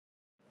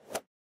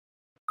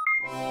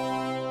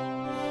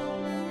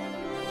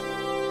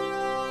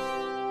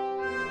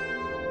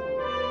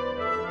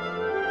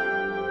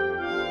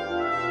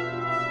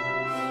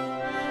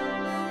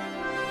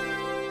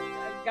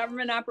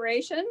Government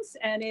Operations,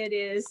 and it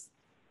is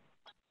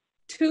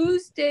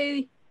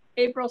Tuesday,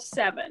 April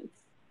 7th.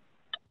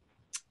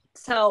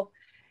 So,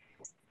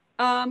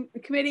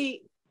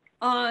 committee,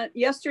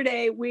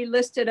 yesterday we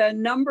listed a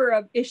number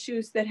of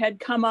issues that had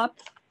come up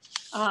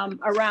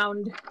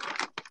around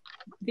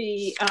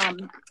the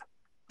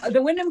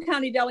Windham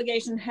County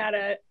delegation had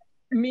a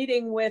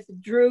meeting with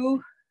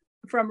Drew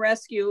from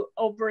Rescue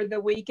over the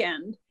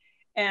weekend,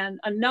 and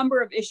a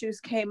number of issues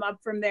came up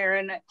from there,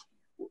 and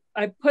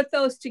I put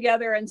those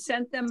together and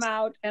sent them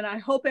out, and I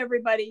hope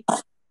everybody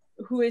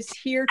who is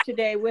here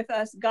today with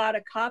us got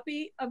a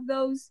copy of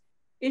those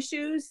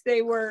issues.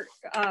 They were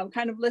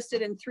kind of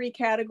listed in three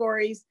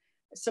categories: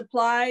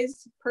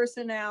 supplies,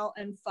 personnel,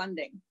 and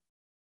funding.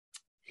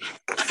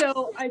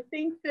 So I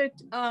think that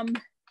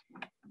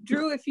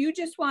Drew, if you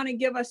just want to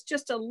give us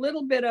just a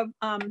little bit of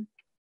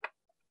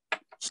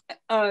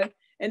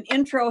an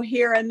intro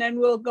here, and then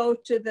we'll go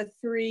to the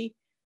three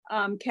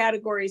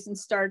categories and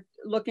start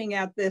looking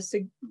at the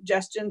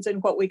suggestions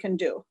and what we can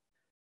do.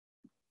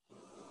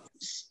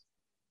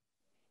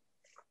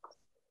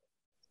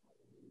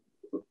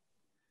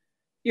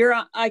 You're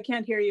on, I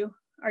can't hear you.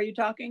 Are you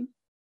talking?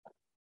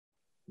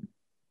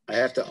 I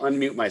have to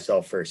unmute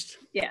myself first.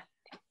 Yeah.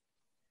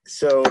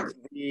 So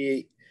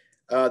the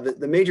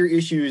major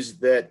issues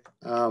that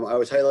I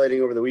was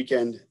highlighting over the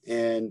weekend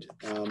and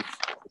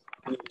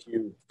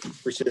to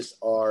persist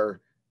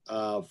are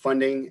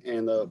funding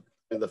and the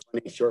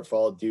funding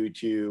shortfall due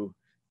to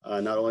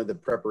not only the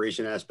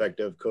preparation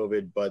aspect of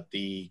COVID, but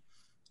the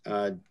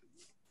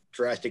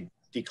drastic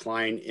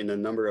decline in the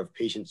number of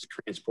patients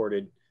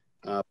transported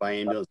by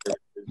ambulance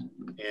services,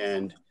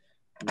 and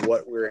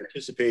what we're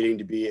anticipating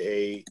to be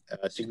a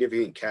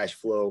significant cash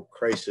flow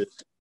crisis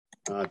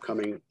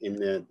coming in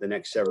the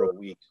next several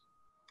weeks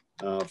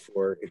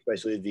for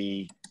especially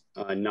the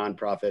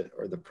nonprofit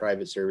or the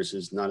private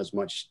services. Not as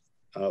much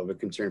of a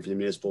concern for the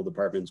municipal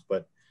departments,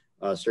 but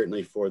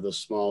certainly for the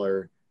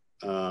smaller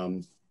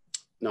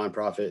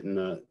nonprofit and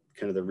the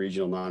kind of the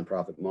regional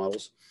nonprofit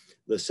models.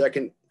 The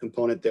second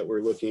component that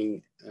we're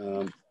looking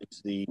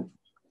is the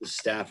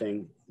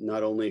staffing,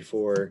 not only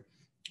for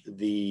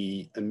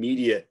the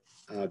immediate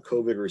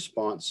COVID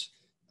response,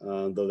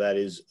 though that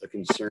is a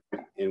concern,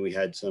 and we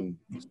had some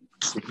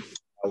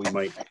how we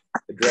might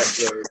address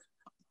those,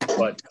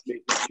 but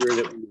making sure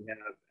that we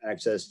have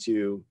access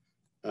to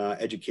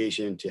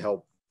education to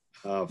help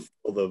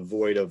fill the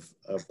void of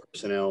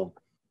personnel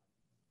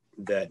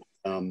that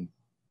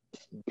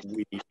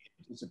we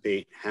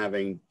anticipate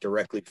having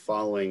directly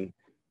following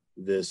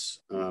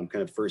this kind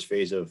of first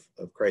phase of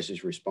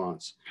crisis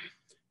response.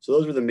 So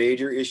those were the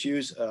major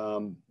issues.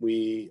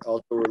 We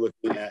also were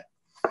looking at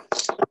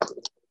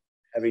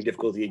having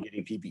difficulty in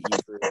getting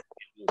PPE for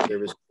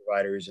service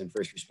providers and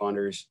first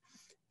responders.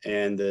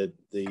 And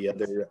the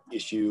other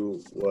issue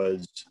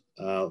was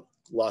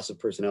loss of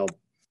personnel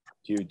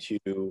due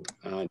to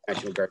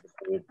National Guard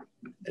deployment.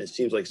 And it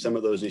seems like some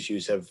of those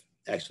issues have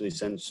actually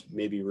since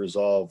maybe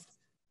resolved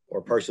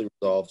or partially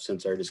resolved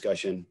since our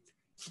discussion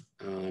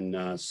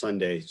on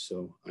Sunday.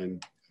 So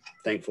I'm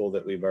thankful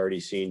that we've already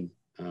seen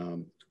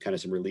kind of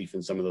some relief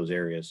in some of those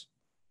areas.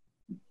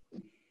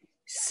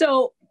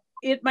 So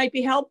it might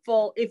be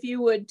helpful if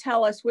you would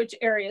tell us which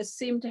areas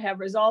seem to have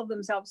resolved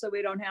themselves, so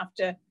we don't have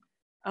to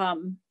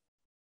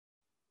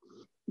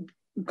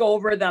go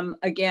over them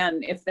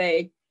again if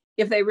they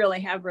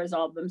really have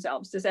resolved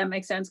themselves. Does that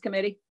make sense,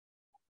 committee?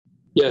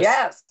 Yes.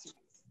 Yes.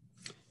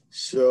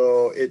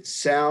 So it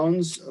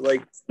sounds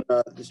like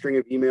the string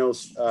of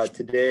emails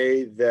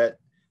today that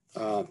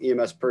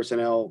EMS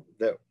personnel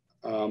that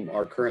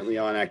are currently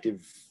on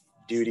active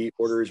duty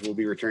orders will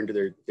be returned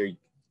to their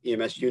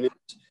EMS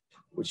units,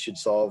 which should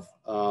solve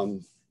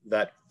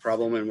that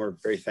problem. And we're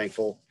very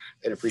thankful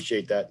and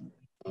appreciate that,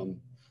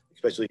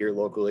 especially here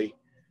locally.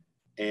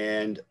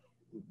 And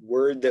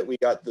word that we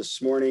got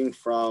this morning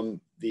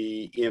from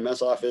the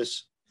EMS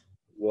office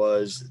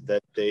was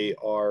that they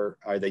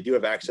do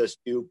have access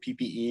to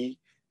PPE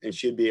and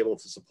should be able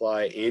to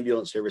supply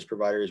ambulance service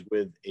providers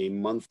with a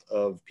month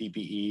of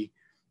PPE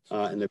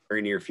in the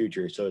very near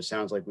future. So it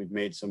sounds like we've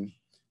made some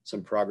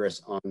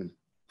progress on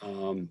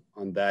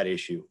that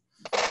issue.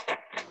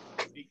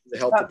 The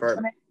health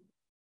department.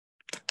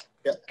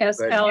 Yeah, yes,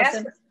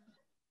 Allison.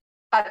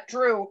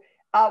 Drew,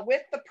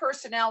 with the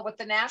personnel, with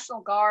the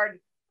National Guard,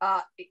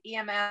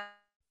 EMS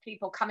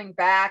people coming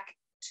back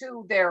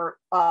to their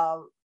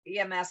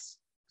EMS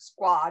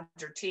squads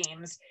or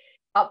teams,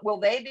 will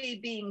they be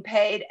being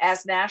paid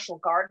as National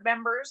Guard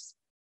members,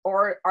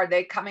 or are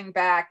they coming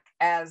back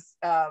as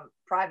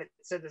private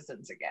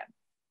citizens again?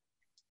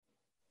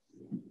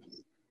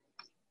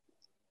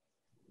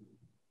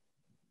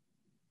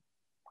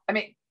 I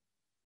mean,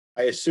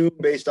 I assume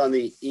based on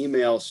the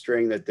email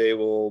string that they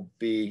will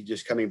be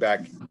just coming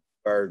back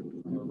our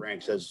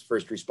ranks as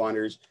first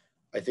responders.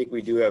 I think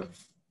we do have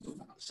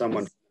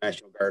someone from the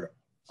National Guard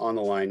on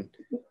the line,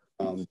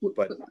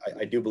 but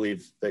I do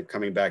believe that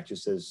coming back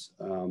just as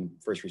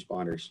first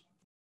responders.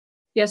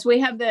 Yes, we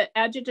have the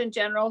Adjutant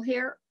General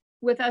here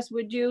with us.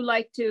 Would you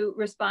like to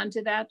respond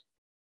to that?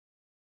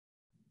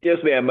 Yes,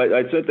 ma'am.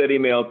 I sent that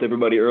email to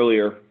everybody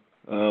earlier.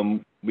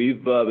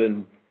 We've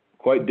been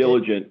quite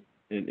diligent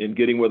in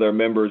getting with our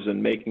members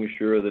and making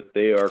sure that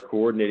they are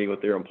coordinating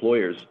with their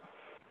employers,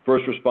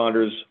 first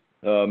responders,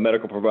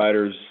 medical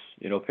providers,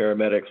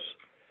 paramedics,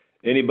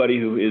 anybody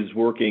who is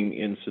working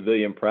in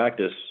civilian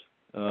practice.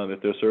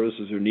 If their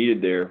services are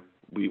needed there,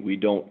 we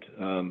don't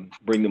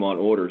bring them on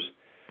orders,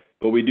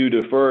 but we do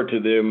defer to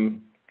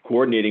them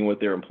coordinating with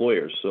their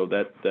employers. So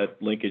that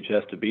linkage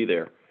has to be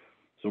there.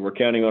 So we're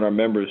counting on our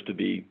members to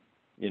be,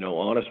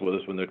 honest with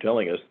us when they're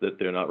telling us that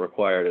they're not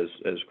required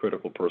as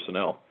critical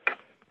personnel.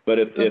 But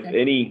if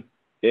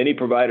any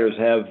providers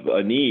have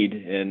a need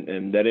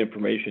and that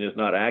information is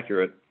not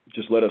accurate,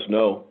 just let us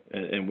know,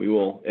 and we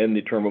will end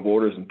the term of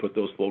orders and put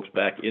those folks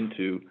back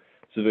into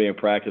civilian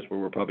practice where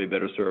we're probably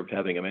better served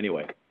having them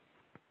anyway.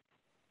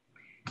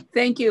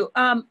 Thank you.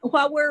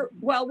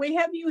 While we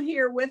have you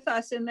here with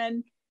us, and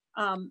then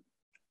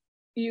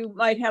you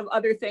might have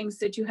other things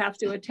that you have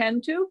to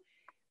attend to.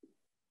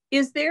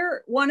 Is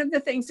there one of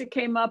the things that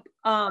came up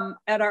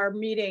at our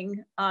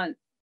meeting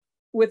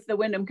with the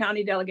Windham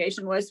County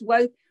delegation was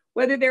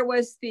whether there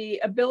was the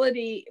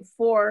ability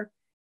for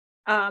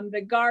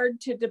the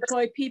Guard to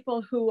deploy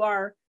people who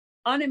are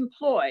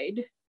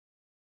unemployed,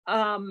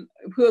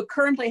 who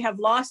currently have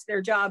lost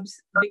their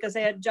jobs because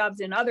they had jobs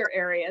in other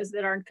areas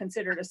that aren't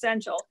considered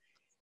essential,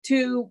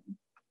 to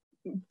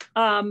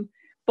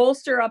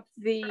bolster up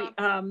the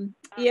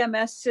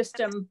EMS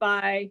system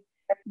by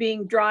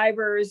being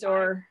drivers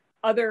or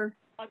other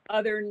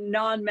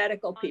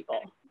non-medical people.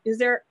 Is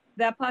there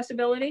that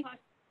possibility?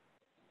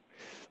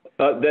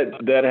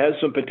 That has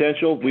some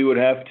potential. We would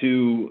have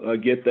to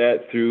get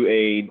that through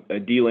a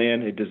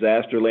DLAN, a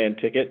disaster land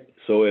ticket.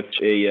 So if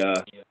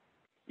a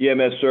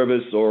EMS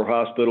service or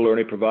hospital or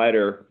any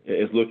provider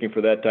is looking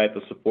for that type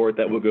of support,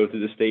 that will go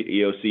through the state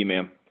EOC,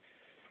 ma'am.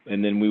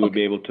 And then we would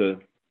be able to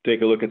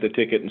take a look at the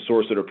ticket and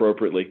source it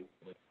appropriately.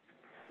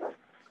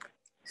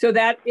 So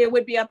that it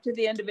would be up to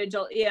the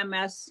individual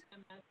EMS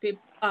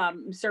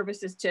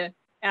services to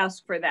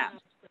ask for that.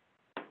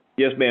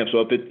 Yes, ma'am.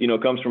 So if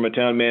it comes from a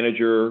town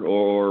manager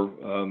or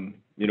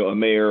a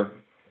mayor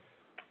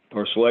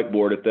or select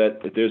board,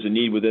 if there's a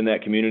need within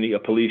that community, a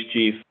police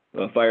chief,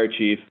 a fire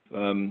chief,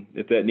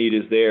 if that need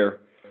is there,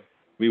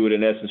 we would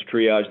in essence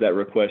triage that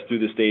request through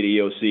the state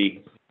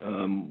EOC.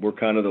 We're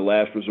kind of the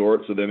last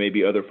resort, so there may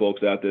be other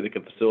folks out there that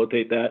can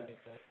facilitate that.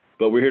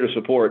 But we're here to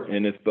support,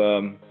 and if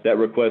that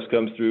request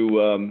comes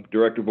through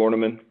Director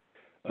Borneman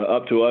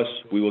up to us,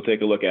 we will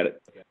take a look at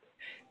it.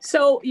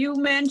 So you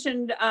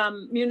mentioned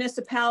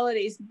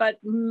municipalities, but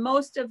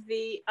most of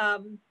the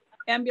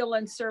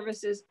ambulance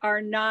services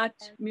are not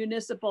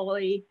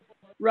municipally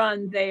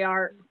run. They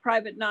are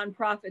private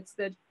nonprofits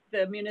that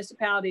the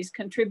municipalities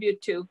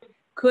contribute to.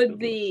 Could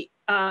the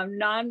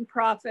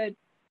nonprofit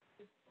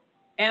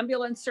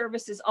ambulance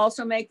services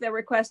also make the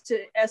request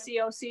to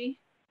SEOC?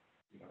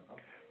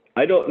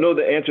 I don't know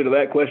the answer to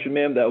that question,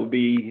 ma'am. That would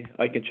be,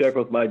 I can check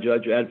with my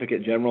judge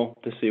advocate general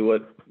to see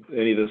what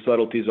any of the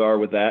subtleties are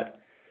with that.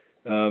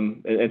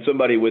 And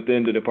somebody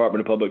within the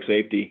Department of Public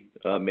Safety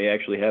may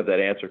actually have that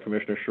answer.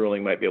 Commissioner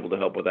Sherling might be able to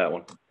help with that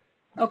one.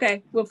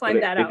 Okay, we'll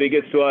find that out. If it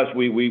gets to us,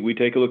 we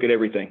take a look at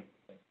everything.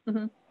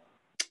 Mm-hmm.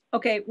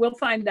 Okay, we'll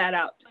find that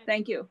out.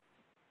 Thank you.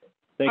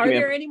 Thank Are you,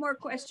 there any more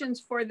questions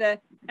for the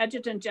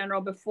Adjutant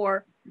General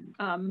before,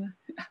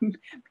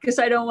 because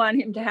I don't want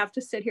him to have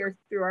to sit here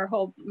through our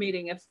whole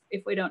meeting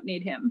if we don't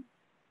need him.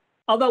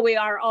 Although we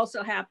are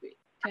also happy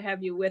to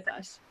have you with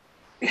us.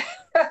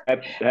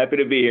 Happy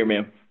to be here,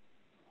 ma'am.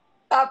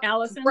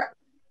 Allison?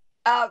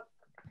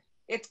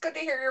 It's good to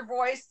hear your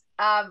voice.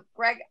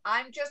 Greg,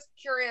 I'm just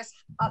curious,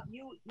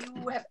 you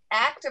have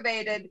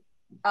activated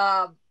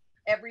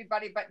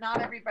everybody, but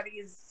not everybody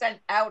is sent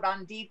out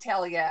on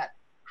detail yet.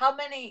 How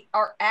many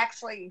are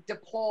actually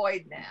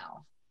deployed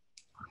now?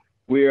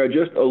 We are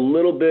just a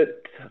little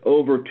bit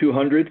over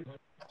 200.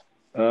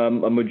 A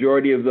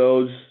majority of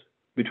those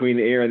between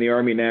the Air and the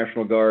Army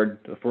National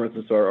Guard, for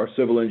instance, our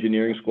civil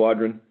engineering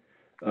squadron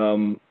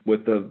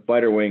with the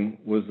fighter wing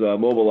was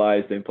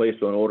mobilized and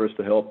placed on orders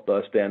to help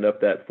stand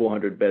up that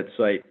 400-bed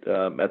site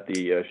at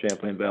the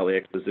Champlain Valley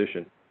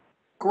Exposition.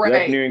 Great.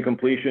 That's nearing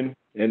completion,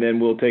 and then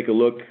we'll take a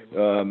look.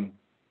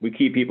 We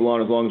keep people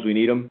on as long as we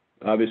need them,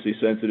 obviously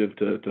sensitive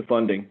to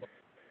funding.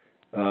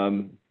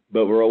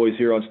 But we're always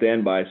here on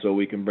standby so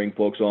we can bring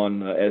folks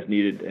on as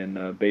needed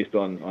and based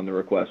on the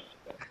requests.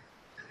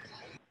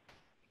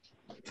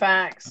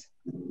 Thanks.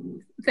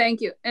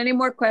 Thank you. Any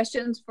more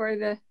questions for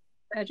the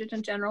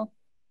Adjutant General?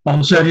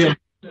 I'm set here.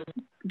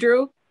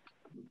 Drew?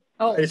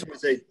 Oh, I just want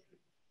to say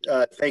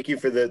thank you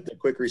for the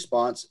quick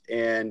response,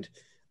 and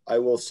I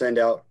will send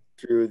out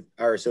through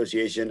our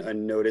association a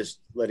notice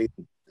letting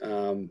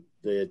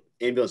the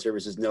ambulance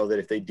services know that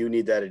if they do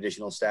need that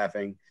additional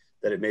staffing,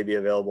 that it may be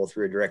available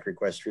through a direct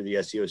request through the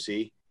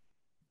SEOC,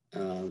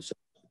 so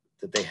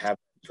that they have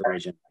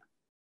information.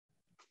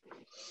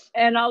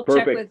 and I'll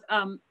Perfect. check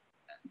with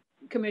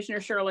Commissioner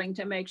Sherling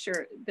to make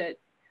sure that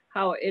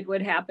how it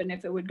would happen,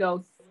 if it would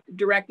go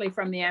directly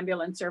from the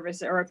ambulance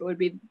service or if it would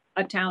be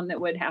a town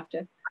that would have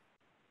to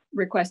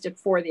requested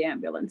for the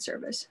ambulance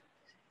service.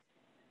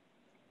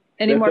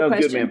 Any That more sounds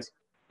good, questions?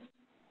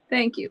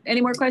 Thank you.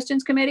 Any more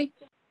questions, committee?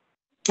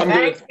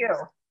 Thank you.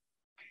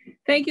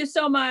 Thank you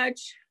so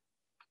much.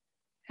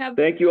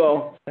 Thank you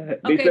all. Be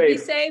Okay, safe. be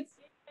safe.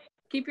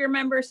 Keep your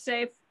members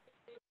safe.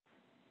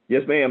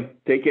 Yes, ma'am.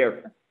 Take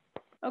care.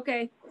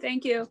 Okay,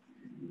 thank you.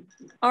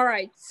 All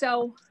right,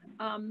 so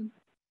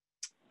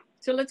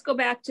so let's go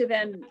back to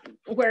then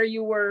where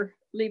you were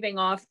leaving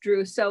off,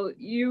 Drew. So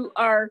you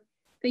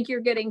think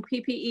you're getting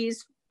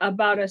PPEs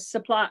about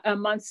a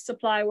month's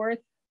supply worth?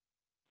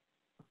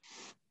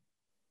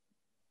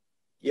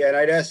 Yeah, and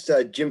I'd asked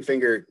Jim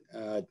Finger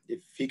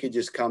if he could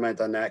just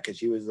comment on that, because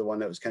he was the one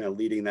that was kind of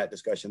leading that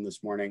discussion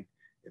this morning,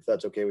 if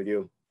that's okay with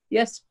you.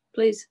 Yes,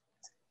 please.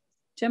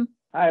 Jim?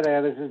 Hi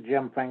there, this is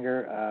Jim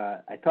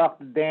Finger. I talked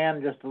to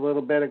Dan just a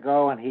little bit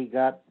ago, and he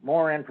got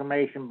more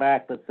information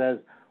back that says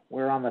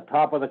we're on the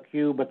top of the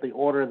queue, but the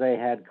order they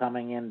had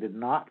coming in did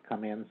not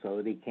come in, so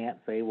that he can't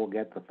say we'll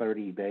get the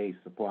 30-day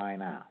supply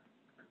now.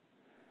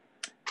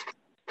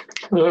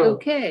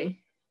 Okay.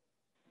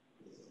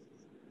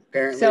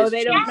 Apparently, So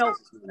they don't know.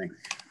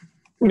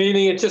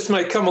 Meaning it just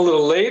might come a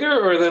little later,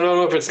 or they don't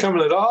know if it's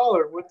coming at all,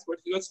 or what's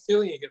the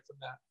feeling you get from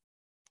that?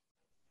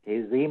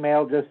 His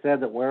email just said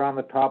that we're on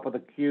the top of the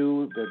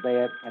queue, that they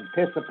had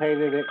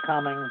anticipated it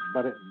coming,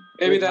 but it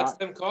Maybe that's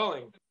them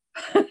calling.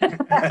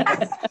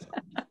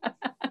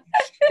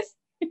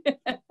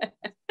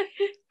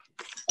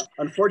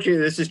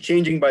 Unfortunately, this is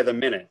changing by the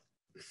minute.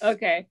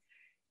 Okay,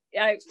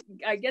 I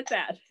get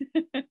that.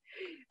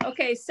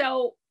 Okay,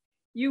 so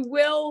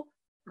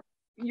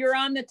you're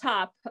on the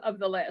top of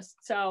the list.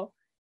 So,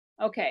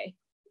 okay,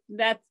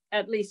 that's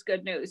at least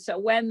good news. So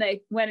when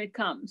it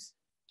comes.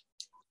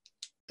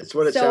 That's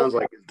what it sounds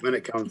like. When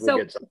it comes, we'll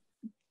get some.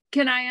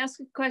 Can I ask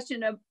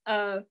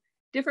a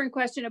different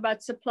question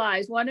about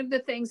supplies? One of the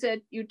things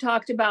that you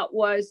talked about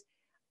was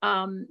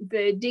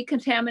the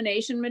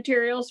decontamination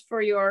materials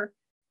for your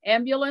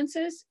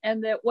ambulances,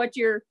 and that what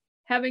you're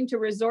having to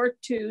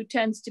resort to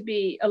tends to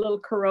be a little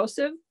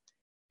corrosive.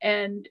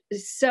 And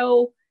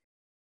so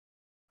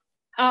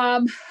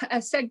a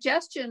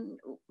suggestion,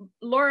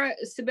 Laura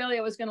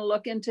Sibilia was going to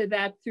look into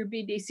that through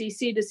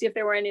BDCC to see if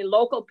there were any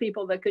local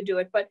people that could do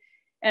it.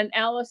 And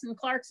Allison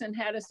Clarkson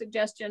had a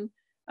suggestion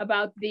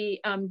about the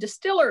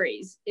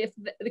distilleries,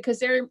 because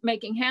they're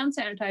making hand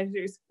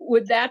sanitizers.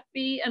 Would that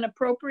be an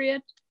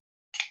appropriate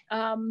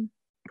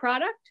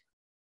product?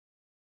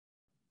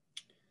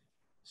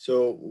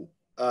 So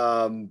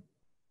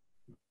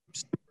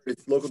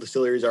local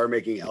distilleries are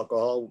making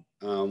alcohol.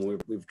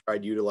 We've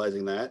tried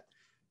utilizing that.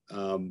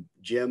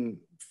 Jim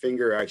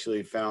Finger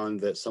actually found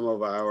that some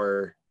of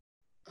our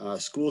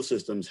school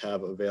systems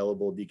have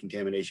available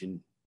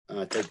decontamination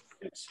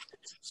techniques.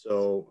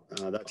 So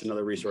that's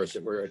another resource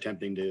that we're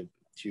attempting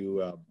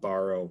to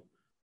borrow.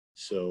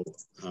 So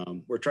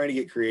we're trying to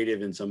get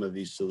creative in some of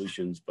these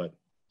solutions, but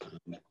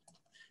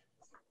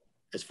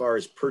as far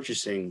as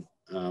purchasing,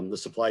 the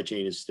supply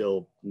chain is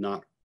still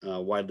not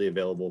widely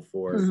available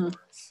for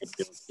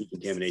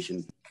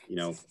decontamination,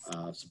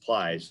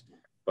 supplies.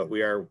 But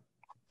we are,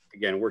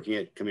 again, working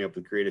at coming up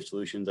with creative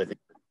solutions. I think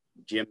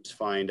Jim's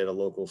find at a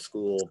local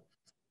school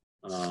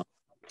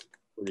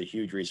was a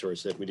huge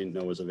resource that we didn't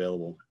know was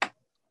available.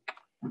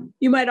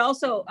 You might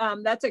also,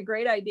 that's a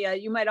great idea.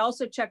 You might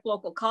also check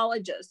local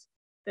colleges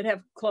that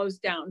have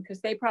closed down,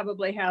 because they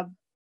probably have,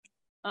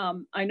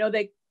 I know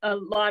a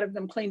lot of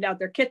them cleaned out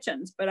their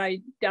kitchens, but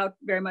I doubt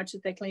very much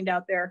that they cleaned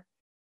out their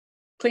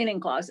cleaning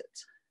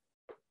closets.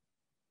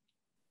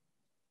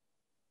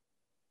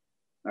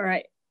 All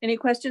right, any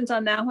questions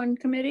on that one,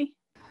 committee?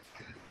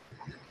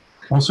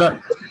 All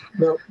set.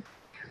 No.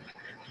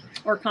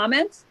 Or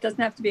comments?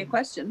 Doesn't have to be a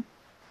question.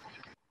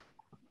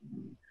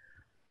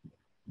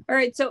 All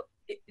right, so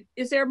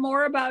is there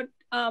more about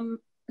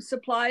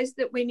supplies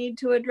that we need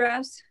to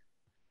address?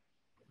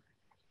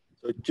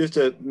 So just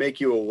to make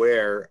you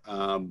aware,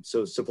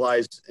 so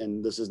supplies,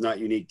 and this is not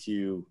unique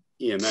to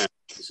EMS,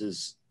 this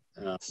is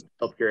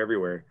healthcare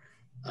everywhere.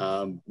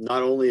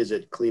 Not only is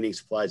it cleaning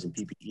supplies and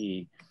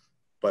PPE,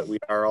 but we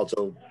are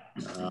also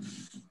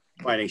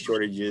finding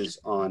shortages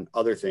on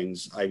other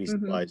things, IV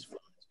supplies,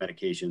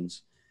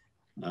 medications.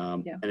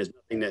 And there's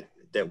nothing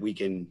that we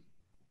can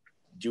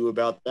do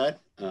about that.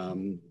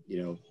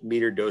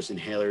 Meter dose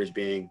inhalers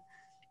being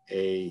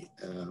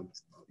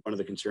one of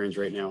the concerns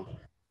right now,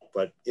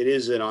 but it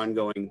is an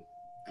ongoing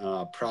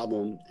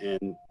problem, and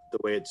the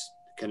way it's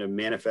kind of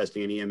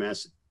manifesting in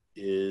EMS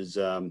is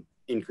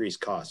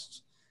increased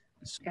costs.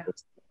 So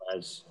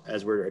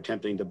as we're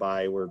attempting to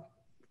buy, we're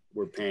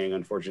paying,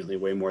 unfortunately,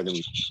 way more than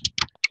we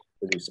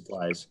for these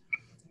supplies,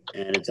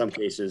 and in some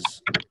cases,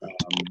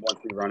 once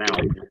we run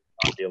out, we're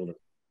not able to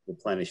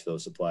replenish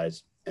those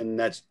supplies, and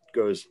that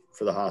goes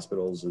for the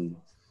hospitals and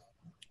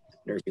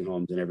nursing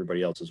homes and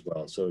everybody else as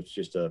well. So it's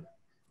just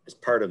it's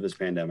part of this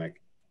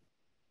pandemic.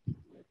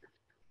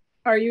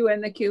 Are you in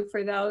the queue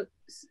for those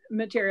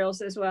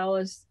materials as well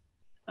as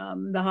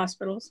the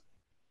hospitals?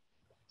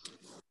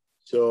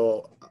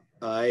 So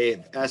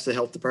I asked the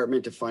health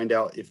department to find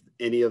out if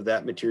any of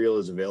that material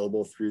is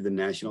available through the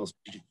National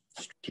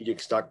strategic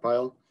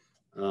stockpile.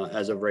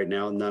 As of right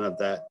now, none of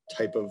that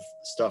type of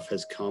stuff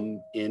has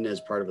come in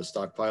as part of a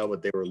stockpile,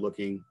 but they were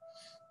looking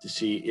to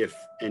see if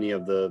any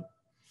of the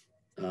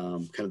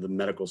kind of the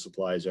medical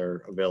supplies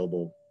are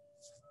available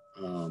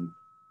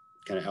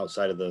kind of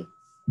outside of the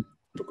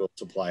typical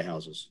supply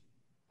houses.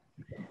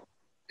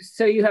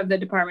 So you have the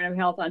Department of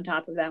Health on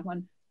top of that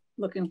one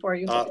looking for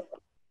you?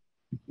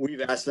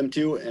 We've asked them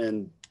to,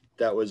 and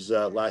that was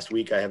last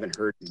week. I haven't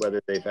heard whether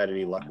they've had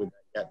any luck with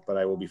that yet, but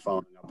I will be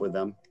following up with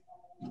them.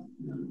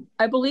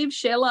 I believe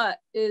Shayla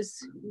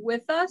is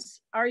with us.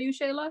 Are you,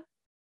 Shayla?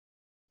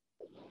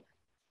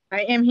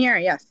 I am here,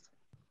 yes.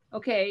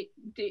 Okay.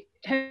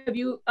 Have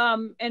you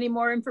any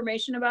more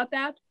information about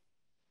that?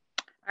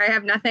 I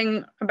have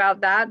nothing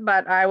about that,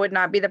 but I would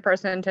not be the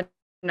person to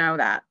know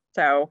that.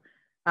 So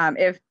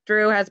if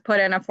Drew has put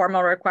in a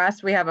formal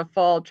request, we have a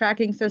full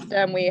tracking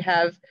system. We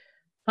have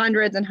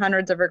hundreds and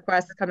hundreds of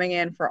requests coming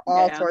in for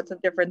all sorts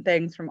of different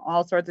things from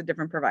all sorts of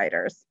different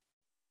providers.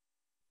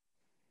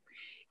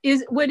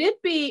 Would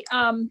it be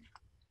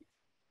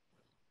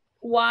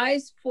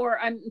wise for,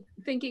 I'm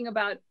thinking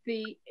about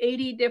the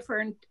 80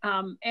 different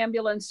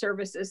ambulance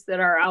services that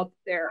are out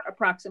there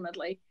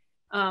approximately.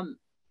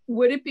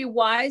 Would it be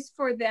wise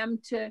for them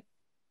to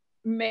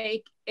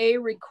make a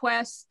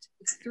request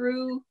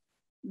through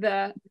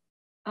the,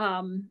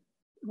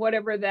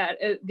 whatever that,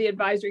 the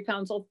advisory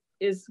council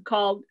is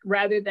called,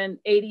 rather than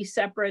 80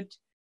 separate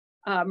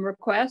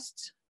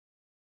requests?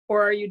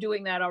 Or are you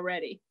doing that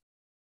already?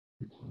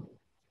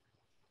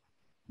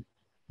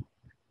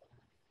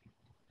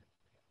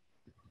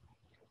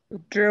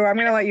 Drew, I'm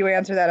going to let you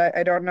answer that.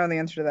 I don't know the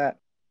answer to that.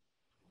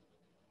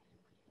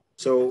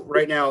 So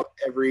right now,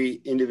 every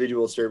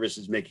individual service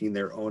is making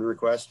their own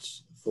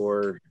requests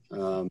for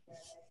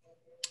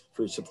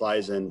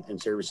supplies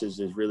and services.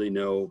 There's really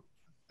no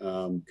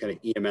kind of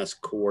EMS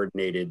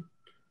coordinated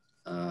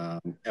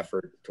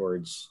effort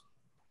towards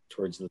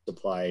the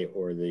supply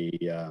or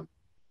the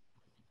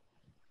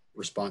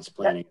response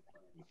planning.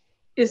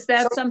 Is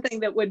that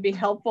something that would be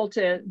helpful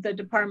to the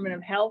Department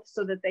of Health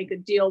so that they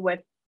could deal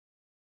with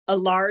a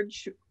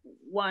large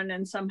one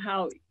and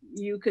somehow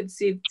you could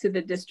see to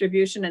the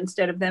distribution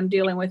instead of them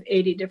dealing with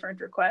 80 different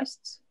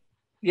requests?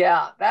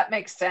 Yeah, that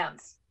makes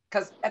sense,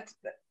 because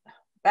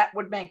that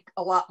would make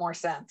a lot more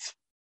sense.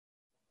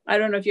 I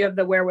don't know if you have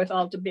the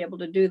wherewithal to be able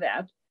to do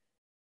that.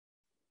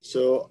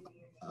 So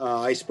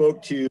I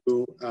spoke to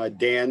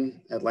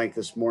Dan at length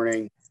this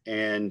morning,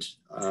 and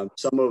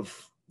some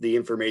of the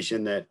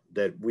information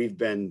that we've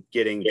been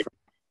getting from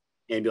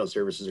ambulance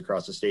services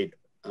across the state,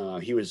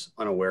 he was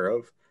unaware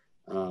of.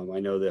 I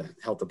know the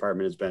health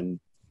department has been,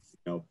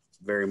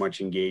 very much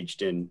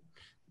engaged in,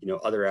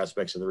 other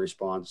aspects of the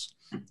response,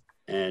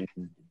 and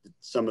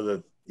some of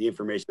the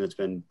information that's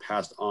been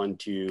passed on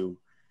to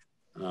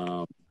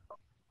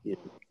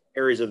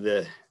areas of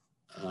the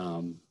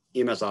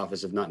EMS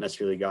office have not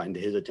necessarily gotten to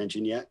his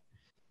attention yet.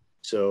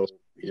 So,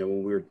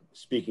 when we were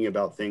speaking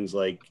about things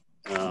like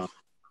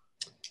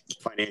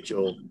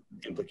financial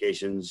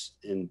implications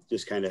and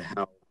just kind of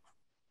how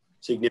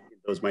significant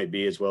those might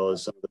be, as well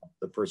as some of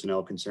the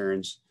personnel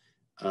concerns,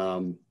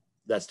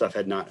 that stuff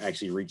had not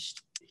actually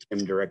reached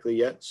him directly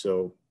yet.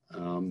 So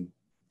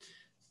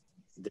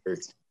there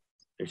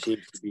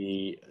seems to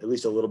be at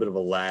least a little bit of a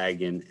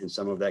lag in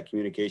some of that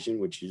communication,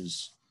 which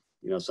is,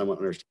 somewhat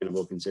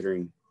understandable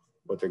considering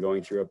what they're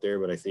going through up there.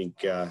 But I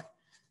think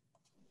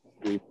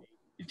we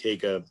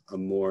take a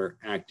more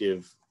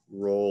active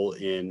role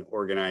in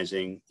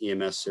organizing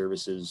EMS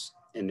services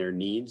and their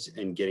needs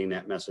and getting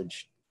that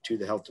message to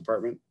the health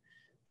department.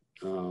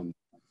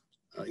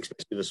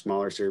 Especially the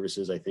smaller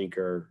services, I think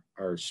are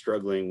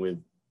struggling with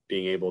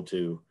being able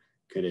to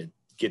kind of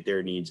get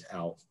their needs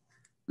out.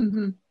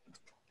 Mm-hmm.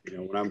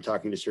 When I'm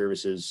talking to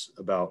services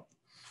about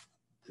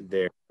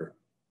their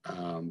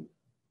staffing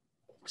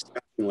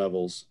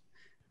levels,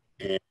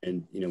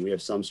 and we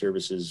have some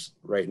services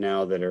right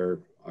now that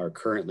are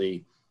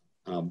currently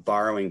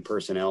borrowing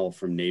personnel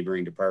from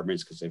neighboring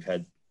departments because they've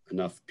had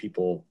enough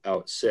people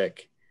out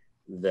sick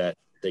that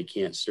they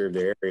can't serve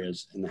their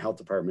areas, and the health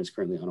department is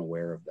currently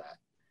unaware of that.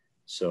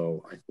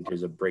 So I think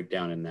there's a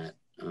breakdown in that,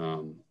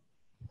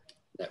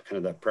 that kind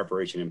of that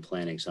preparation and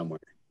planning somewhere.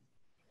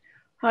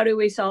 How do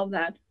we solve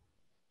that?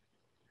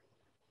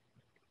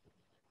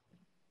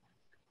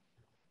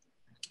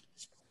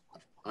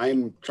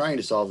 I'm trying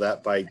to solve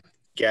that by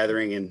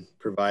gathering and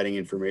providing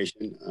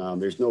information.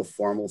 There's no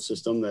formal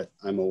system that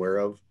I'm aware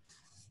of.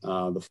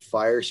 The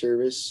fire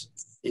service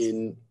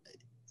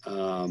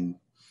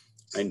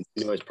I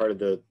know as part of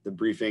the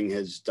briefing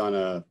has done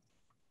a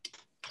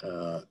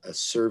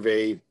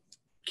survey,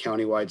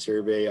 countywide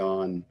survey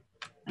on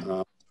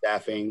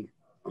staffing,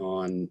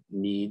 on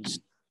needs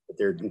that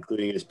they're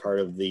including as part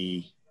of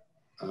the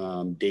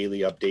daily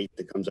update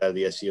that comes out of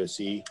the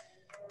SCOC.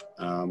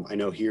 I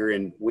know here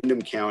in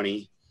Windham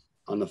County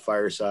on the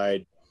fire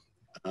side,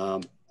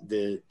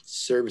 the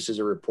services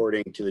are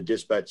reporting to the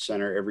dispatch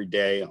center every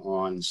day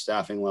on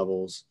staffing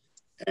levels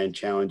and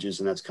challenges,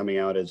 and that's coming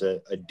out as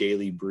a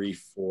daily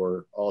brief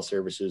for all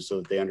services so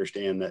that they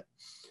understand that,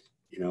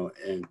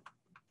 and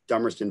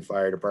Dummerston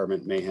Fire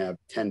Department may have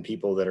 10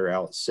 people that are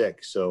out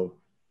sick. So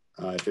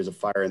if there's a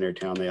fire in their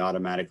town, they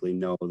automatically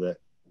know that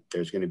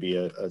there's going to be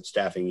a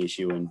staffing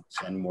issue and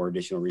send more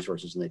additional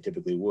resources than they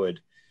typically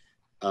would.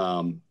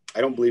 I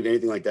don't believe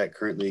anything like that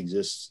currently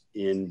exists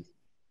in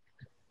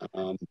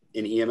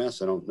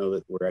EMS. I don't know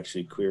that we're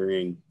actually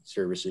querying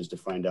services to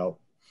find out,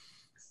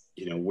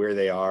 you know, where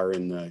they are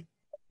in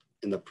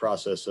the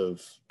process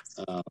of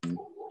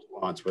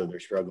response, whether they're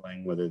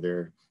struggling, whether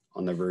they're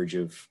on the verge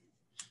of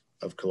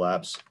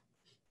collapse.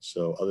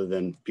 So other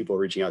than people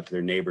reaching out to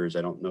their neighbors,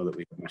 I don't know that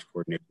we have much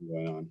coordination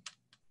going on.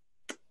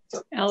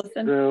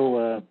 Allison?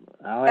 So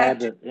I'll add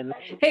that in.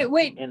 Hey,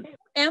 wait,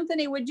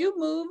 Anthony, would you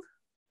move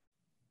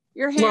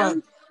your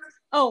hand?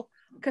 Oh,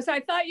 because I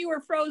thought you were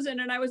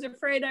frozen and I was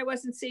afraid I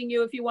wasn't seeing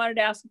you if you wanted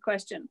to ask a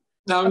question.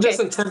 No, I'm just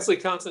intensely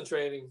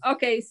concentrating.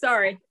 Okay,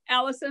 sorry.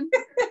 Allison?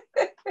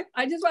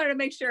 I just wanted to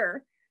make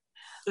sure.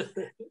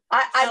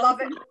 I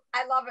love it.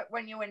 I love it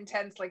when you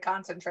intensely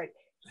concentrate.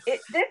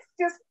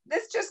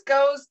 This just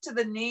goes to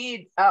the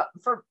need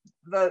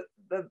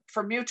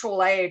for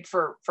mutual aid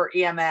for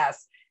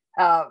EMS.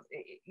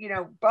 You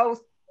know,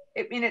 both.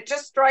 I mean, it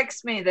just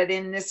strikes me that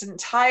in this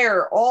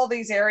all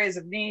these areas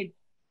of need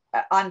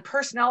on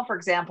personnel, for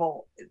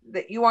example,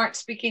 that you aren't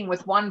speaking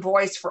with one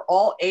voice for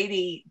all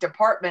 80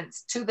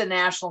 departments to the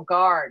National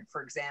Guard,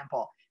 for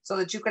example, so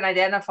that you can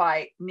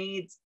identify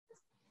needs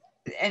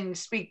and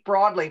speak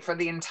broadly for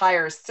the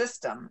entire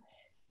system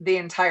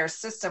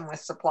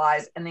with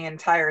supplies and the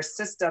entire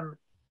system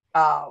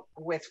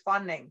with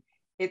funding.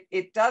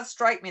 It does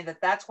strike me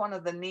that that's one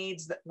of the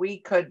needs that we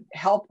could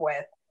help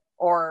with,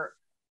 or,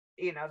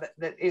 you know,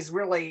 that is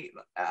really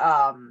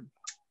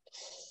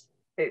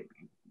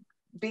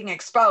being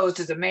exposed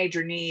as a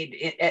major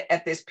need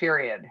at this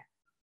period.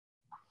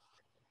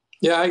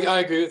 Yeah, I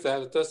agree with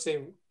that. It does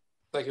seem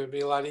like it would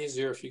be a lot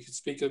easier if you could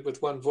speak it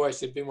with one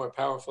voice. It'd be more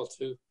powerful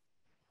too.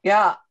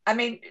 Yeah, I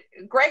mean,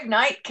 Greg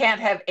Knight can't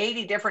have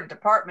 80 different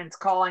departments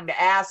calling to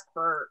ask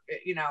for,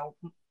 you know,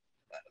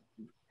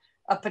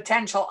 a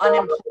potential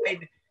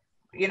unemployed,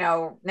 you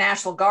know,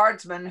 National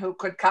Guardsman who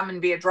could come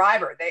and be a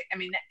driver. I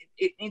mean,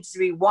 it needs to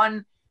be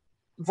one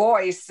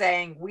voice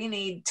saying we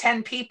need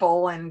 10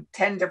 people in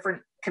 10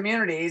 different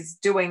communities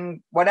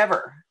doing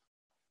whatever.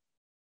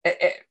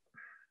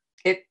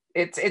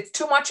 It's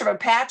too much of a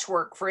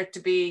patchwork for it to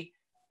be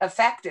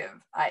effective,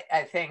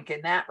 I think,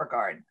 in that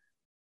regard.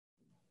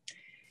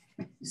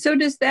 So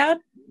does that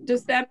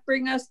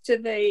bring us to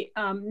the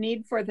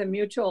need for the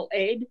mutual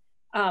aid?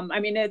 I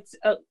mean, it's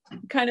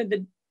kind of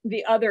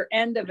the other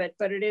end of it,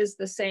 but it is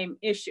the same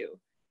issue,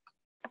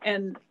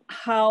 and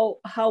how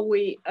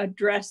we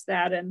address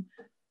that. And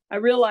I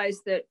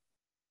realize that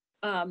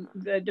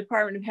the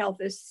Department of Health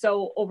is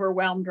so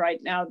overwhelmed right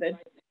now that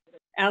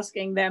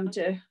asking them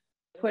to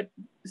put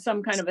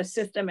some kind of a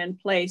system in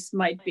place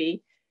might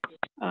be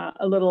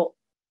a little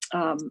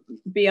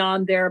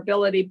beyond their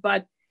ability.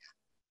 But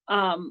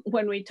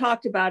when we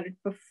talked about it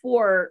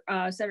before,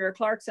 Senator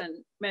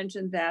Clarkson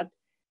mentioned that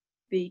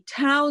the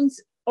towns,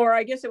 or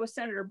I guess it was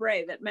Senator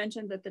Bray that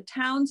mentioned that the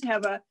towns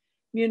have a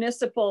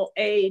municipal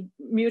aid,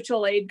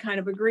 mutual aid kind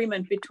of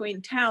agreement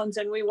between towns.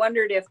 And we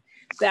wondered if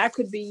that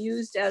could be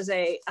used as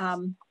a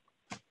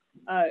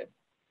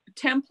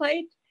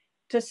template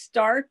to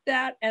start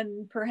that,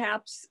 and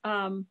perhaps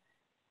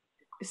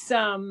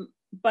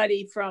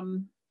somebody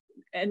from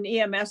an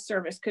EMS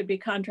service could be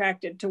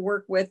contracted to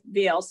work with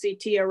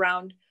VLCT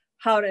around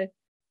how to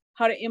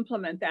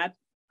implement that.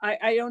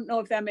 I don't know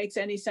if that makes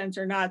any sense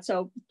or not.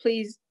 So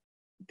please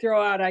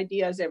throw out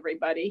ideas,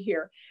 everybody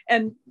here.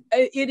 And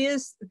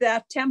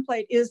that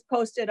template is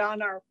posted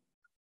on our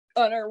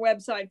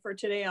website for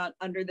today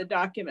under the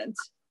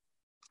documents.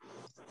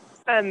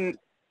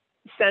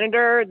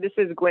 Senator, this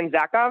is Gwen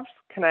Zakov.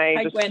 Can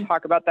I just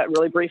talk about that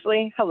really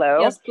briefly?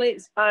 Hello. Yes,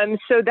 please.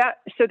 So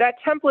that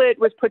template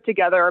was put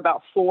together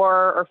about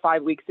 4 or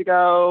 5 weeks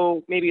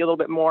ago, maybe a little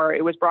bit more.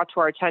 It was brought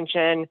to our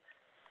attention,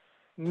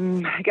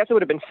 I guess it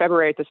would have been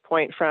February at this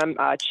point, from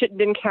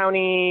Chittenden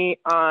County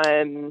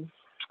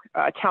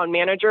town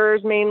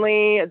managers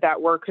mainly,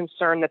 that were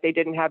concerned that they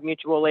didn't have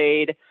mutual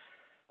aid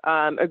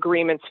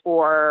agreements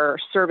for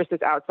services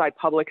outside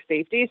public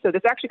safety. So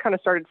this actually kind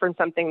of started from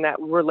something that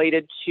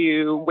related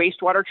to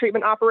wastewater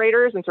treatment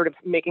operators and sort of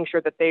making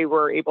sure that they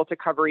were able to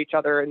cover each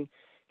other in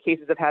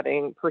cases of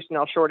having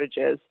personnel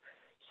shortages.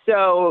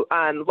 So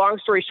long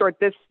story short,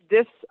 the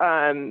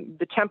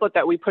template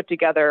that we put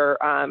together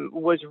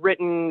was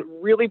written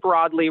really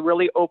broadly,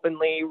 really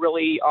openly,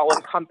 really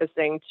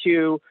all-encompassing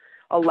to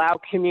allow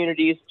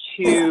communities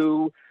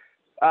to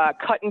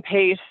cut and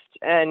paste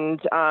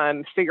and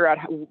figure out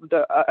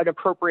an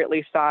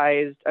appropriately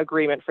sized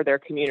agreement for their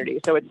community.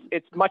 So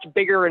it's much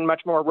bigger and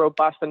much more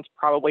robust than's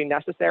probably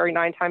necessary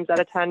 9 times out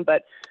of 10,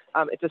 but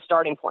it's a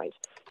starting point.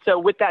 So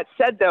with that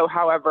said, though,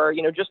 however,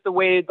 just the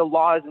way the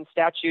laws and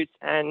statutes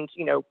and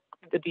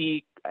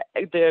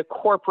the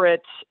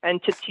corporate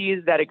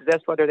entities that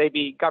exist, whether they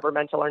be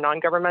governmental or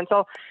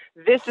non-governmental,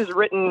 this is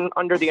written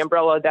under the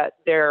umbrella that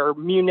they're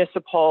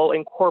municipal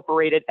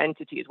incorporated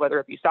entities, whether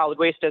it be solid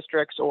waste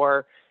districts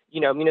or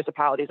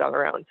municipalities on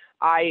their own.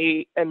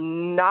 I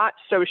am not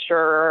so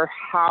sure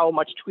how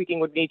much tweaking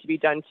would need to be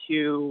done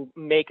to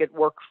make it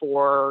work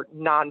for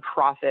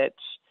nonprofit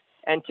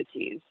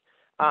entities.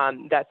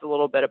 That's a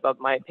little bit above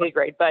my pay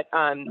grade, but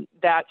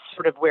that's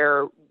sort of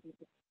where,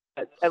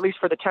 at least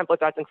for the template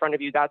that's in front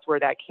of you, that's where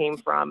that came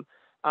from.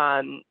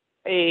 In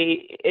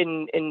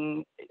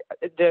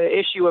the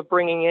issue of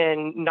bringing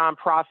in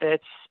nonprofits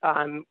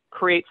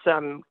creates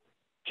some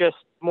just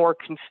more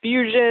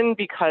confusion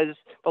because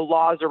the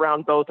laws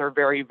around both are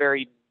very,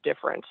 very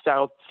different.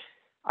 So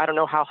I don't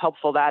know how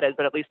helpful that is,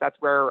 but at least that's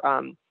where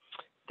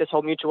this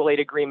whole mutual aid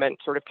agreement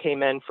sort of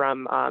came in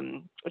from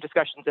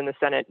discussions in the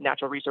Senate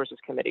Natural Resources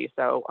Committee.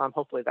 So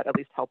hopefully that at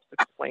least helps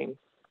explain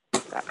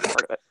that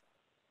part of it.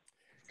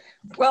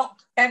 Well,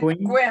 and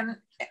Gwen,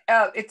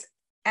 it's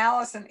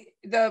Allison.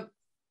 The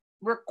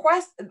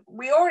request,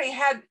 we already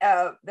had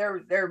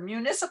their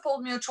municipal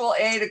mutual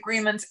aid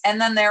agreements, and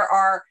then there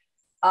are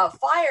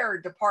fire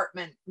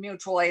department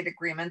mutual aid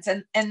agreements,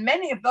 and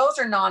many of those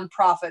are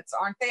nonprofits,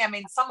 aren't they? I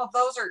mean, some of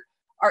those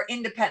are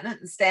independent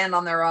and stand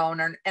on their own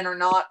and are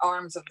not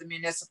arms of the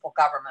municipal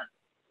government.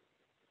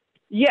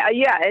 Yeah,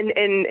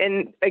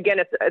 and again,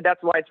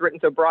 that's why it's written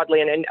so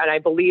broadly, and I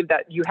believe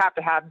that you have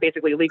to have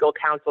basically legal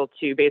counsel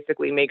to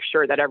basically make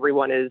sure that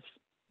everyone is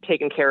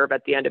taken care of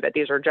at the end of it.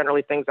 These are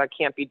generally things that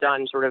can't be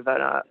done sort of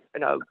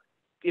in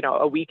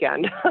a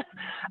weekend,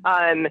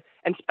 and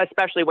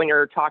especially when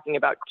you're talking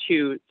about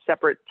two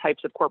separate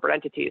types of corporate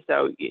entities.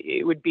 So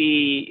it would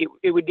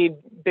need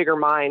bigger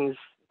minds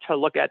to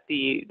look at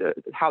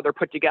how they're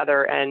put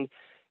together, and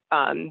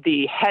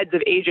the heads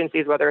of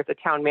agencies, whether it's a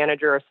town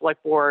manager, a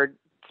select board,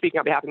 speaking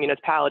on behalf of the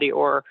municipality,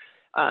 or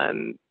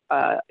someone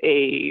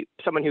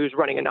who's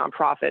running a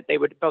nonprofit, they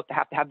would both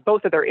have to have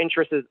both of their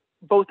interests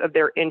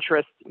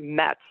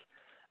met,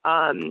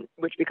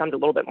 which becomes a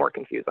little bit more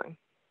confusing.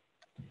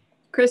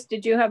 Chris,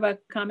 did you have a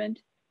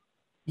comment?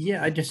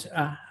 Yeah, I just,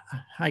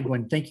 hi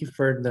Gwen, thank you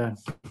for the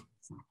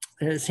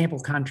sample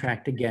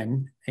contract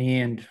again,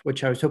 and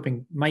which I was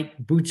hoping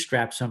might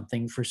bootstrap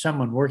something for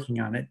someone working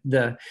on it.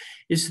 Do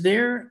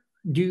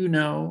you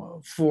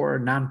know, for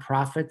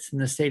nonprofits in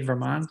the state of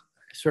Vermont,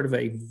 sort of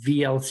a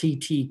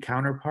VLCT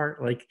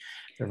counterpart, like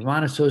the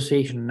Vermont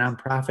Association of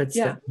Nonprofits,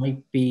 that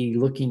might be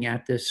looking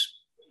at this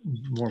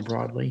more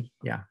broadly?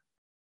 Yeah.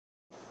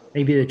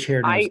 Maybe the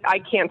chair knows. I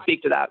can't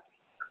speak to that.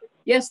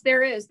 Yes,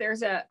 there is.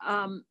 There's a,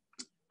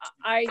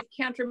 I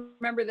can't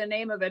remember the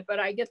name of it, but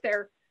I get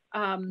their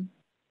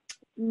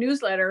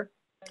newsletter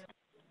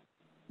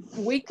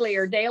weekly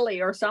or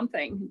daily or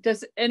something.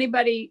 Does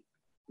anybody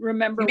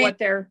remember what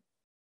their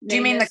name Do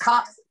you mean is?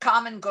 the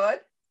Common Good?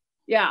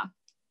 Yeah.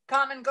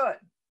 Common Good.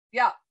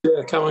 Yeah.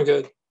 Yeah, Common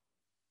Good.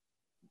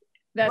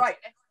 That's right.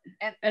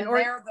 And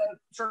they're the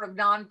sort of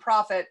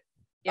nonprofit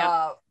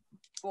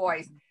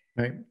voice.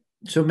 Right.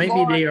 So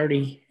maybe they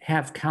already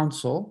have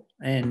counsel,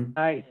 and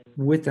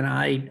with an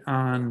eye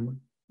on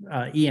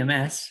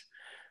EMS,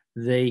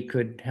 they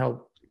could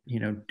help,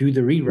 do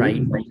the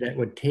rewrite that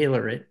would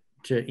tailor it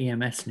to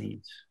EMS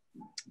needs.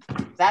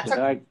 That's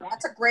a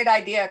great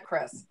idea,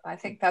 Chris. I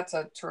think that's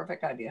a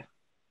terrific idea.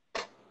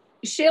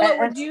 Sheila,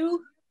 would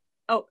you?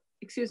 Oh,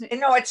 excuse me.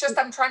 No, it's just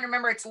I'm trying to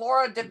remember. It's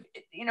Laura,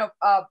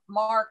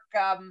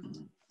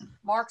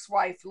 Mark's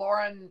wife,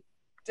 Lauren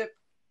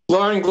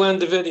Glenn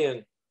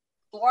Davidian.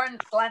 Lauren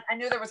Glenn. I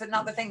knew there was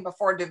another thing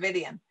before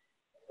Davidian.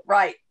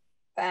 Right.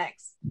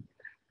 Thanks.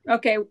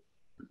 Okay.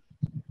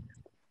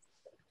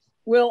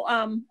 We'll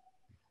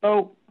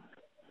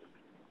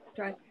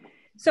try.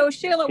 So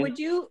Sheila, would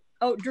you?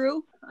 Oh,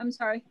 Drew. I'm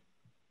sorry.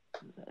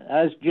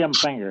 That's Jim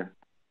Finger.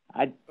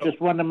 I just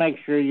wanted to make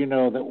sure you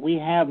know that we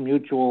have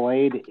mutual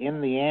aid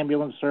in the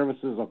ambulance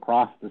services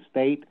across the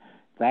state.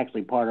 It's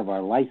actually part of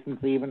our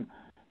license even.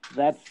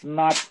 That's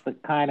not the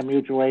kind of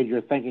mutual aid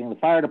you're thinking. The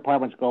fire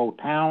departments go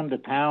town to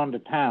town to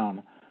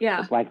town. Yeah.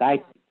 It's like I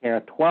take care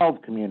of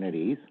 12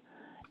 communities,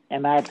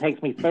 and that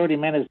takes me 30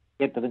 minutes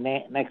to get to the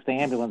next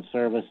ambulance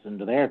service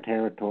into their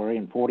territory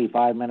and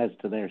 45 minutes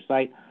to their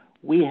site.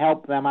 We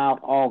help them out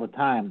all the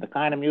time. The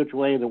kind of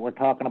mutual aid that we're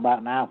talking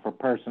about now for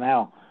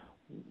personnel,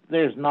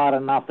 there's not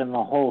enough in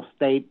the whole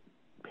state,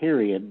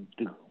 period,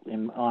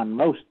 on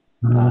most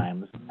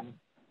times.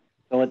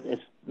 So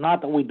it's not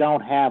that we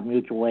don't have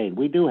mutual aid.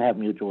 We do have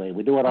mutual aid.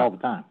 We do it all the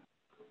time.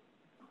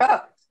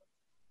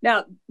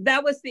 Now,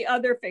 that was the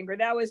other finger.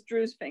 That was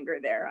Drew's finger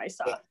there. I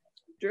saw.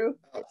 Drew?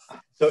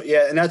 So,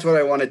 yeah, and that's what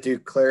I wanted to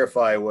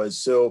clarify was,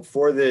 so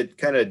for the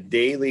kind of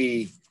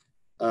daily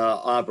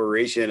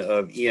operation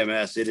of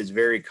EMS, it is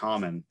very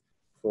common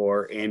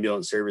for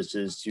ambulance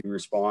services to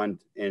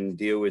respond and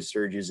deal with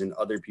surges in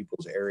other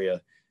people's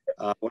area.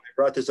 When I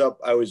brought this up,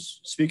 I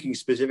was speaking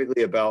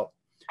specifically about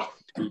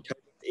the type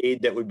of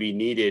aid that would be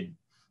needed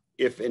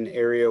if an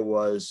area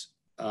was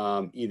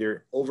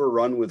either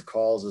overrun with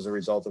calls as a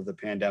result of the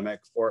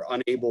pandemic or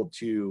unable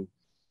to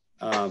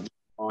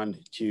respond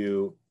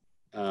to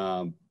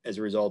as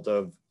a result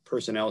of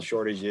personnel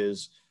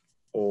shortages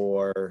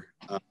or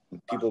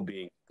people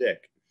being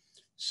sick.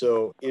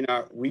 So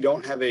we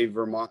don't have a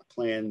Vermont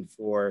plan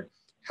for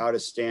how to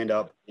stand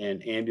up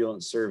an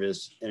ambulance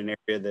service in an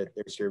area that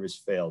their service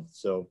failed.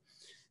 So,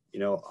 you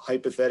know,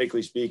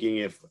 hypothetically speaking,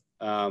 if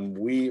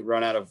we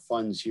run out of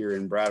funds here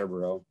in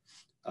Brattleboro,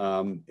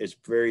 it's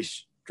very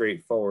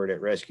straightforward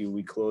at Rescue.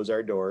 We close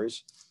our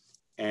doors,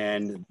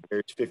 and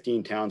there's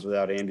 15 towns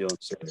without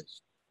ambulance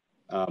service.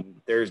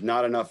 There's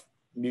not enough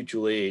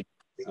mutual aid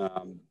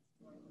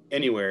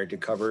anywhere to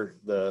cover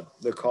the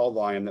call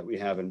volume that we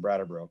have in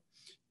Brattleboro.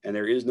 And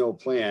there is no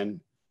plan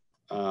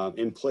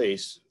in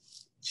place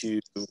to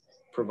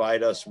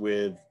provide us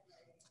with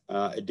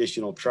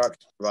additional trucks,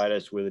 provide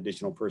us with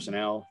additional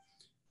personnel.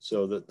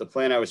 So the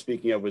plan I was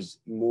speaking of was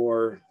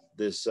more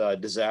this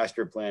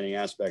disaster planning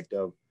aspect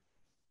of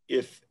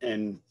if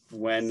and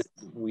when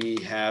we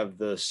have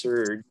the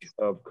surge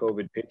of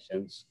COVID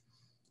patients,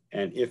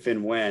 and if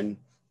and when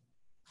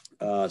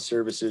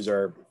services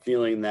are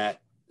feeling that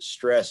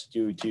stress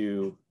due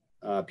to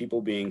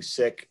people being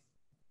sick,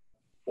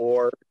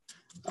 or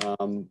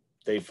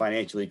they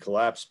financially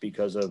collapse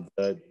because of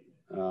the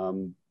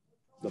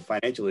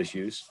financial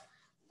issues.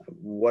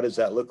 What does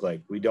that look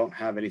like? We don't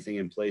have anything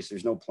in place.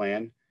 There's no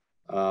plan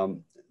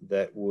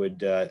that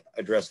would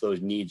address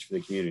those needs for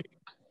the community.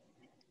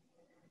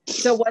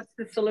 So what's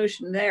the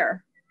solution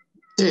there?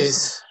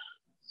 Jeez.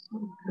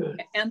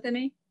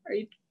 Anthony, are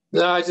you?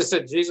 No, I just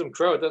said, geez, I'm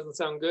crow. It doesn't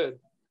sound good.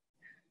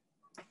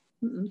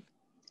 Mm-mm.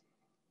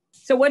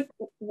 So what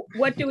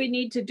do we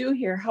need to do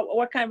here?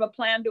 What kind of a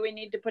plan do we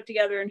need to put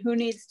together, and who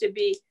needs to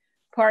be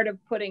part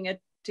of putting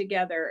it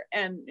together?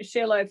 And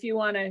Shayla, if you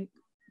want to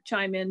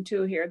chime in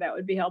too here, that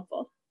would be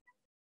helpful.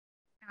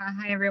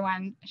 Hi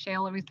everyone,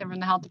 Shayla Louisa from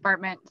the Health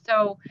Department.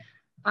 So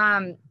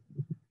I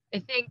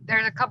think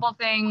there's a couple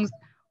things.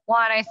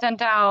 One, I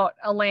sent out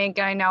a link.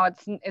 I know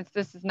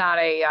this is not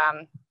a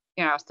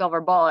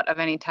silver bullet of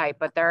any type,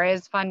 but there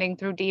is funding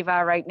through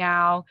DEVA right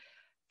now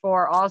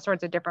for all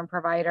sorts of different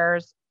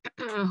providers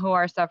who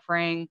are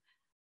suffering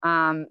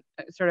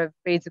sort of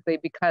basically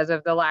because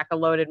of the lack of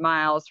loaded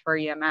miles for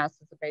EMS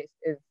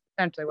is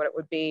essentially what it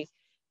would be.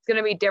 It's going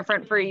to be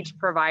different for each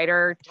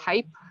provider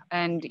type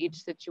and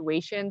each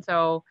situation.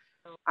 So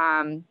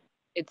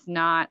it's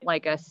not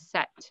like a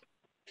set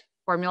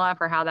formula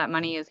for how that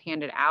money is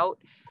handed out.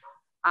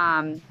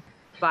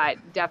 But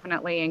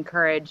definitely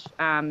encourage,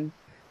 EMS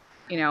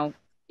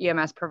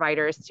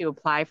providers to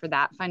apply for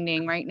that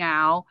funding right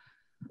now.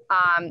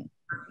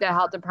 The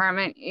health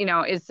department,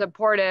 is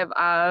supportive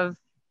of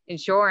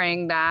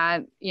ensuring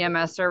that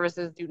EMS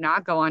services do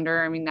not go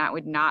under. I mean, that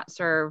would not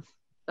serve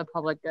the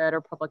public good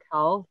or public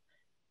health.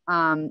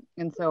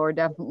 And so we're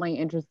definitely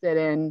interested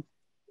in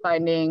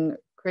finding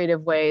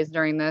creative ways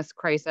during this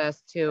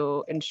crisis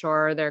to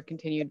ensure their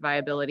continued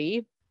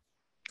viability,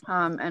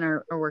 and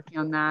are working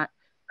on that.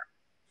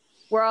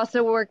 We're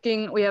also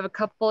we have a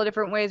couple of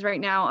different ways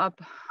right now up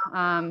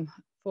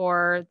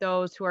for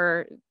those who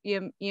are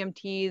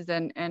EMTs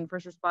and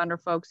first responder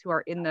folks who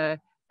are in the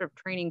sort of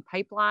training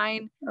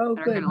pipeline and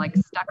are kind of like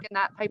stuck in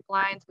that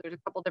pipeline. So there's a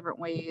couple different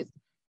ways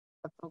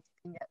that folks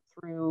can get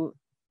through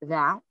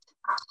that.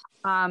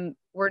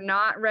 We're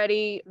not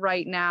ready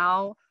right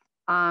now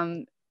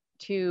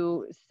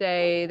to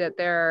say that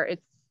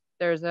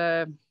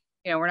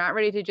we're not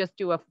ready to just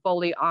do a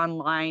fully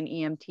online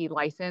EMT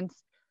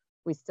license.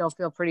 We still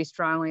feel pretty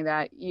strongly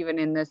that even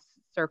in this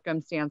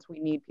circumstance, we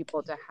need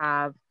people to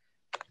have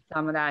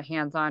some of that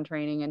hands-on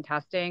training and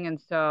testing.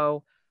 And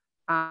so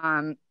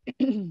while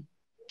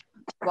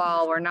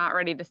we're not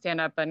ready to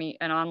stand up an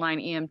online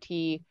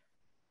EMT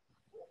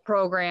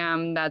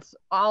program that's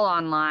all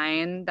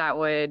online, that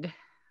would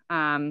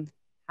happen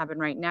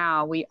right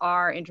now, we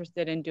are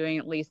interested in doing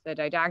at least the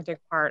didactic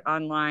part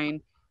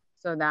online,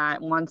 so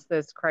that once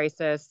this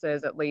crisis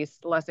is at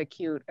least less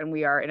acute and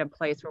we are in a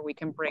place where we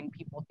can bring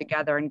people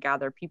together and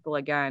gather people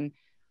again,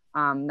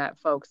 that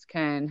folks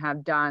can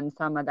have done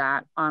some of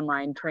that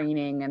online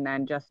training and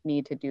then just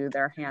need to do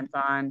their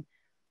hands-on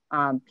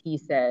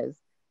pieces.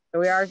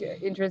 So we are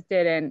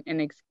interested in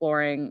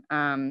exploring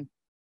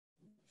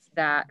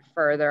that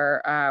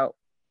further.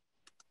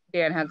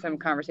 Dan had some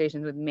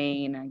conversations with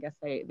Maine. I guess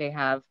they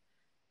have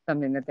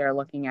something that they're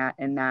looking at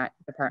in that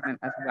department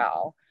as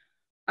well.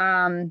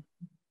 And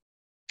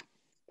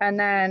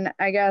then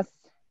I guess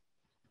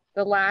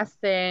the last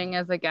thing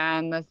is,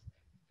 again, this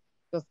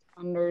just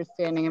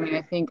understanding. I mean,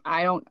 I think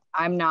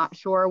I'm not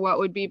sure what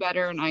would be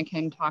better, and I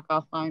can talk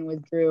offline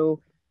with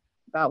Drew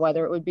about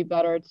whether it would be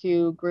better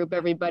to group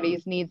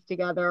everybody's needs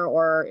together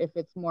or if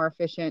it's more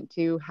efficient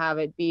to have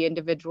it be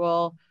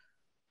individual,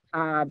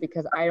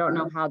 because I don't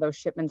know how those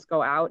shipments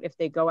go out. If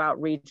they go out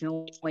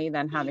regionally,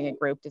 then having it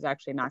grouped is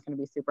actually not going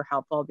to be super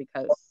helpful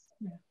because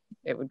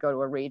it would go to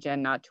a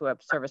region, not to a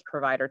service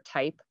provider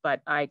type,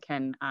 but I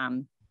can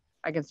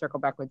circle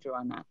back with Drew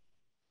on that.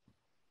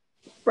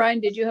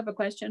 Brian, did you have a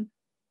question?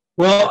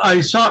 Well,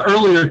 I saw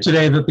earlier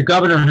today that the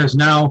governor has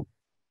now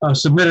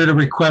submitted a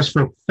request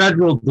for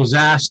federal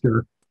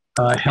disaster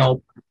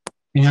help.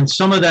 And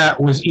some of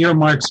that was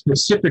earmarked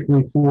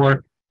specifically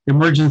for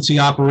emergency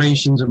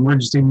operations,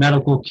 emergency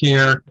medical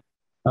care,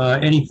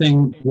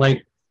 anything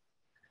like,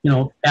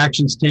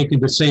 actions taken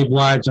to save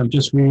lives. I'm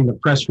just reading the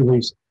press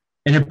release.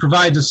 and it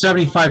provides a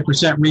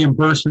 75%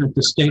 reimbursement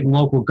to state and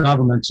local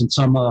governments and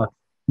some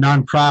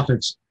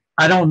nonprofits.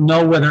 I don't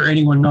know whether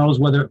anyone knows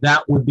whether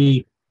that would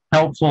be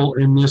helpful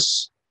in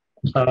this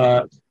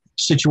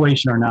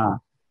situation or not.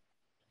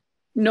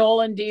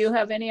 Nolan, do you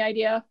have any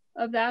idea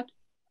of that?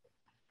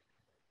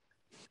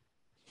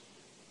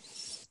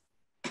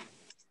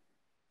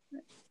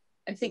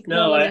 I think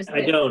no, I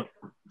don't.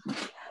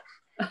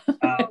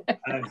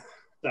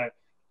 Sorry,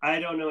 I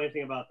don't know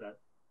anything about that.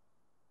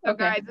 So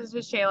guys, this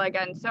is Shayla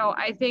again. So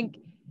I think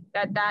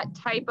that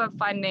type of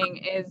funding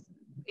is,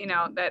 you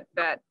know, that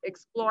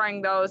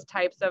exploring those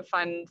types of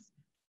funds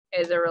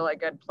is a really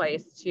good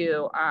place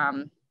to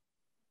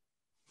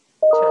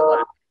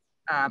look,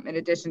 in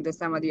addition to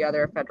some of the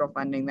other federal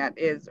funding that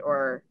is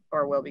or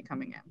will be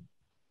coming in.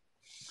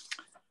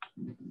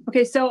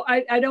 Okay, so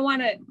I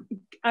want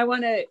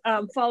to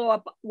follow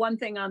up one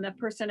thing on the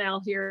personnel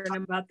here and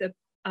about the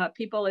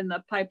people in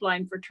the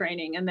pipeline for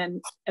training, and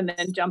then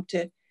jump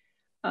to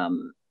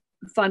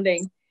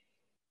funding.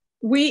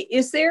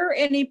 Is there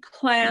any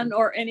plan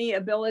or any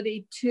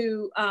ability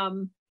to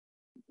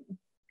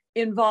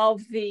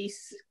involve the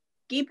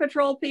ski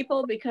patrol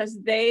people,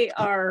 because they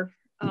are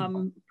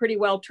pretty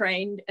well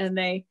trained and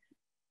they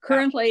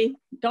currently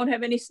don't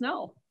have any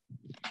snow?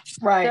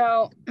 Right.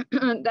 So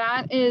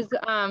that is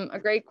a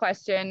great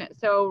question.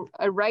 So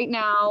right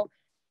now,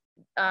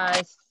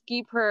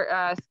 ski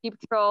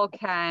patrol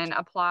can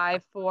apply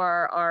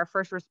for our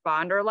first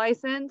responder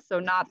license. So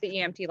not the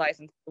EMT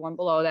license, the one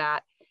below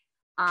that.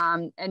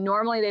 And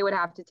normally they would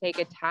have to take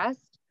a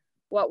test.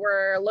 What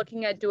we're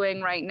looking at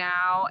doing right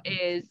now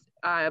is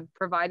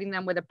providing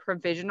them with a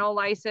provisional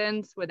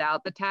license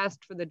without the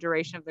test for the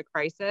duration of the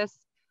crisis.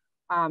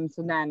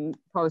 So then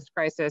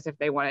post-crisis, if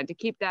they wanted to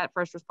keep that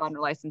first responder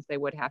license, they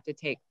would have to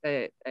take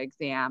the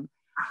exam.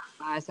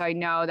 So I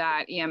know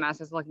that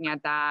EMS is looking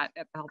at that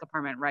at the health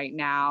department right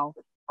now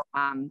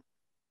to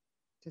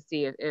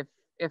see if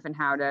and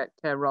how to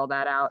roll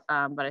that out.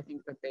 But I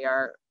think that they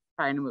are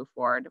trying to move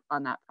forward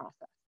on that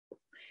process.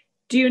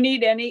 Do you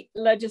need any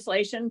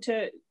legislation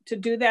to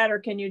do that, or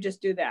can you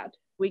just do that?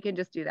 We can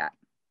just do that.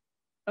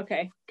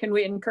 Okay, can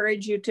we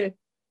encourage you to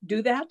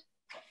do that?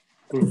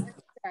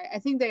 I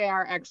think they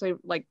are actually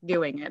like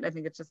doing it. I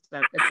think it's just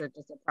a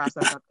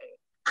process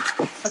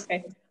update.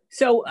 Okay,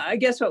 so I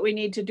guess what we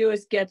need to do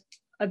is get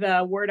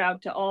the word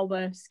out to all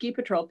the ski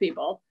patrol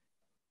people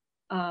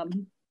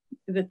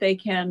that they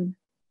can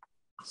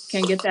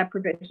get that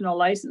provisional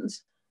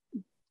license.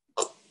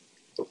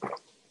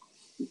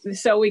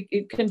 So we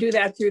can do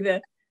that through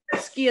the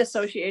ski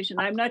association.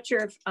 I'm not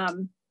sure if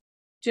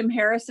Jim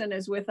Harrison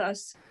is with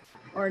us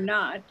or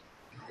not.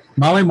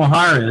 Molly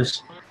Mohar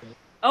is.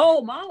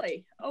 Oh,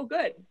 Molly. Oh,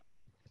 good.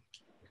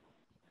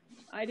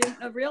 I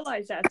didn't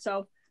realize that.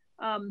 So,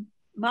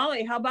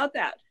 Molly, how about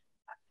that?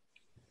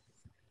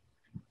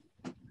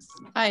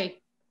 Hi.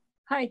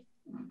 Hi.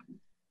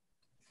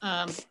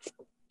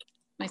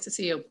 Nice to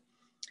see you.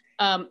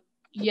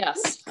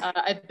 Yes,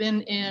 I've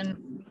been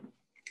in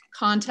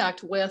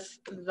contact with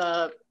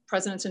the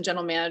presidents and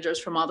general managers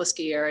from all the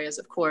ski areas,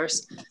 of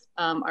course.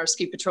 Our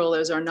ski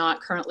patrollers are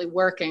not currently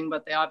working,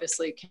 but they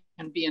obviously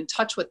can be in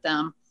touch with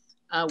them.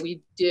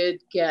 We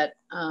did get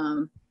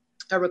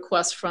a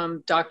request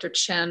from Dr.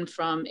 Chen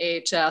from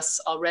AHS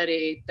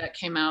already that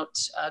came out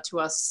to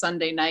us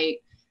Sunday night,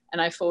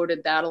 and I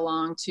forwarded that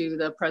along to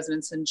the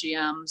presidents and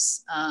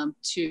GMs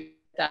to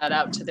that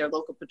out to their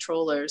local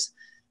patrollers.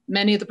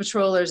 Many of the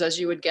patrollers, as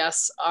you would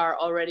guess, are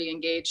already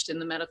engaged in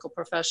the medical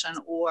profession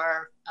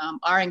or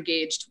are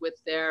engaged with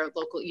their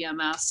local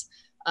EMS,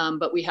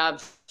 but we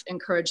have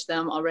encouraged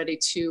them already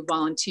to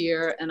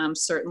volunteer, and I'm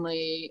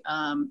certainly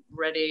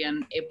ready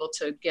and able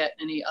to get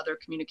any other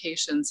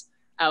communications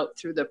out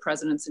through the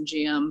presidents and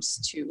GMs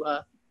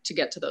to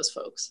get to those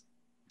folks.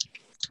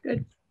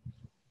 Good.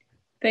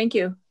 Thank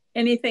you.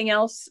 Anything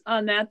else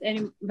on that?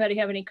 Anybody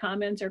have any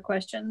comments or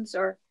questions?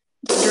 Or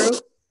Drew?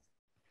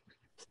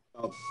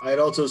 I had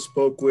also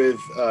spoke with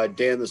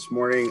Dan this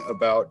morning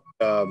about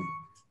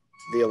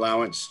the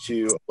allowance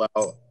to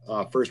allow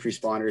first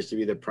responders to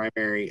be the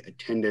primary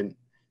attendant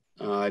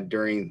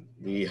during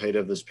the height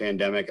of this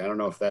pandemic. I don't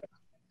know if that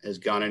has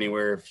gone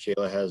anywhere, if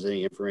Shayla has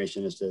any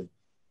information as to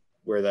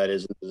where that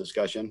is in the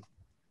discussion.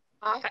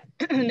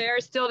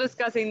 They're still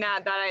discussing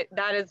that.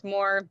 That is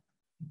more,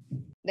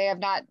 they have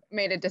not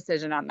made a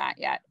decision on that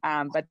yet,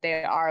 but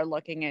they are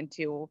looking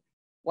into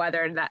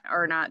whether that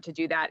or not to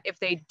do that. If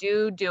they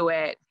do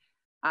it,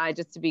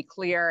 just to be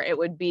clear, it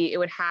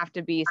would have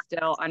to be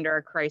still under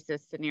a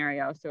crisis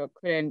scenario. So it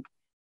couldn't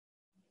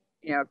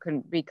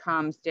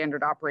become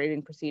standard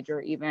operating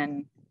procedure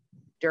even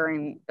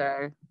during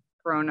the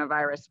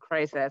coronavirus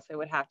crisis. It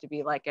would have to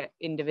be like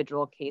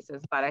individual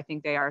cases, but I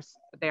think they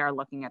are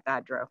looking at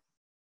that, Drew.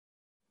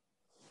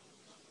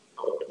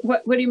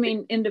 What do you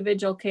mean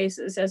individual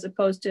cases as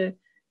opposed to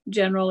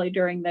generally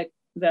during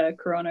the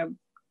corona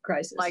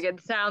crisis? Like, it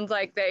sounds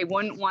like they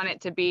wouldn't want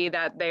it to be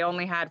that they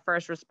only had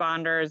first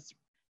responders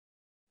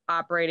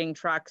operating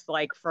trucks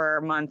like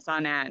for months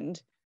on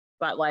end,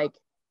 but like,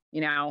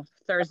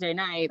 Thursday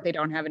night they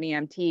don't have an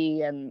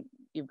EMT and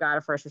you've got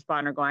a first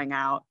responder going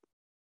out,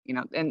 you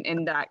know,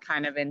 in that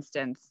kind of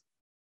instance,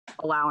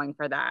 allowing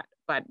for that,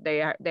 but they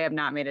have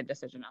not made a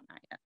decision on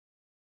that yet.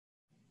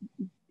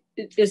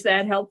 Is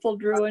that helpful,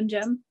 Drew and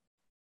Jim?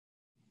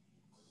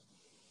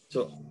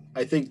 So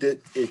I think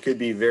that it could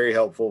be very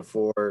helpful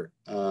for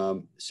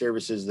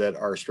services that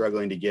are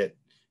struggling to get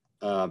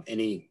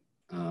any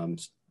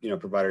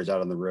providers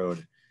out on the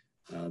road.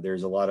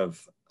 There's a lot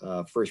of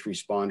first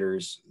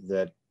responders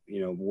that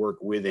work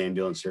with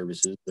ambulance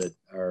services that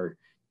are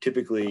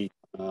typically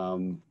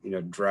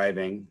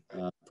driving,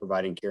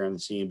 providing care on the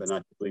scene, but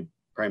not typically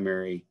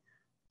primary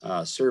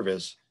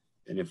service.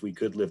 And if we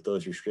could lift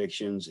those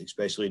restrictions,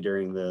 especially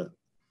during the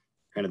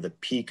kind of the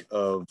peak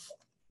of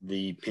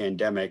the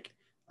pandemic,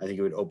 I think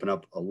it would open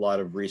up a lot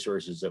of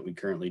resources that we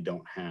currently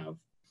don't have.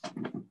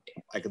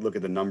 I could look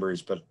at the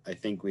numbers, but I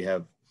think we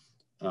have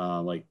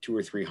like 200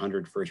 or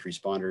 300 first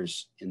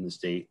responders in the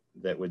state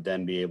that would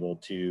then be able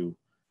to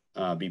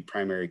be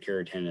primary care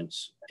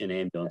attendants in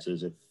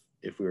ambulances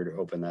if we were to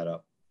open that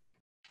up.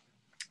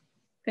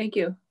 Thank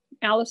you.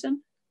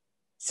 Allison?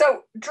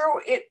 So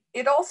Drew,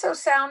 it also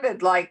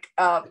sounded like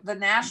the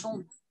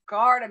National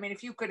Guard, I mean,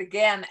 if you could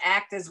again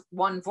act as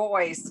one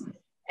voice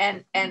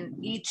and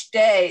each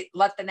day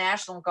let the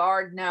National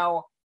Guard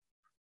know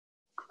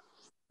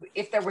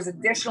if there was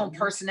additional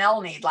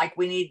personnel need, like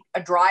we need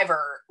a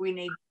driver, we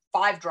need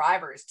 5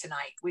 drivers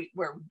tonight,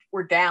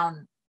 we're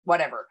down,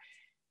 whatever,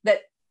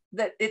 that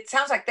it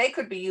sounds like they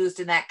could be used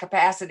in that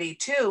capacity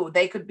too.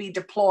 They could be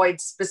deployed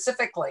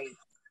specifically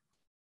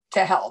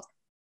to help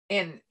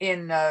in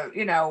that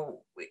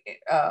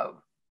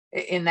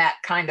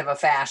kind of a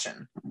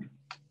fashion.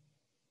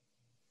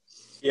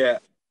 Yeah,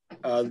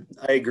 I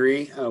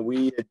agree.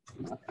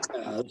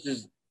 This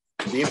is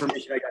the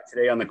information I got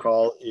today on the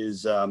call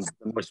is the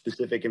most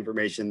specific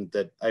information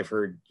that I've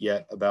heard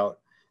yet about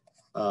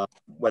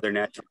whether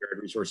National Guard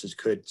resources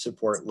could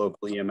support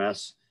local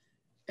EMS.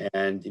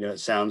 And it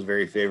sounds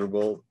very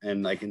favorable,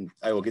 and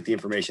I will get the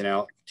information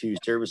out to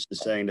services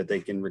saying that they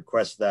can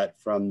request that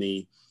from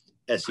the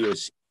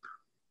SEOC.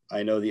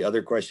 I know the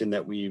other question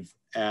that we've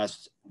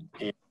asked,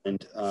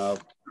 and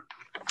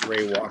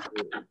Ray Walker,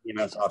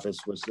 EMS office,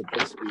 was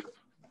supposed to be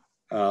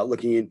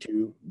looking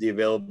into the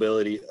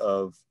availability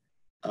of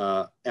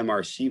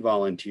MRC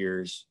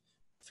volunteers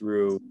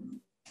through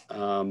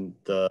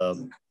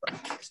the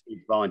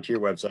state volunteer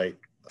website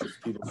of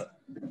people that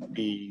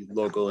be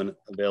local and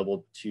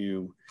available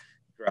to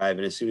drive.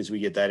 And as soon as we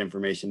get that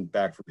information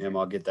back from him,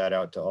 I'll get that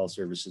out to all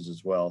services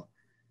as well.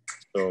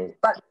 So,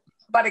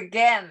 but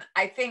again,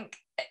 I think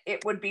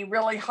it would be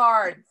really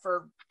hard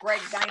for Greg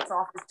Knight's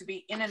office to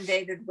be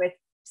inundated with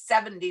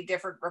 70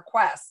 different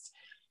requests.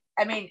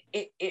 I mean,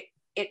 it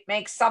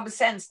makes some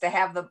sense to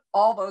have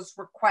all those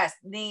request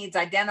needs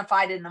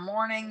identified in the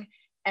morning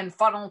and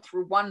funneled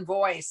through one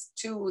voice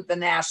to the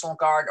National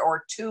Guard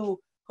or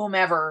to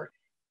whomever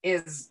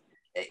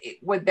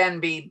would then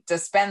be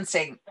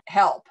dispensing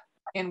help,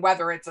 in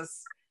whether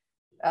it's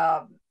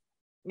no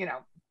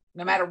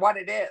matter what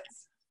it is.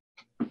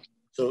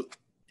 So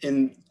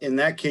in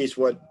that case,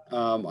 what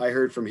I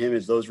heard from him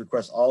is those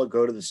requests all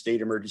go to the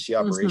state emergency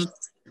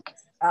operations,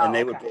 and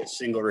they would put a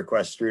single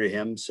request through to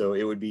him. So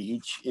it would be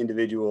each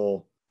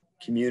individual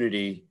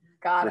community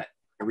a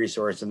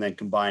resource and then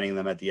combining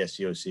them at the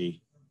SCOC.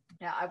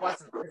 Yeah, I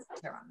wasn't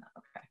clear on that.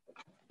 Okay.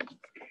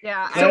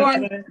 Yeah,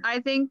 I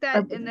think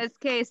that in this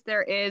case,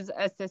 there is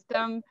a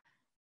system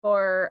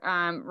for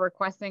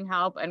requesting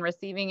help and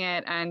receiving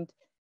it. And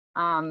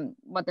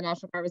what the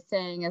National Guard was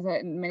saying is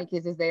that in many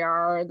cases, they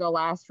are the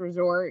last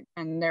resort.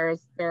 And there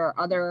are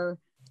other,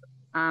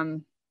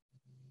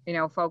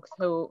 folks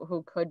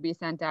who could be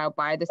sent out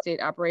by the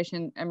state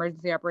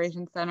emergency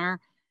operations center.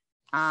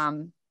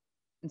 And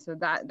so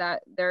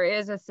that there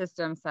is a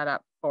system set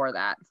up for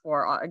that,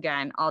 for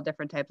again, all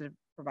different types of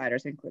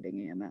providers,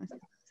 including EMS.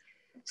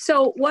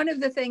 So one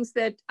of the things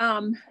that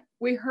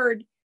we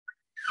heard,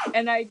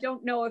 and I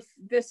don't know if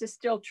this is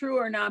still true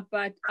or not,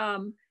 but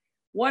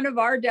one of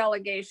our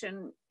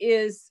delegation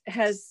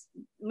has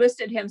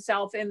listed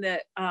himself in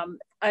the,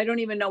 I don't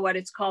even know what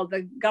it's called,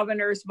 the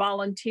governor's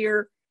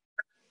volunteer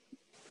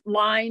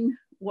line,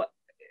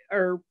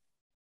 or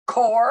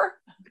core,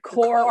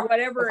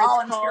 whatever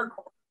it's called.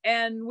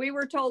 And we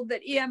were told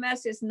that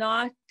EMS is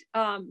not,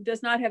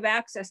 does not have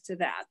access to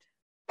that.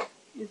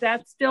 Is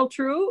that still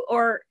true?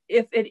 Or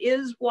if it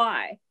is,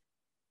 why?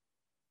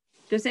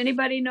 Does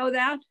anybody know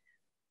that?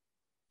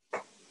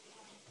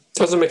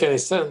 Doesn't make any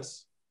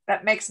sense.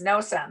 That makes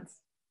no sense.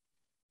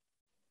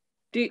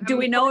 Do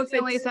we know if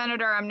it's...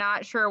 Senator, I'm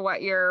not sure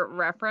what you're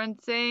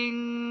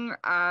referencing,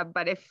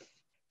 but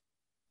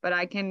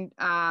I can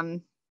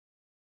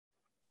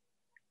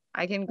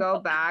go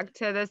back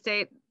to the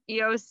state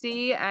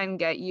EOC and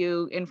get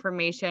you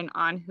information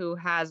on who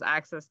has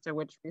access to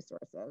which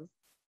resources.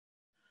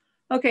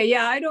 Okay,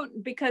 yeah, I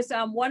don't, because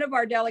one of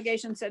our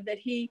delegations said that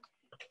he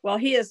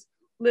has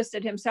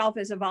listed himself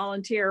as a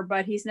volunteer,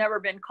 but he's never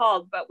been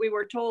called. But we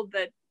were told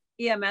that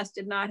EMS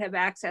did not have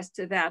access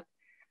to that,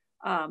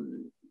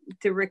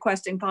 to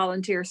requesting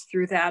volunteers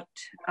through that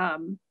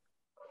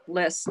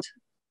list.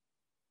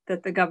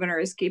 that the governor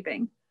is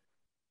keeping.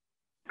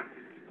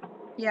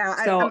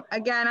 Yeah, So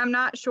I'm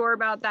not sure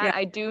about that. Yeah.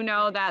 I do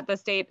know that the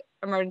State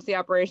Emergency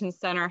Operations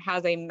Center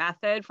has a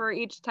method for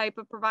each type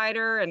of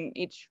provider and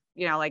each,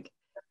 like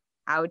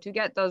how to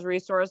get those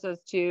resources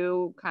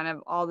to kind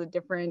of all the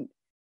different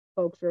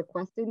folks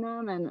requesting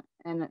them.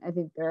 And I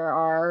think there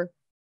are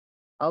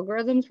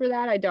algorithms for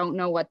that. I don't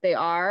know what they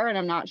are, and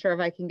I'm not sure if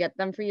I can get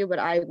them for you, but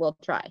I will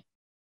try.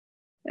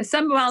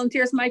 some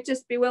volunteers might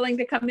just be willing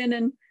to come in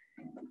and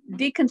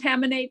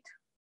decontaminate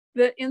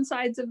the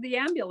insides of the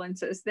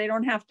ambulances. They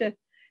don't have to.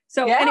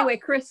 So anyway,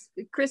 Chris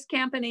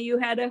Campany, you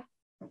had a.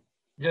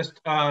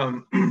 Just, I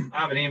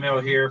have an email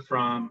here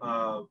from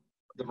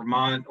the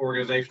Vermont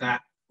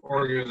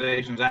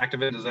Organizations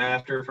Active in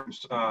Disaster from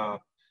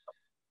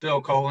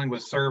Phil Colling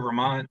with Serve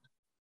Vermont.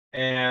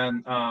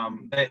 And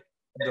the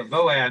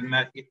VOAD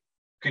met,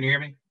 can you hear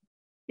me?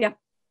 Yeah.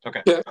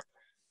 Okay.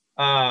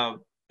 Yeah.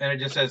 And it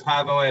just says,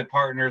 hi VOAD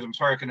partners, I'm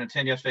sorry I couldn't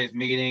attend yesterday's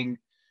meeting.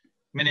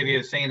 Many of you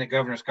have seen that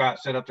Governor Scott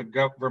set up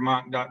the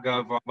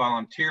vermont.gov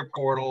volunteer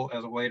portal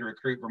as a way to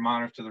recruit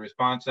Vermonters to the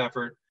response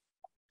effort.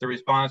 The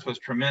response was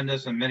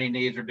tremendous and many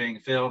needs are being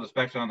filled,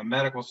 especially on the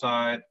medical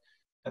side.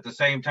 At the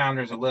same time,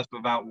 there's a list of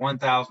about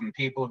 1,000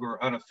 people who are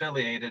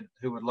unaffiliated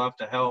who would love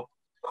to help.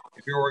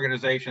 If your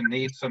organization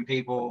needs some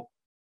people,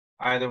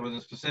 either with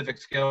a specific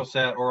skill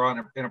set or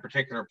in a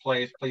particular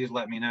place, please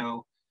let me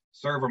know.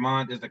 Serve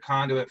Vermont is the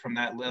conduit from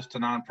that list to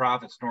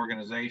nonprofits and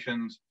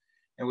organizations,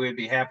 and we would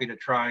be happy to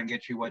try and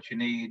get you what you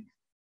need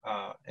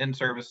in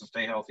service and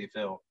stay healthy,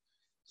 Phil.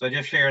 So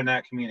just sharing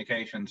that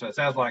communication. So it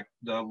sounds like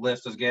the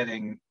list is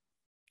getting,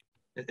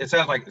 it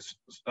sounds like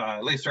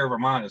at least Serve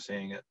Vermont is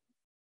seeing it.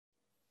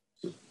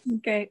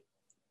 Okay.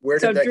 Where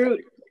did that Drew,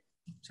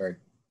 sorry.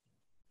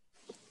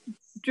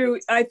 Drew,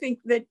 I think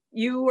that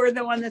you were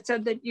the one that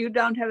said that you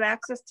don't have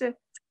access to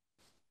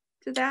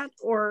that,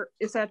 or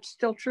is that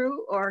still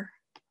true? Or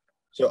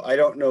So I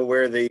don't know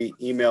where the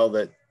email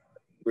that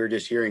we're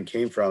just hearing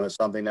came from. It's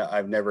something that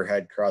I've never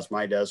had cross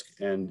my desk,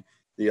 and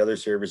the other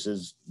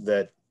services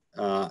that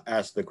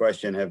asked the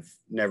question have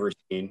never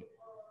seen.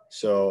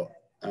 So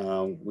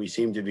we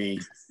seem to be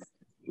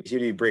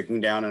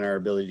breaking down in our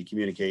ability to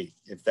communicate.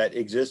 If that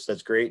exists,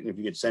 that's great. And if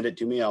you could send it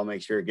to me, I'll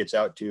make sure it gets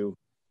out to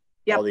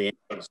all the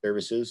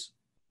services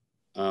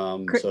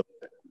so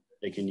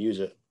they can use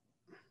it.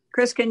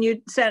 Chris, can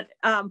you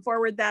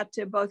forward that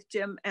to both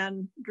Jim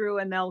and Drew,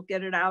 and they'll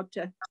get it out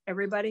to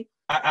everybody?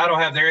 I don't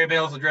have their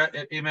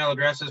email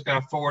addresses. Can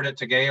I forward it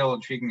to Gail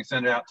and she can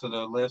send it out to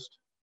the list?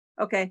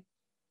 Okay,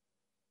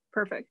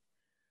 perfect.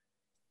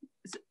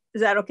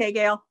 Is that okay,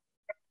 Gail?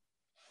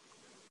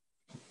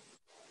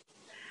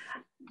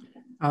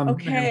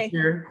 Okay.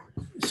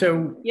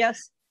 So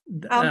yes,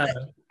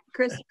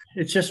 Chris.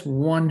 It's just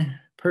one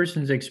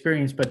person's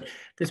experience, but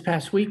this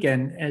past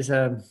weekend,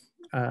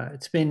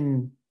 it's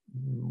been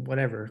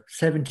whatever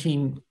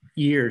 17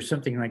 years,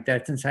 something like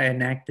that, since I had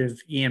an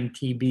active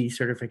EMTB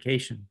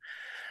certification.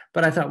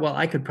 But I thought, well,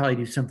 I could probably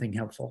do something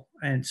helpful,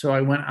 and so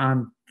I went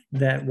on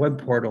that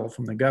web portal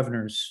from the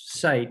governor's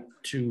site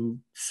to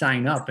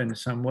sign up in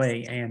some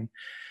way, and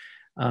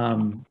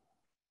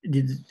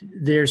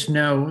there's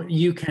no,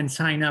 you can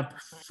sign up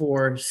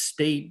for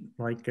state,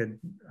 like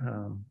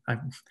I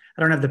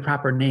don't have the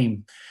proper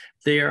name.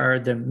 They are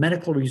the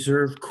Medical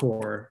Reserve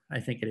Corps, I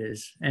think it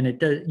is. And it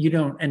does, you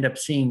don't end up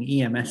seeing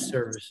EMS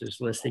services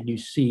listed. You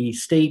see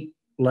state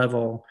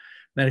level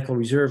Medical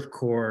Reserve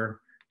Corps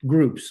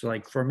groups,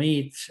 like for me,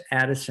 it's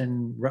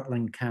Addison,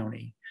 Rutland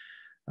County.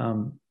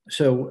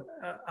 So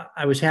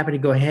I was happy to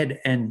go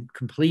ahead and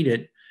complete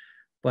it.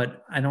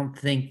 But I don't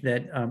think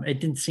that, it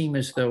didn't seem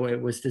as though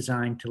it was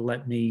designed to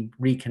let me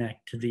reconnect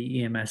to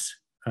the EMS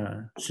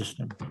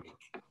system.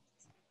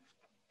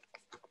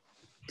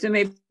 So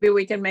maybe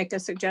we can make a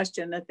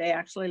suggestion that they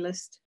actually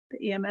list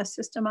the EMS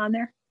system on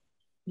there.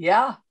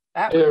 Yeah,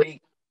 that would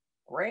be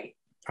great.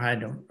 I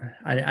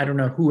don't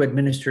know who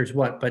administers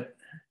what, but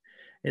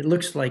it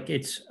looks like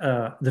it's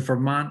the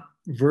Vermont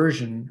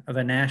version of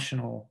a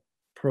national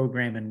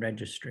program and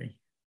registry.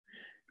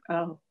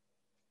 Oh.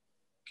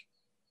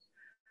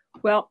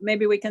 Well,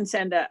 maybe we can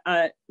send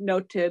a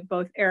note to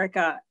both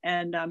Erica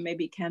and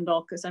maybe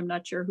Kendall, because I'm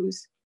not sure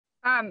who's.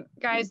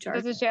 Guys,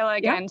 this is Shayla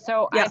again. Yeah.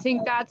 So yeah. I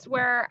think that's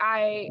where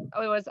I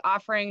was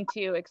offering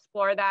to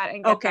explore that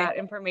and get that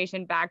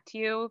information back to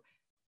you.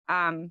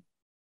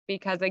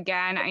 Because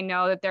again, I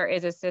know that there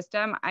is a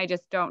system. I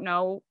just don't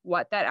know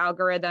what that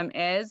algorithm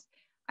is.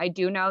 I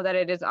do know that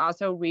it is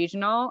also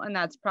regional, and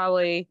that's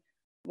probably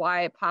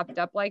why it popped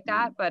up like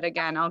that. But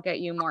again, I'll get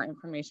you more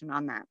information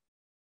on that.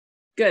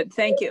 Good,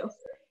 thank you.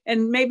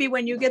 And maybe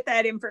when you get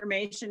that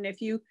information,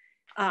 if you,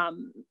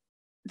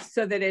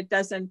 so that it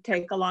doesn't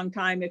take a long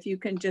time, if you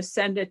can just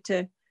send it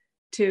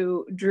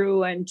to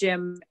Drew and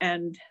Jim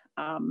and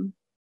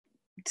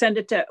send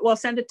it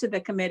to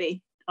the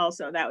committee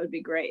also, that would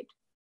be great.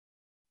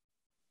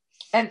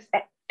 And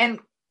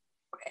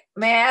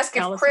may I ask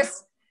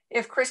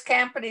if Chris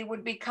Campany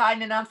would be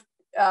kind enough,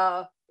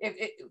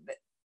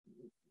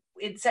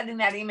 in sending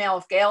that email,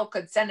 if Gail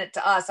could send it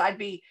to us, I'd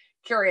be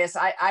curious.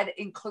 I'd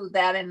include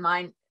that in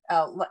mine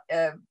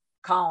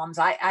columns.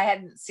 I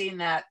hadn't seen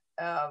that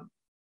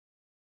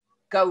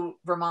Go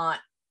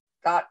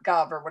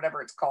Vermont.gov or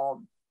whatever it's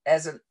called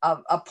as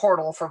a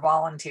portal for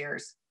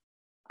volunteers.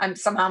 I'm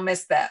somehow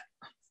missed that.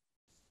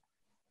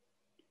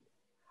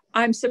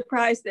 I'm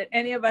surprised that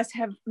any of us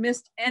have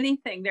missed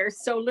anything.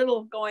 There's so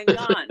little going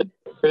on.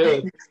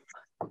 Really?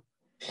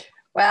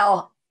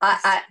 Well,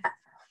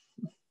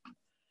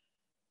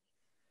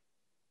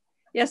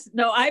 Yes,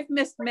 no, I've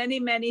missed many,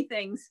 many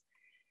things.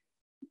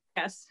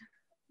 Yes,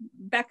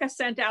 Becca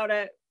sent out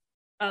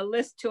a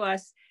list to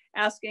us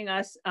asking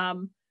us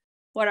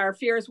what our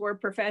fears were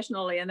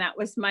professionally. And that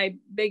was my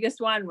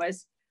biggest one,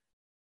 was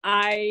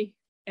I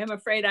am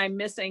afraid I'm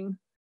missing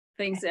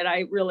things that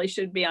I really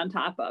should be on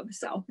top of.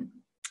 So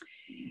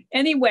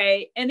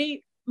anyway,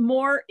 any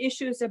more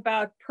issues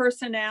about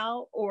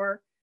personnel,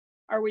 or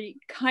are we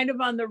kind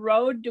of on the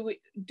road? Do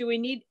we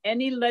need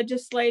any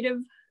legislative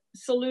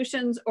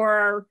solutions, or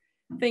are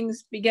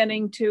things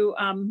beginning to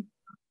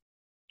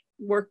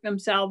work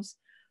themselves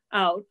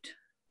out?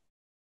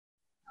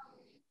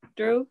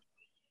 Drew?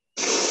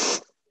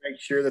 Make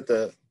sure that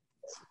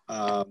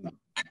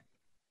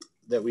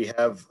that we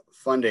have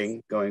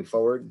funding going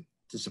forward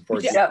to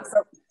support. Yeah,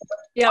 so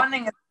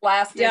funding is the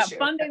last issue.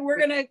 Funding. We're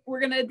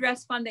gonna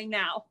address funding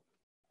now.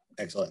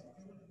 Excellent.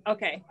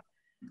 Okay.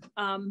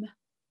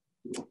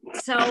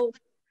 So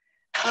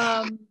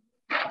I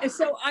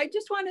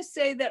just want to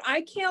say that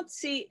I can't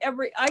see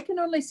I can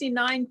only see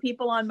 9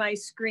 people on my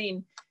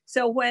screen.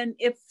 So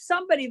if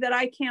somebody that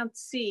I can't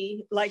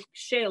see, like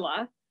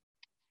Shayla,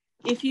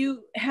 if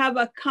you have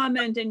a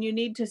comment and you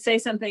need to say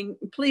something,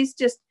 please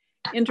just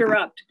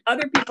interrupt.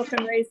 Other people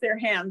can raise their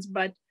hands,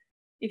 but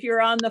if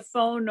you're on the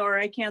phone or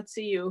I can't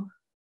see you.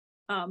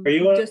 Are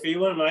you on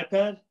an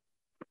iPad?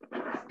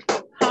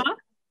 Huh?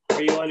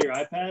 Are you on your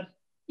iPad?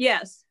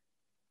 Yes.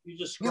 You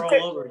just scroll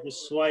over,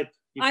 just swipe.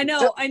 I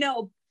know,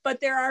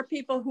 but there are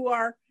people who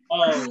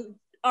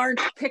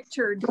aren't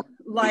pictured,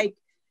 like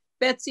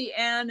Betsy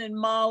Ann and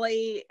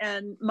Molly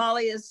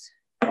is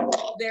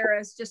there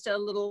as just a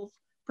little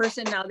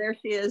person. Now there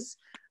she is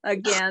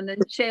again,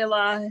 and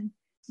Shayla,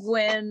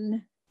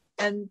 Gwen,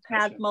 and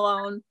Pat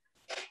Malone.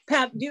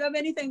 Pat, do you have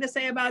anything to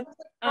say about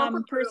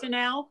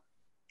personnel?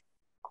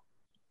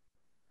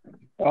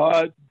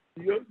 The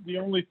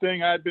only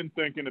thing I've been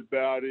thinking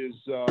about is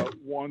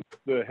once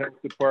the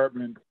health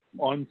department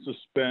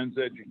unsuspends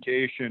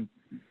education,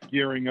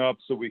 gearing up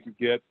so we could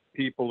get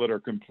people that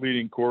are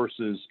completing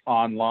courses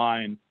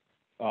online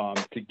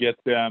to get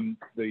them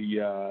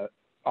the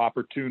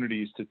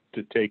opportunities to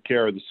take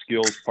care of the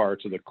skills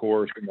parts of the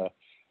course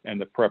and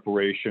the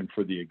preparation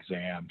for the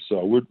exam.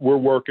 So we're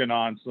working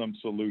on some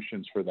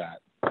solutions for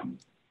that.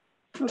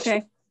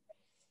 Okay.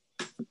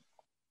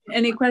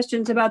 Any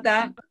questions about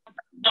that?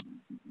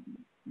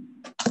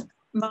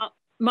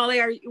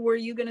 Molly, were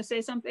you going to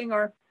say something,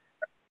 or?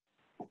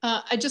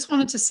 I just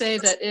wanted to say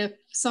that if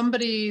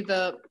somebody,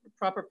 the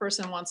proper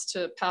person, wants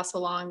to pass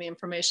along the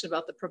information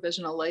about the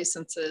provisional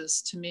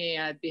licenses to me,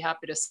 I'd be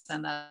happy to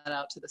send that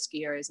out to the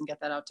ski areas and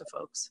get that out to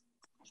folks.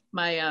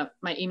 My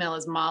email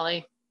is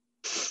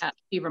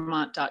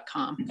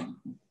molly@vermont.com.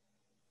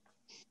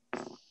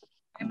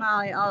 Hey,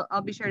 Molly,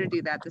 I'll be sure to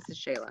do that. This is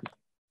Shayla.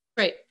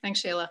 Great,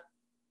 thanks, Shayla.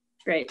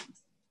 Great.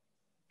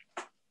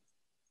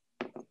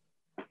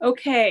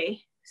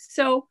 Okay,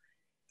 so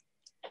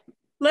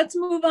let's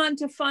move on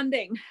to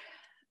funding.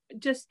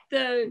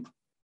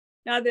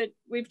 Now that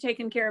we've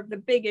taken care of the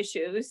big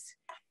issues,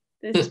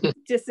 this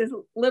just is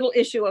a little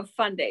issue of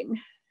funding.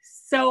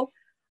 So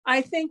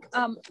I think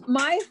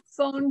my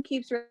phone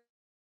keeps,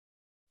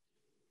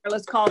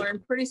 let's call her,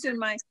 and pretty soon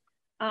my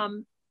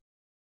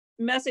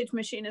message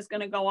machine is going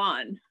to go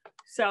on.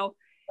 So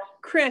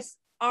Chris,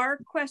 our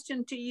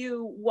question to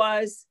you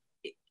was,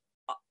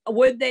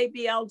 would they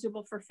be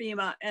eligible for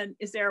FEMA, and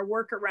is there a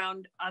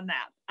workaround on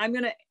that? I'm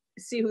going to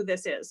see who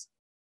this is.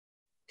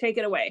 Take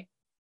it away.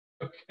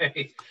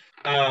 Okay,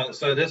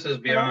 so this is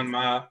beyond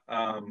my.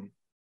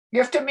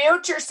 You have to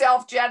mute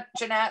yourself,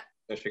 Jeanette.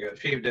 There she goes.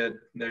 She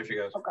did. There she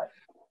goes. Okay.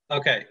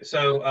 Okay,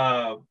 so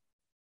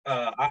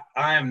I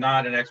am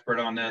not an expert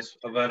on this,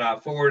 but I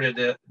forwarded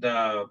it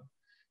to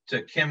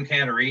Kim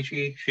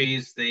Cantorici.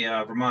 She's the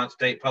Vermont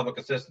State Public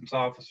Assistance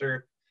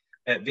Officer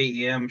at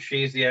VEM.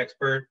 She's the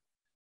expert.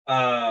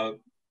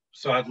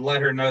 So I'd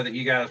let her know that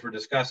you guys were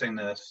discussing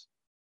this,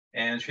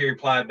 and she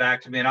replied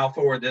back to me, and I'll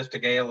forward this to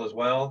Gail as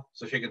well,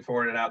 so she can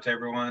forward it out to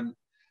everyone.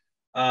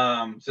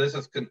 So this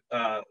is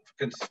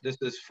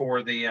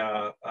for the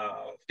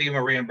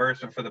FEMA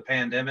reimbursement for the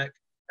pandemic.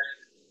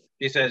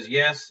 She says,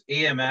 yes,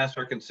 EMS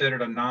are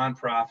considered a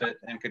nonprofit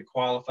and could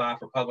qualify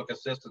for public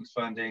assistance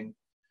funding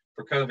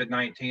for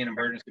COVID-19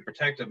 emergency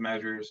protective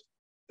measures.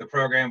 The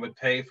program would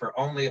pay for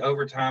only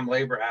overtime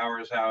labor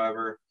hours,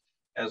 however,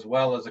 as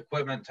well as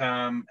equipment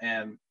time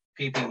and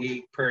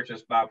PPE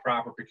purchased by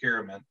proper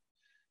procurement.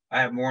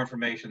 I have more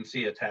information,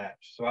 see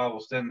attached. So I will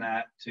send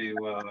that to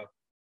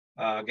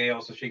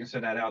Gail so she can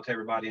send that out to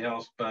everybody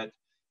else. But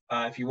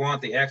if you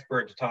want the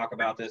expert to talk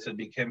about this, it'd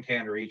be Kim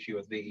Cantorici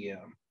with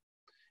VEM.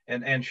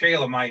 And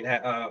Shayla might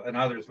have, and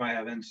others might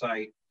have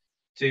insight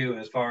too,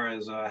 as far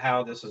as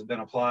how this has been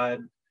applied.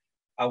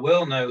 I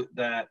will note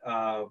that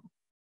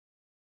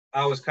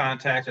I was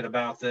contacted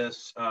about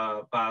this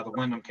by the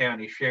Windham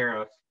County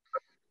Sheriff.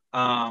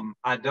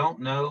 I don't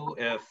know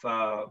if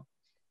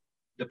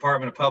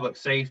Department of Public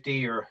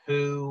Safety or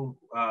who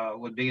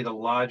would be the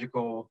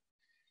logical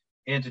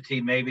entity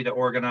maybe to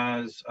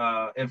organize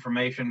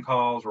information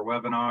calls or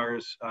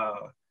webinars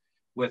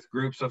with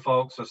groups of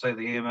folks, so say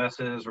the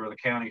EMSs or the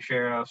county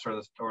sheriffs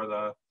or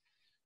the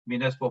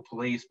municipal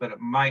police, but it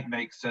might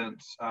make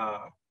sense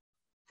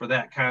for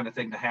that kind of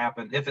thing to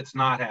happen. If it's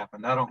not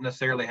happened, I don't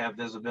necessarily have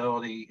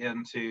visibility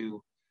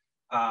into,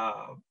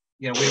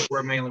 you know,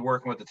 we're mainly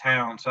working with the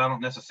town, so I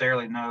don't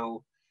necessarily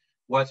know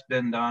what's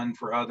been done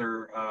for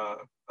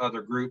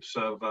other groups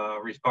of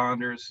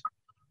responders.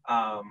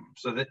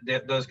 So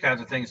that those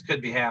kinds of things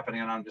could be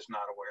happening, and I'm just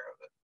not aware of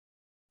it.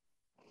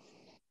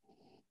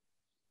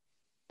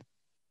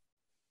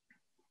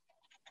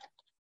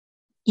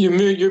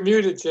 You're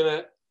muted,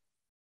 Jeanette.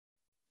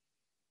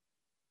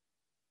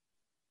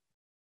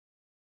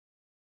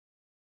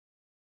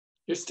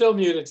 You're still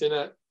muted,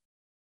 Jeanette.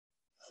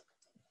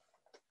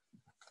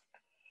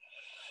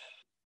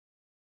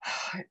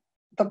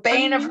 The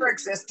bane of her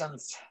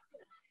existence.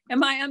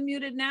 Am I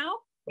unmuted now?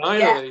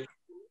 Finally. Yeah.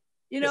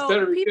 You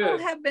know, people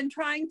have been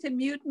trying to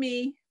mute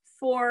me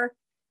for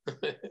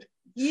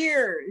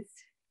years,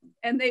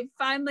 and they've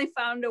finally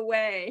found a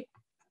way.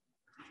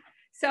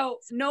 So,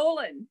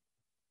 Nolan,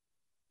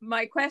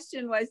 my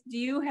question was, do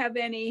you have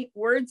any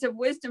words of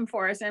wisdom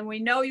for us? And we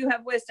know you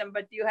have wisdom,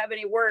 but do you have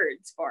any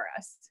words for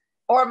us?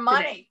 Or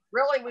money. Today?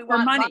 Really, we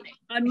want money.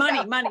 Money.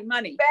 Yeah.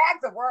 Money.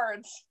 Bags of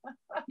words.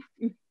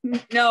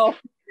 No,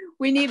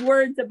 we need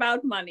words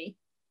about money.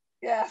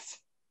 Yes.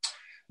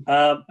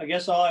 I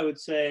guess all I would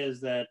say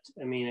is that,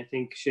 I mean, I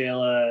think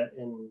Shayla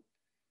and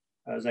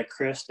was that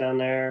Chris down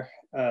there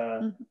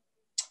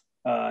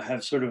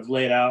have sort of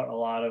laid out a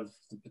lot of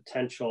the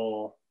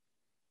potential.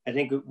 I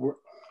think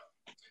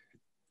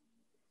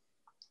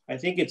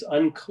it's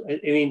unclear.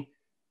 I mean,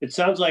 it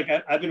sounds like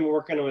I've been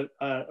working with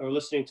or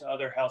listening to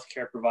other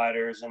healthcare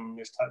providers, and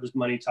there's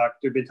money talk.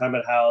 They've been talking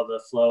about how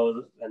the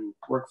flow and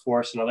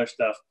workforce and other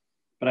stuff,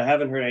 but I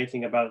haven't heard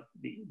anything about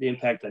the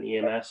impact on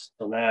EMS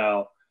till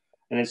now.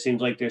 And it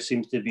seems like there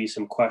seems to be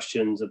some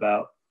questions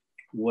about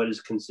what is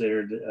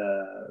considered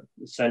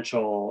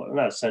essential,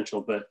 not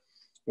essential, but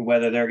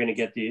whether they're going to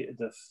get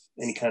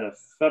any kind of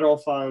federal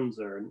funds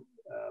or.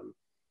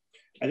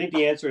 I think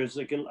the answer is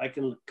I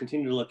can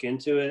continue to look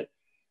into it.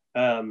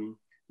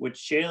 What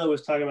Shayla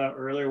was talking about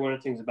earlier, one of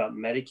the things about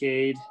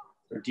Medicaid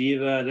or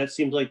DEVA, that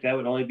seems like that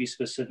would only be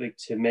specific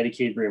to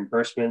Medicaid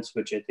reimbursements,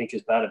 which I think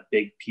is not a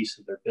big piece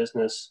of their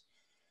business.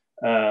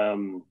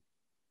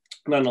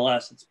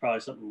 Nonetheless, it's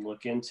probably something to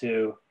look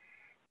into.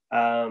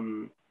 I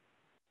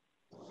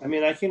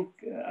mean, I think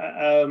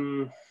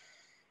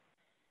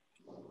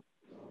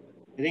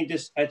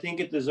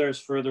it deserves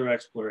further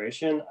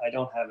exploration. I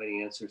don't have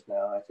any answers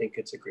now. I think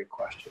it's a great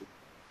question.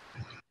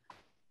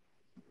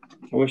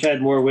 I wish I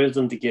had more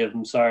wisdom to give.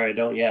 I'm sorry, I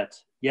don't yet.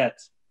 Yeah,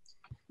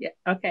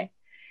 okay.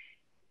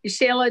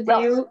 Shayla,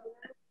 do you?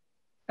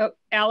 Oh,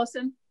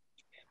 Allison?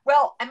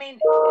 Well, I mean,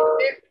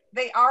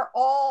 they are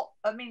all,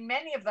 I mean,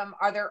 many of them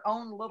are their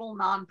own little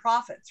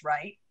nonprofits,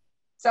 right?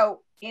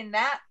 So in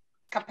that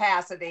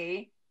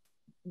capacity,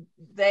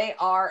 they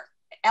are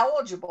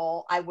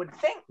eligible, I would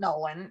think,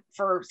 Nolan,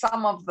 for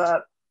some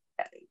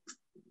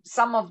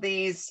of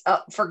these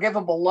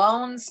forgivable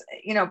loans,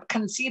 you know,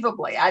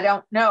 conceivably. I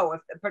don't know,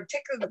 if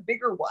particularly the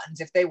bigger ones,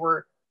 if they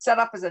were set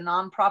up as a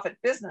nonprofit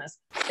business,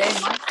 they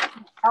might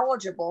be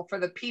eligible for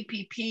the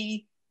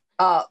PPP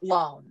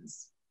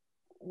loans.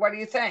 What do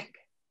you think?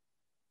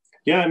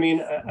 Yeah, I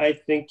mean, I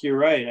think you're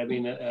right. I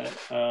mean,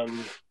 I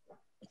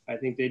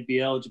think they'd be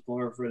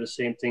eligible for the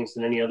same things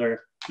that any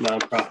other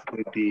nonprofit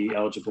would be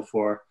eligible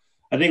for.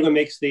 I think what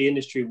makes the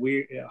industry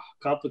weird,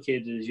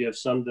 complicated is you have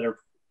some that are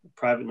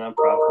private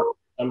nonprofit,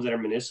 some that are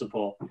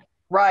municipal,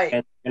 right?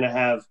 And going to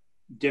have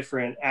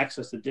different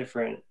access to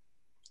different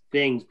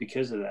things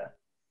because of that.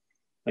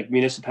 Like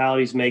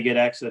municipalities may get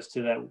access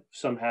to that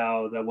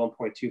somehow, that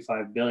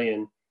 1.25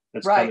 billion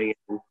that's coming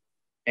in,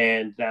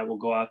 and that will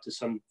go out to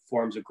some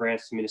forms of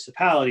grants to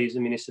municipalities,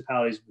 and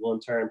municipalities will in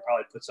turn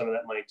probably put some of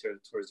that money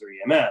towards their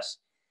EMS.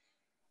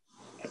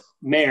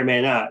 May or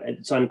may not.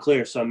 It's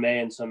unclear. Some may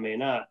and some may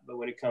not. But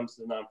when it comes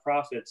to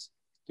nonprofits,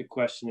 the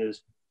question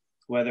is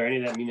whether any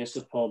of that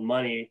municipal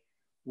money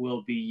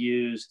will be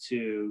used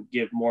to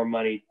give more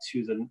money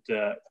to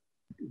the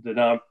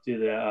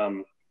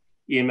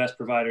EMS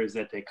providers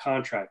that they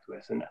contract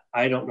with. And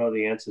I don't know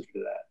the answer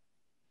to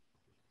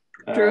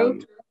that.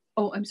 Drew?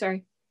 Oh, I'm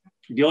sorry.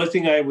 The only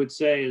thing I would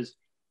say is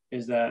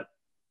that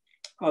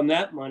on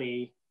that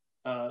money,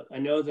 I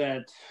know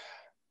that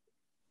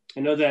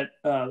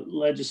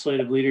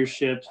legislative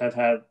leaderships have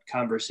had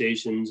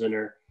conversations and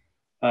are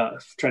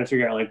trying to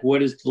figure out, like,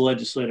 what is the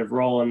legislative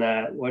role in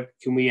that? What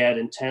can we add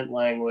intent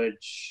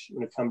language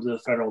when it comes to the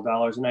federal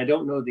dollars? And I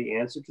don't know the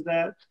answer to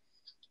that.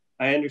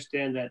 I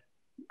understand that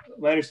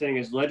my understanding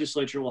is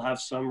legislature will have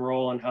some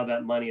role in how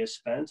that money is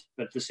spent,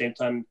 but at the same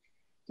time,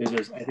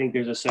 I think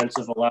there's a sense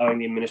of allowing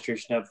the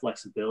administration to have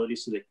flexibility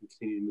so they can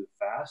continue to move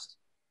fast.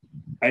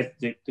 I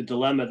think the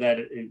dilemma that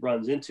it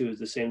runs into is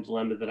the same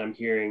dilemma that I'm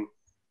hearing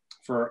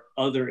for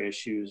other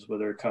issues,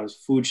 whether it comes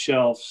food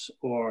shelves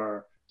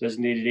or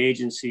designated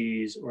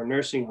agencies or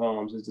nursing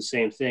homes. Is the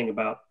same thing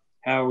about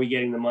how are we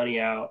getting the money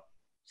out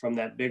from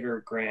that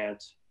bigger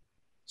grant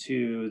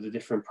to the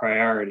different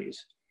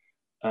priorities.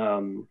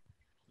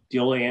 The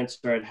only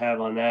answer I'd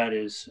have on that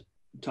is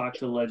talk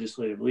to the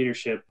legislative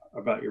leadership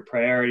about your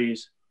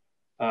priorities.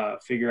 When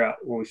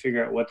we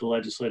figure out what the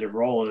legislative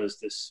role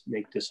is,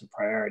 make this a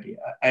priority.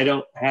 I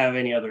don't have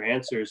any other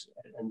answers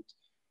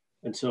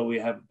until we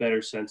have a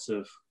better sense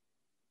of,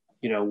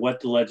 what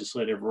the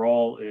legislative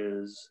role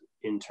is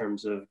in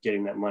terms of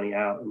getting that money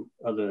out, and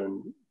other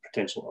than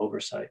potential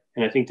oversight.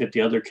 And I think that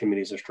the other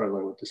committees are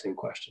struggling with the same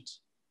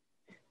questions.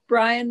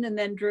 Brian and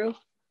then Drew.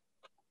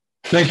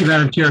 Thank you,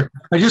 Madam Chair.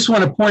 I just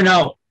want to point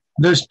out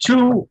there's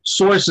two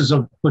sources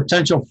of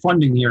potential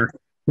funding here.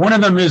 One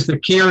of them is the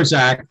CARES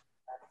Act,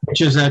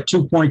 which is at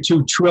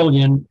 2.2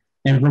 trillion,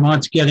 and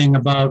Vermont's getting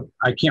about,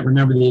 I can't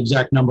remember the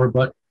exact number,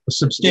 but a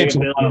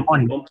substantial amount of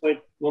money.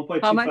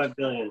 1.25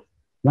 billion.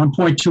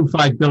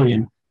 1.25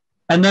 billion.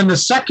 And then the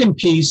second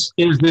piece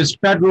is this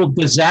federal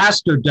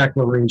disaster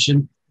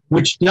declaration,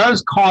 which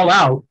does call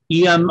out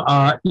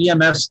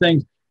EMS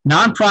things.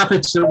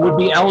 Nonprofits that would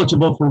be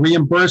eligible for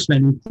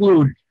reimbursement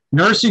include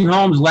nursing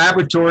homes,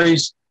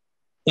 laboratories,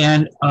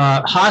 and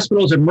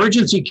hospitals,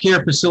 emergency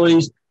care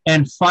facilities,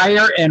 and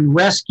fire and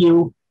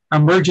rescue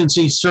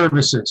emergency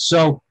services.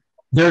 So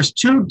there's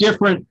two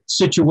different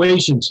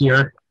situations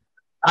here.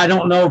 I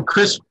don't know,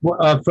 Chris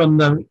from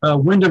the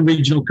Wyndham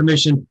Regional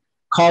Commission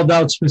called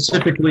out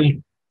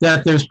specifically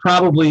that there's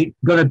probably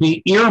going to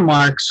be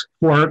earmarks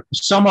for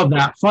some of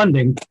that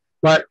funding,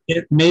 but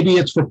maybe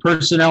it's for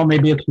personnel,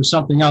 maybe it's for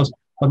something else,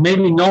 but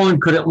maybe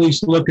Nolan could at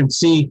least look and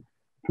see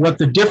what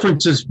the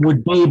differences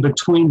would be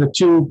between the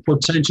two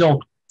potential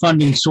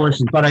funding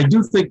sources. But I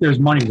do think there's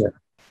money there.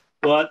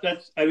 Well,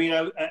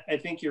 I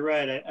think you're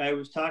right. I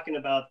was talking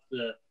about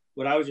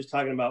what I was just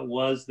talking about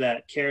was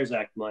that CARES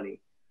Act money.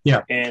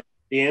 Yeah. And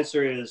the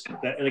answer is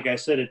that, like I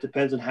said, it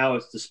depends on how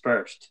it's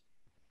dispersed.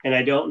 And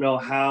I don't know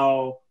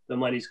how the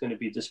money's going to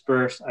be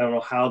dispersed. I don't know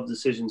how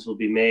decisions will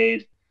be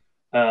made,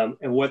 and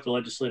what the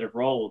legislative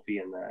role will be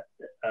in that.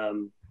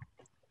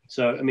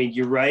 So,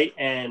 you're right.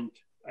 And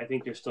I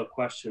think there's still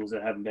questions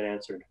that haven't been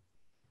answered.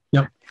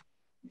 Yep.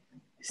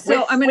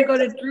 So I'm going to go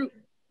to Drew,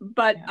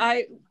 but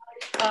I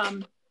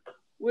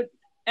would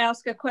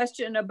ask a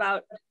question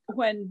about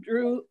when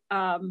Drew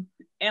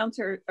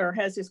answered or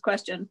has his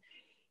question.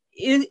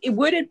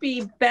 Would it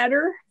be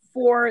better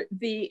for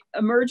the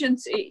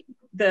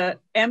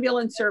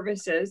ambulance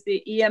services,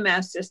 the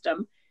EMS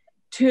system,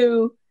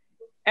 to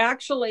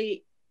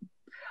actually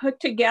put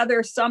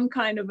together some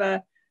kind of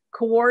a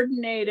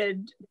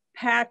coordinated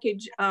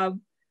package of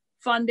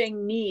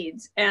funding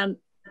needs and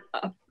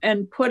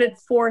put it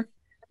forth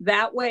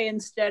that way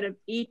instead of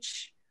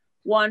each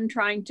one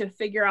trying to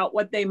figure out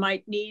what they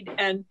might need,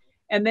 and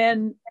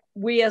then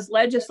we as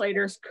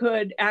legislators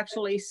could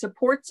actually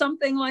support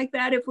something like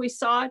that if we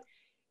saw it,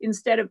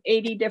 instead of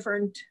 80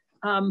 different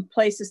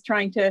places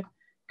trying to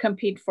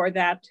compete for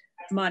that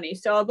money.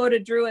 So I'll go to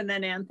Drew and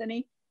then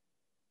Anthony.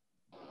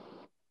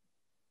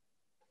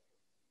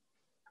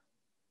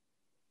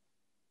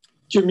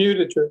 You're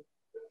muted, Drew.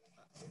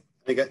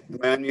 Am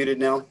I unmuted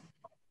now?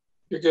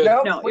 You're good.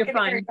 No, you're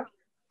fine.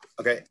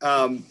 Okay.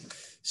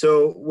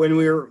 So when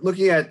we were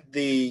looking at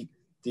the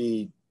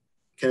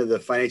kind of the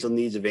financial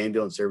needs of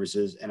ambulance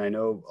services, and I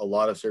know a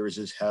lot of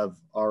services have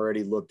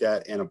already looked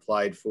at and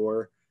applied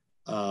for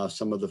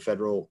some of the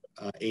federal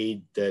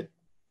aid that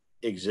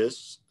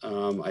exists.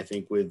 I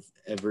think with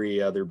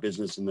every other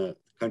business in the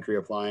country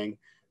applying,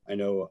 I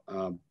know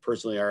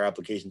personally our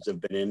applications have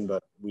been in,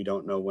 but we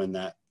don't know when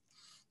that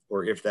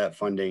or if that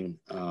funding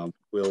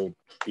will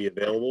be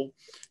available.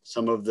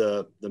 Some of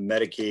the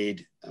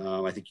Medicaid,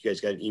 I think you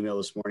guys got an email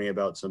this morning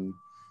about some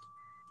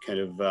kind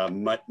of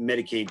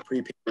Medicaid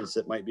prepayments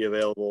that might be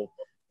available.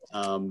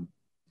 I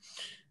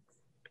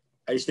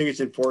just think it's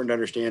important to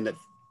understand that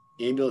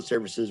ambulance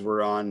services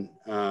were on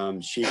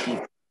shaky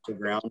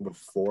ground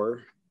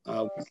before we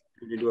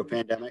went into a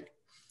pandemic,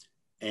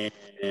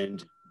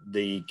 and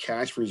the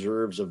cash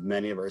reserves of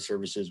many of our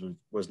services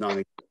was not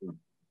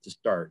to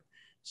start.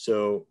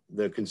 So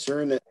the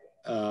concern that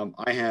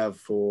I have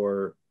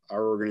for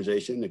our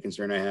organization, the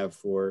concern I have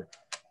for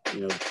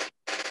that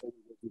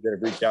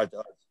have reached out to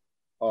us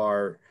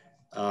are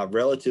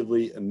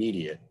relatively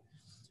immediate.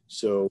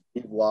 So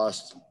we've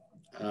lost,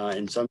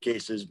 in some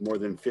cases, more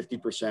than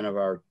 50% of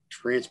our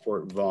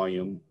transport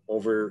volume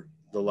over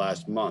the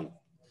last month.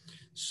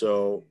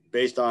 So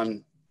based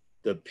on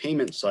the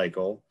payment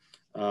cycle,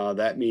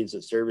 that means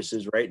that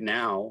services right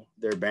now,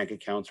 their bank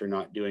accounts are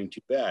not doing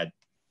too bad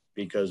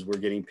because we're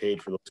getting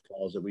paid for those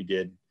calls that we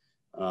did,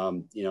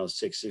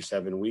 6 or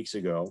 7 weeks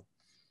ago.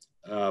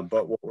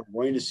 But what we're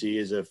going to see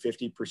is a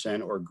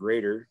 50% or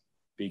greater,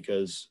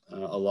 because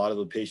a lot of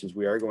the patients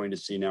we are going to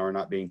see now are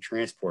not being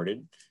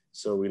transported,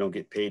 so we don't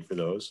get paid for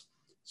those.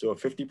 So a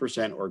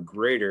 50% or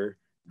greater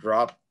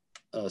drop,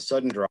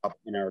 sudden drop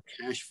in our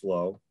cash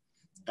flow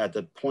at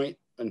the point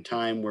in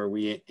time where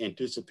we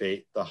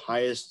anticipate the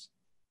highest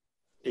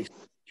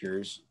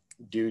expenditures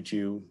due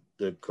to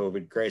the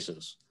COVID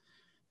crisis.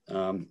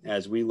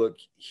 As we look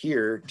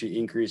here to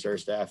increase our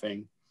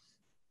staffing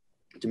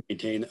to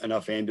maintain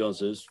enough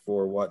ambulances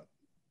for what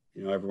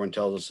everyone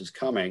tells us is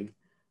coming,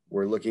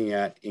 we're looking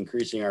at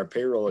increasing our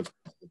payroll at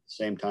the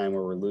same time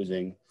where we're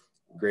losing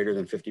greater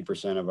than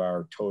 50% of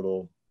our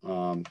total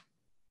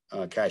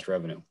cash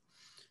revenue.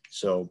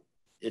 So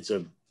it's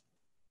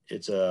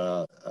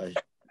a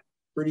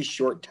pretty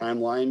short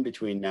timeline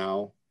between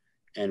now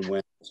and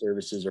when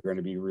services are going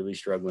to be really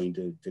struggling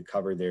to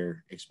cover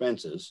their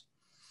expenses.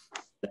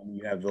 Then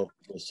you have the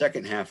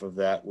second half of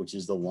that, which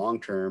is the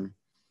long-term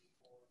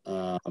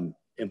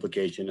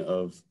implication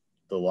of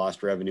the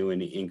lost revenue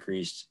and the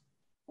increased.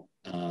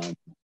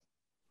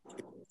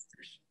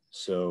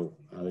 So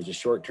there's a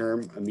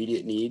short-term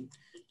immediate need to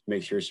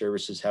make sure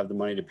services have the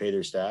money to pay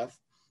their staff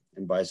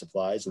and buy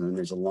supplies. And then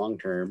there's a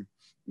long-term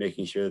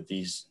making sure that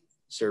these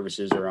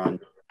services are on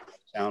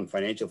sound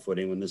financial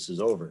footing when this is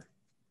over.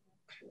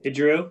 Hey,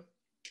 Drew.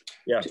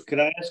 Yeah. Could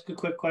I ask a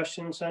quick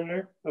question,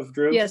 Senator, of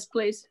Drew? Yes,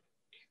 please.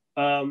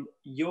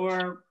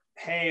 Your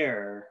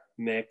payer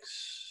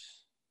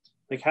mix,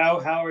 like how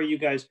are you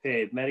guys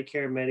paid?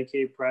 Medicare,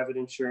 Medicaid, private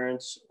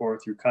insurance, or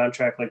through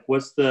contract? Like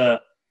what's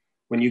the,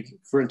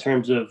 in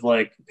terms of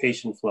like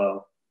patient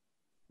flow,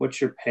 what's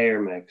your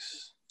payer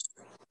mix?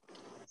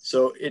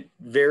 So it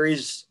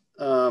varies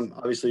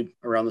obviously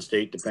around the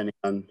state, depending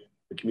on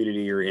the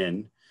community you're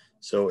in.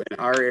 So in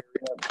our area,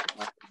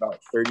 about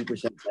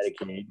 30%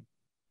 Medicaid.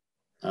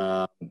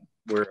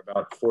 We're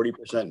about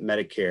 40%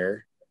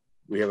 Medicare.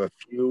 We have a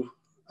few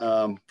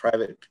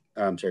private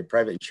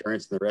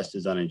insurance, and the rest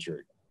is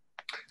uninsured.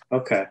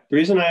 Okay. The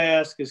reason I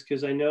ask is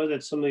because I know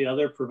that some of the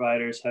other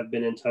providers have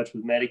been in touch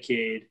with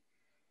Medicaid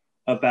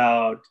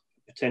about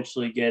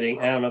potentially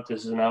getting, I don't know if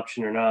this is an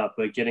option or not,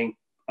 but getting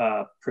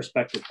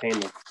prospective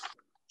payments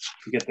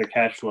to get their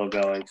cash flow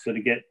going. So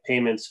to get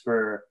payments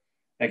for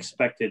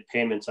expected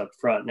payments up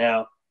front.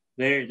 Now,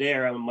 they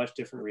are on a much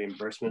different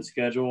reimbursement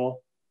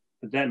schedule,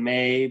 but that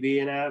may be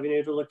an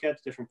avenue to look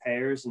at different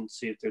payers and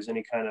see if there's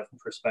any kind of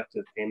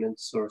prospective payment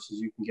sources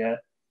you can get.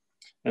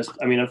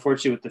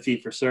 Unfortunately, with the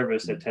fee for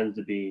service, that tends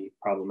to be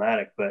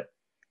problematic, but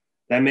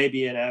that may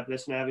be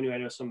that's an avenue I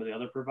know some of the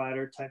other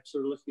provider types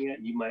are looking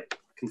at. You might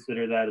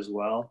consider that as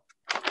well.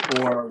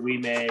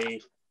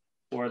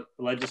 Or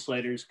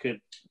legislators could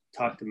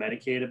talk to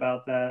Medicaid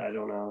about that. I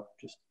don't know.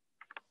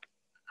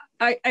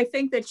 I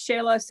think that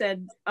Shayla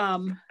said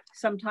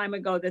some time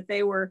ago that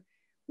they were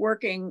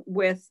working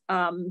with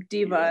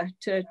DEVA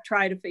to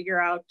try to figure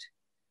out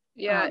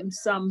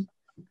some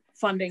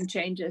funding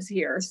changes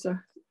here. So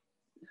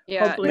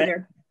hopefully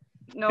they're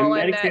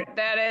Nolan,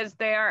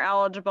 they are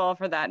eligible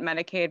for that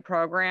Medicaid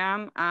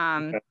program.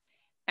 And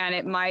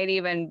it might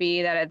even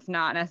be that it's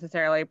not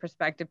necessarily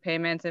prospective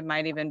payments. It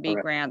might even be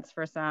grants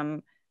for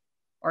some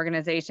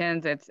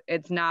organizations.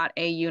 It's not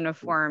a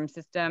uniform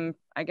system,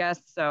 I guess.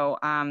 So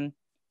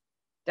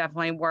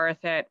definitely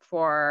worth it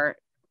for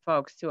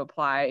folks to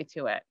apply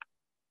to it.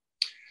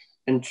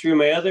 And Drew,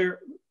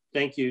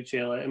 thank you,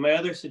 Shayla. And my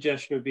other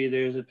suggestion would be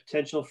there's a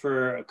potential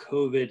for a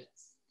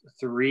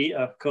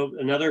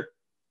another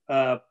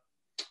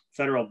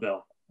federal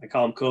bill. I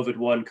call them COVID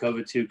 1,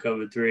 COVID 2,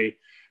 COVID 3.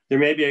 There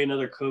may be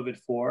another COVID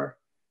 4.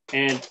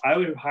 And I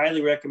would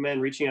highly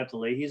recommend reaching out to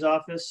Leahy's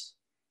office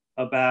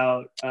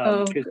about,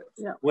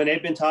 when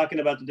they've been talking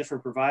about the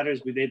different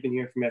providers, they've been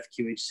hearing from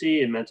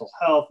FQHC and mental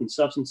health and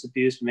substance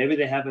abuse, but maybe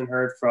they haven't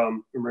heard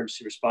from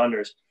emergency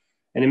responders.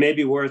 And it may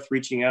be worth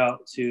reaching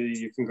out to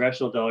your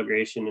congressional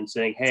delegation and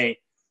saying, hey,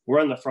 we're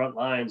on the front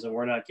lines and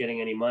we're not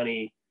getting any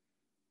money.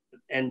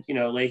 And,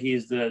 Leahy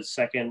is the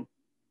second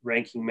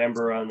ranking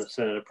member on the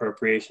Senate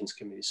Appropriations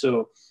Committee.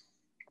 So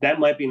that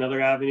might be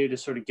another avenue to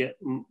sort of get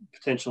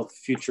potential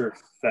future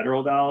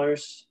federal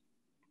dollars.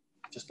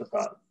 Just a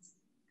thought.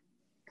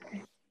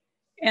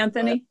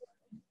 Anthony?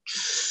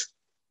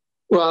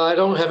 Well, I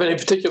don't have any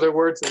particular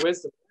words of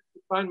wisdom.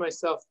 I find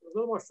myself a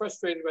little more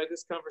frustrated by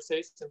this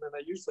conversation than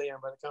I usually am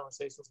by the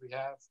conversations we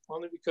have,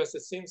 only because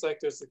it seems like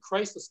there's a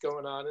crisis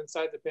going on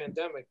inside the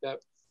pandemic that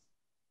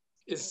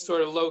is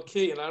sort of low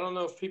key. And I don't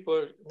know if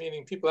people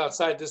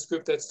outside this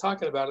group that's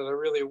talking about it are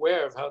really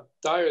aware of how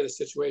dire the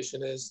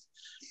situation is.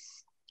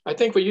 I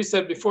think what you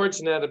said before,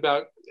 Jeanette,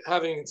 about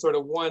having sort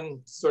of one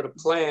sort of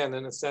plan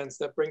in a sense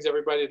that brings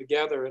everybody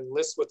together and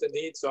lists what the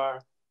needs are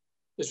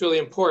is really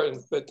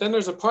important. But then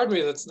there's a part of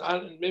me that's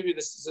not, maybe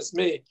this is just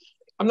me,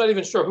 I'm not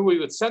even sure who we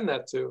would send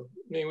that to.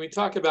 I mean, we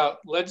talk about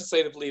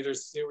legislative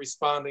leaders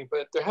responding,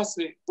 but there has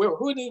to be,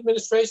 who in the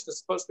administration is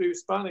supposed to be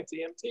responding to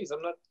EMTs?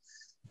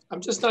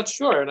 I'm just not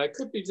sure. And I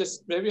could be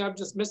maybe I'm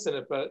just missing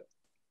it, but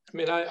I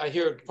mean, I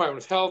hear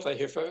Department of Health, I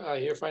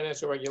hear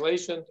financial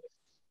regulation.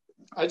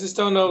 I just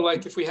don't know,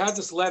 like if we had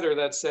this letter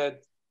that said,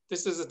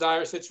 this is a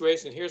dire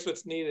situation, here's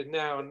what's needed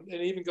now. And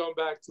even going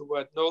back to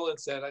what Nolan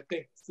said, I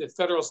think the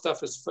federal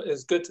stuff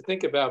is good to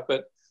think about,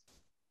 but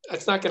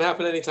that's not going to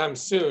happen anytime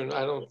soon,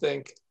 I don't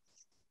think.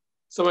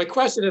 So my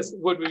question is,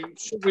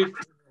 should we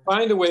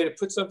find a way to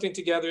put something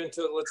together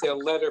into, let's say, a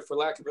letter, for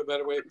lack of a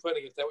better way of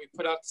putting it, that we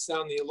put out to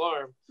sound the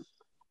alarm?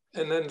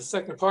 And then the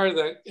second part of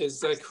that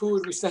is like, who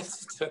would we send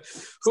it to?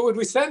 Who would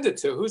we send it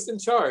to? Who's in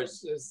charge?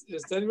 Is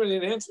anybody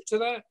an answer to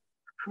that?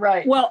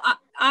 Right. Well,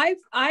 I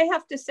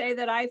have to say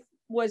that I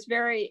was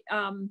very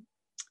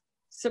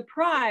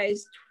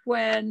surprised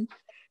when,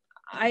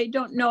 I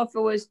don't know if it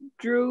was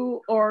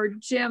Drew or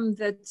Jim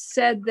that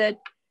said that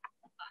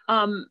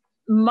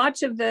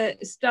much of the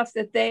stuff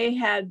that they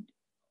had,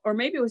 or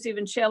maybe it was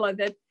even Sheila,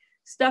 that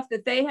stuff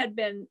that they had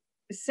been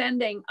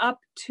sending up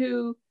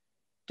to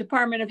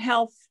Department of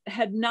Health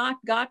had not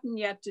gotten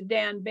yet to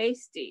Dan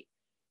Basty.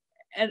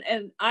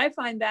 And I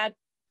find that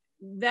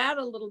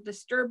a little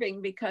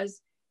disturbing,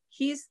 because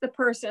he's the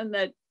person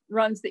that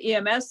runs the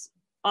EMS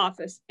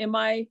office. Am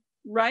I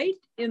right?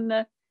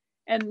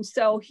 And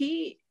so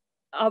he,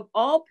 of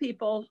all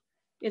people,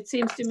 it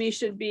seems to me,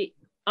 should be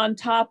on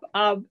top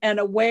of and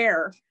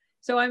aware.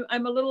 So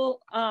I'm a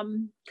little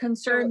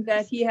concerned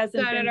that he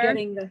hasn't been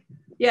getting the,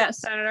 yes.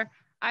 Senator,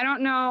 I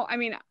don't know. I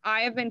mean,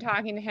 I have been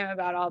talking to him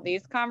about all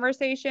these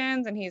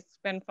conversations, and he's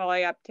been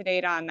fully up to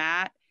date on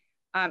that.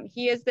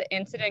 He is the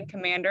incident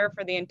commander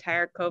for the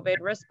entire COVID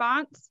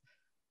response.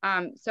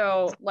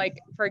 So like,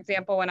 for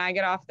example, when I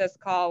get off this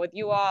call with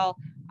you all,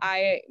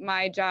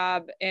 my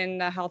job in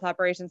the Health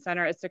Operations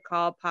Center is to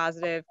call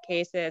positive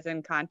cases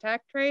and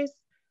contact trace.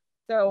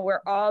 So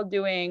we're all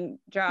doing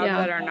jobs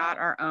that are not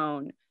our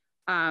own.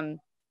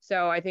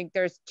 So I think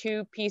there's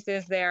two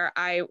pieces there.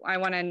 I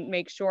want to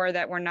make sure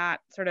that we're not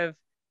sort of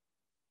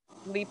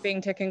leaping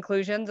to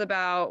conclusions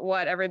about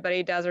what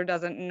everybody does or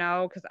doesn't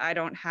know, because I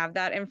don't have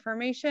that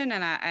information,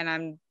 and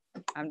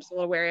I'm just a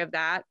little wary of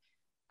that.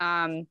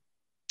 And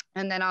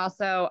then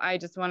also, I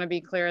just want to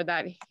be clear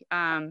that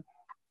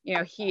you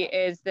know, he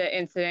is the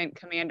incident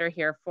commander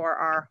here for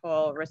our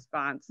whole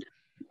response.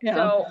 Yeah.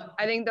 So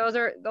I think those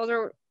are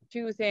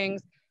two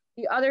things.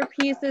 The other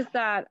piece is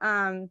that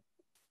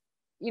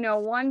you know,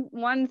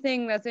 one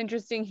thing that's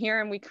interesting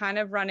here, and we kind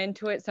of run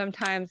into it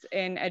sometimes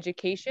in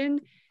education,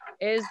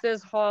 is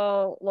this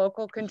whole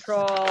local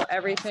control,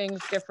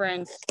 everything's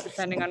different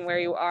depending on where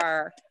you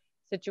are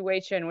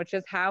situation, which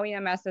is how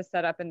EMS is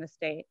set up in the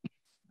state.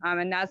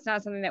 And that's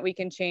not something that we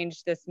can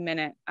change this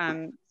minute.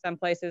 Some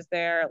places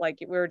they're, like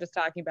we were just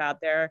talking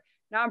about, they're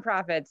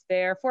nonprofits,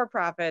 they're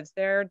for-profits,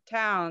 they're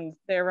towns,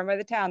 they're run by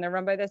the town, they're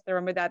run by this, they're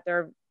run by that.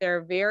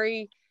 They're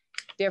very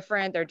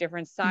different. There are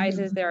different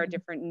sizes, there are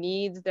different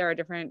needs, there are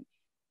different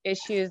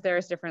issues,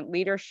 there's different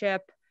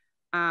leadership.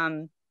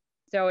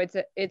 So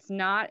it's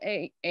not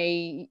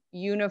a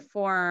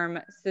uniform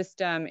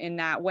system in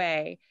that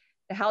way.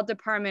 The health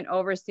department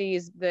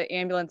oversees the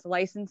ambulance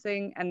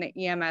licensing and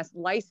the EMS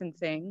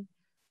licensing.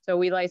 So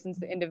we license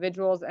the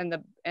individuals and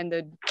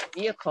the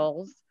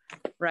vehicles,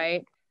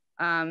 right?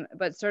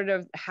 But sort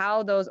of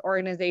how those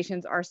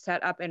organizations are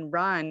set up and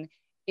run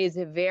is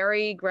a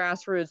very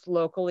grassroots,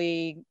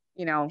 locally,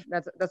 you know,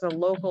 that's a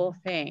local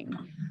thing.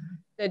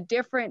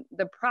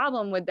 The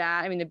problem with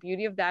that, I mean, the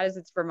beauty of that is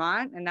it's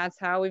Vermont, and that's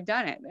how we've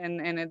done it.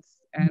 And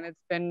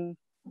it's been,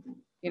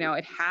 you know,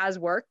 it has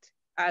worked,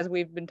 as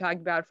we've been talking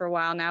about for a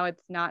while now.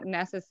 It's not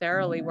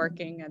necessarily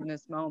working in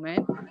this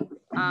moment.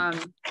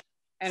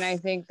 And I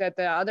think that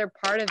the other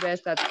part of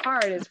this that's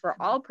hard is for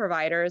all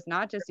providers,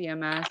 not just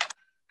EMS,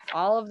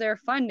 all of their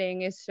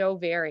funding is so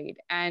varied.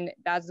 And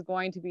that's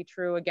going to be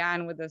true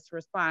again with this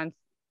response.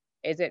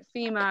 Is it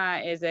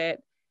FEMA? Is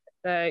it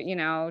the, you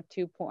know,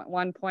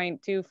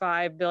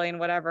 1.25 billion,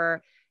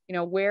 whatever, you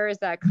know, where is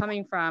that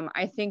coming from?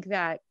 I think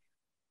that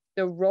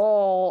the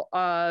role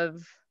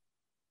of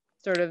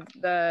sort of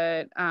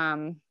the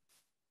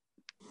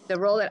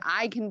role that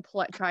I can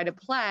try to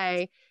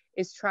play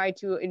is try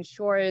to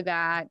ensure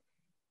that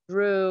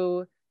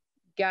Drew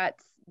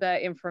gets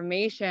the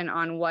information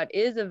on what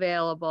is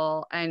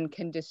available and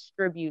can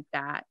distribute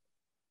that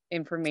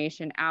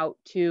information out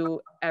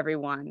to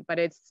everyone. But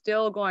it's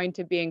still going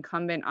to be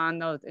incumbent on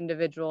those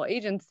individual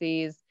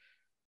agencies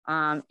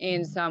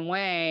in some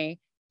way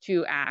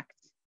to act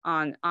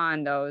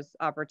on those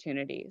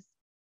opportunities.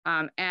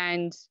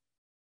 And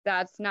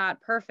that's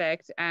not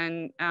perfect.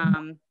 And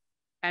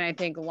I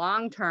think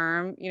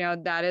long-term, you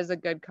know, that is a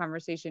good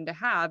conversation to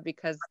have,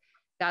 because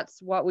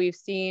that's what we've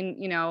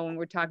seen, you know, when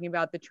we're talking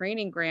about the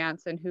training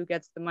grants and who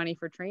gets the money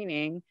for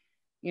training.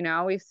 You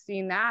know, we've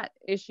seen that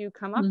issue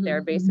come up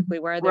there, basically,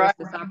 where there's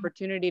this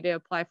opportunity to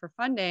apply for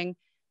funding,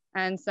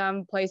 and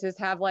some places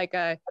have like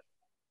a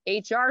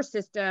HR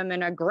system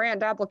and a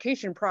grant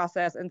application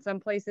process, and some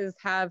places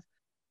have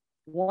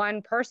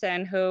one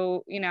person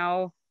who, you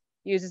know,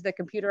 uses the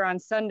computer on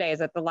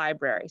Sundays at the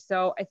library.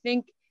 So I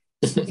think,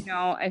 you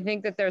know, I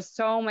think that there's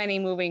so many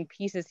moving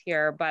pieces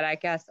here, but I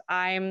guess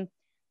I'm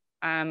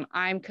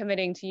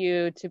committing to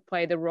you to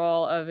play the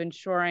role of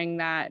ensuring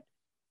that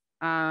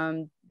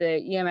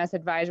the EMS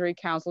Advisory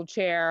Council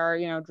chair,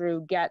 you know,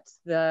 Drew, gets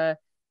the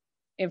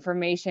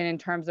information in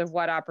terms of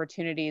what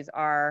opportunities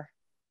are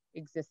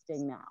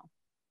existing now.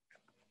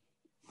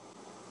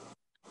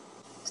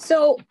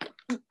 So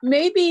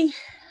maybe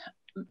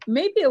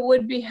it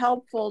would be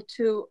helpful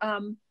to,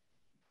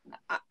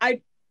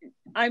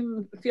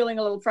 I'm feeling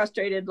a little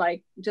frustrated,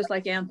 just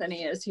like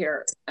Anthony is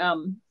here.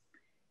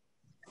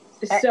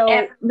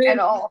 So maybe,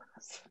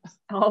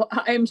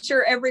 I'm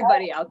sure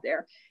everybody out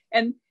there,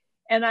 and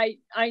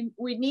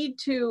we need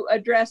to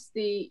address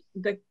the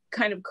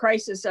kind of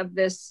crisis of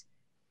this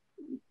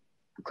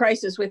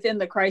crisis within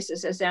the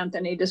crisis, as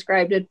Anthony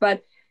described it,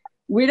 but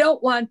we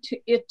don't want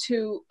it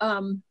to,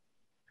 I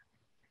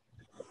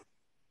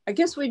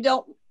guess we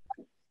don't,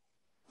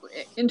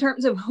 in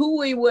terms of who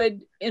we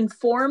would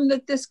inform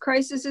that this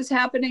crisis is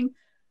happening.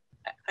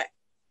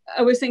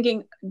 I was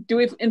thinking, do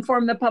we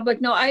inform the public?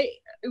 No,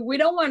 we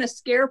don't want to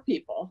scare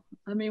people.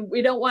 I mean,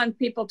 we don't want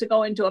people to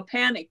go into a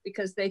panic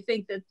because they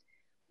think that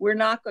we're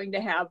not going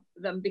to have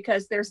them,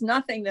 because there's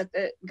nothing that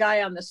the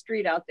guy on the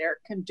street out there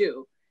can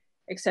do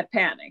except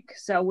panic.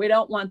 So we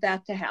don't want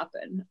that to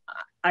happen,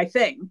 I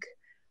think.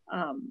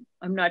 I'm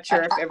not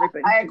sure if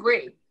everybody. I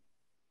agree.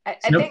 I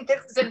think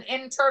this is an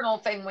internal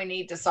thing we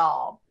need to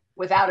solve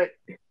without it.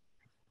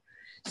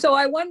 So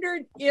I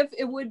wondered if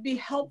it would be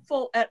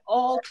helpful at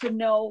all to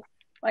know,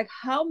 like,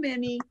 how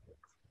many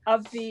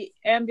of the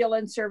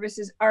ambulance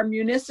services are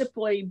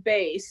municipally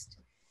based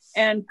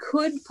and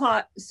could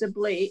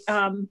possibly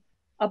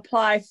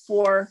apply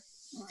for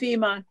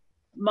FEMA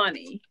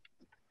money.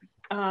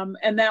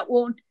 And that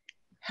won't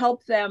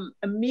help them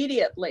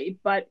immediately,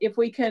 but if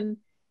we can,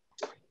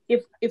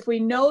 if we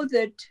know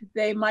that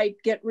they might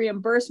get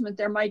reimbursement,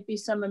 there might be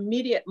some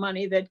immediate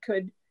money that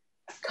could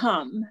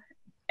come.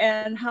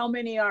 And how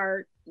many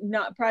are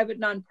not private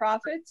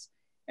nonprofits,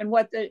 and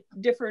what the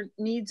different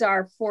needs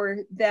are for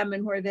them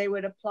and where they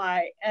would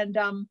apply. And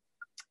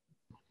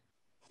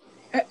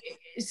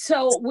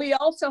so we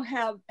also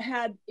have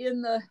had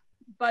in the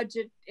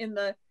budget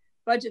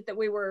that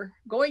we were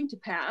going to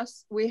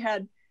pass, we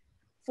had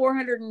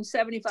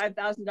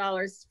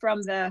 $475,000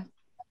 from the,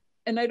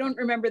 and I don't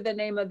remember the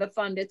name of the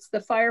fund. It's the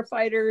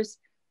firefighters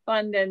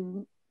fund,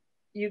 and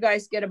you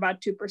guys get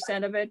about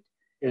 2% of it.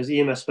 It was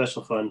EMS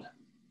special fund.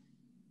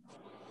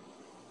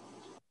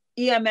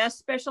 EMS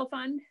special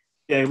fund?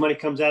 Yeah, money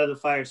comes out of the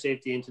fire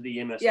safety into the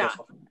EMS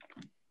special fund.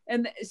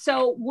 And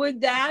so would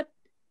that,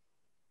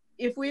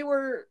 if we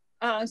were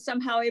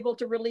somehow able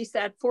to release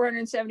that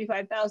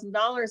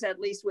 $475,000 at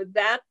least, would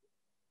that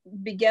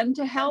begin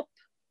to help?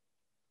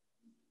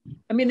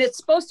 I mean, it's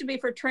supposed to be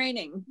for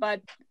training,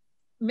 but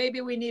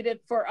maybe we need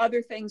it for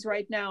other things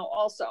right now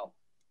also.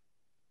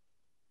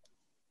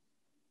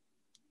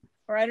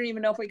 Or I don't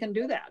even know if we can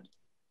do that.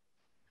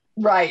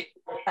 Right.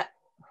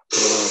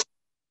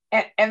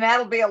 And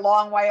that'll be a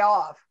long way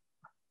off.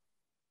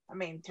 I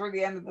mean, through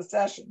the end of the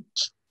session.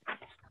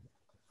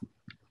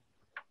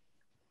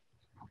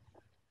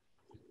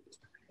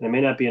 It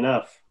may not be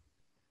enough.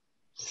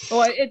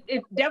 Well,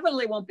 it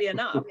definitely won't be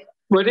enough.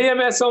 Would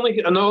EMS only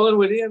get, Nolan,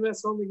 would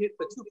EMS only get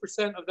the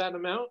 2% of that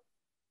amount?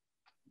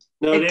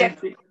 No, we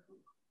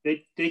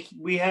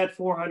had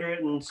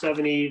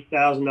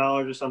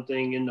 $470,000 or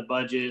something in the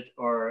budget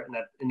or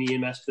in the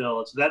EMS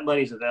bill. So that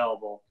money's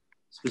available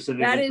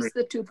specifically. That is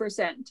the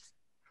 2%.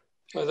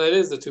 Oh, that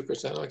is the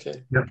 2%.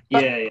 Okay. Yep.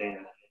 Yeah.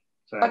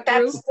 Sorry. But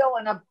that's still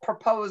in a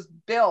proposed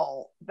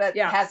bill that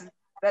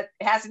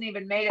hasn't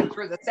even made it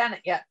through the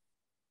Senate yet.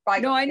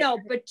 No, I know,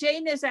 but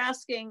Jane is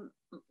asking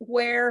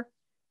what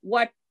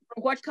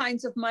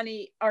kinds of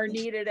money are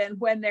needed and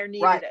when they're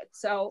needed. It.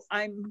 So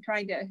I'm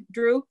trying to,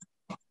 Drew.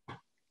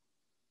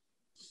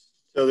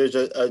 So there's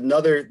the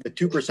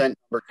 2%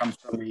 number comes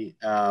from the,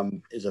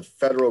 is a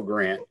federal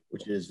grant,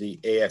 which is the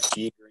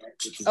AFG grant,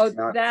 which is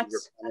not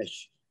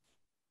replenish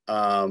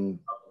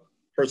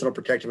personal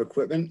protective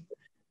equipment.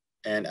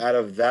 And out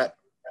of that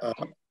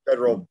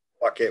federal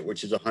bucket,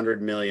 which is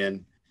 100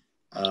 million,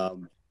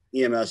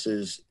 EMS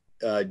is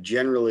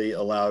generally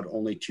allowed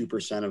only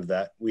 2% of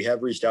that. We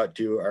have reached out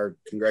to our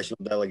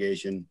congressional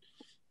delegation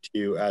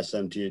to ask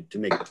them to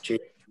make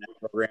changes in that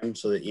program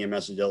so that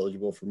EMS is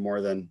eligible for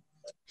more than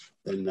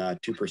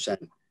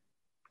 2%.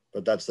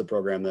 But that's the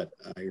program that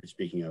you're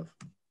speaking of.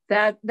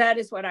 That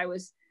is what I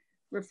was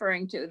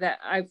referring to. That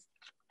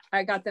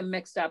I got them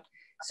mixed up.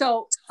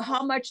 So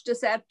how much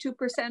does that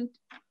 2%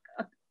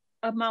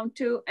 amount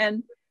to?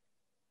 And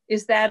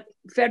is that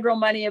federal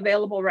money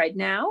available right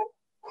now?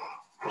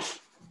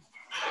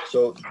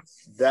 So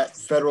that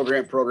federal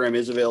grant program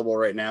is available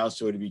right now.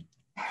 So it'd be,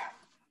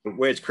 the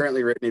way it's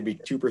currently written, it'd be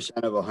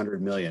 2% of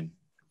 100 million.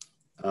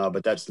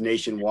 But that's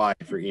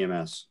nationwide for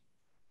EMS.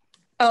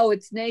 Oh,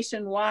 it's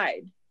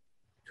nationwide.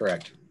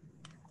 Correct.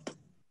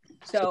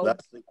 So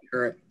that's the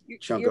current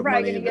chunk you're of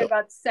money. You're probably going to get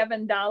about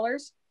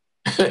 $7.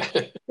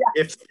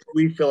 If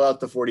we fill out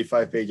the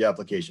 45-page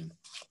application.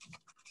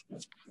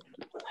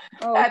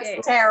 Oh, okay.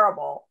 That's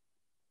terrible.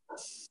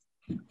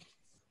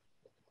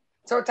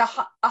 So it's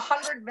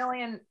 100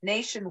 million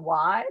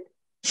nationwide?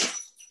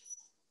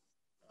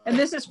 And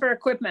this is for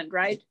equipment,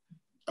 right?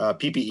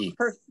 PPE.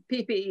 For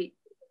PPE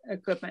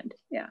equipment,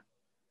 yeah.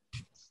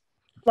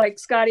 Like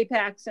Scotty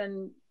packs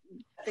and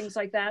things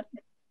like that?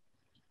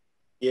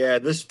 Yeah,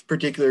 this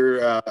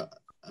particular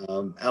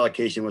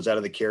allocation was out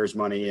of the CARES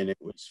money, and it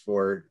was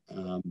for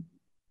the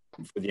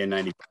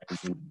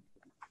N95s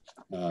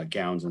and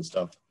gowns and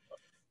stuff.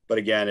 But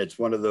again, it's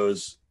one of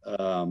those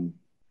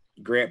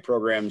grant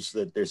programs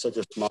that there's such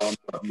a small amount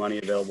of money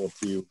available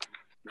to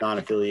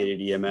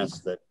non-affiliated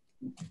EMS that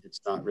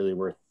it's not really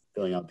worth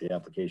filling out the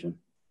application.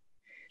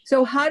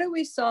 So how do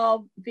we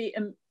solve the,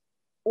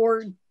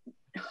 or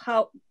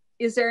how,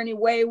 is there any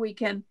way we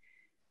can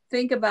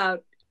think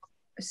about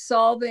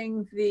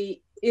solving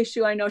the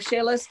issue? I know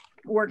Shayla's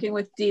working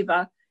with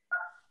DEVA,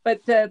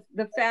 but the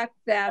fact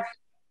that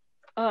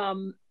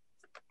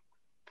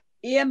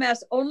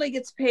EMS only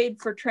gets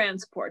paid for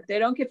transport. They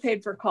don't get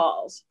paid for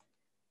calls.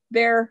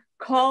 Their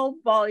call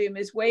volume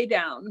is way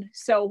down.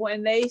 So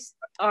when they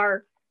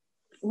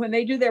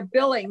do their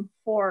billing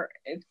for,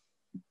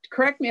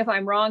 correct me if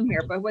I'm wrong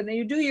here, but when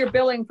you do your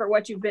billing for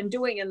what you've been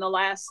doing in the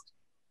last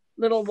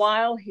little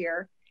while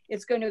here,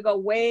 it's going to go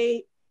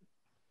way,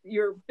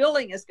 your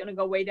billing is going to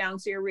go way down.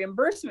 So your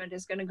reimbursement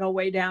is going to go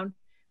way down.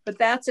 But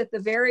that's at the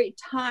very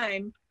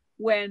time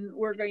when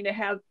we're going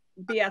to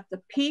be at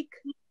the peak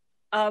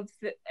of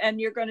and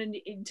you're going to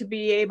need to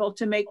be able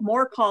to make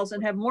more calls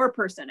and have more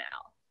personnel.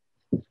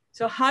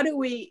 So how do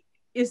we,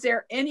 is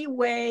there any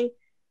way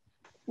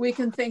we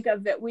can think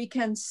of that we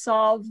can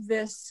solve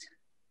this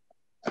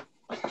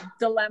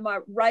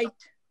dilemma right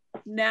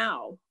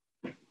now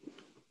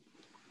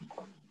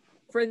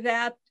for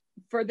that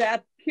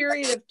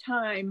period of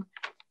time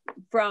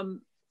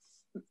from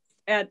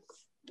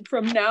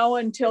now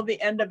until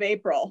the end of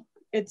April?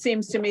 It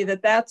seems to me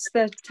that that's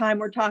the time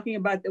we're talking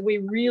about, that we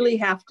really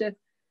have to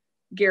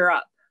gear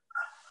up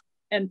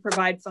and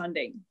provide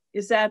funding.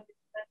 Is that?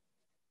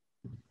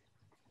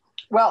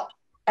 Well,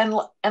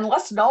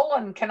 unless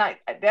Nolan can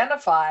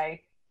identify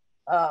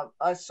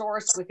a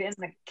source within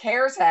the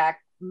CARES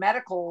Act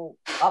medical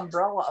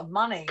umbrella of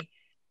money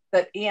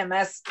that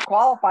EMS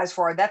qualifies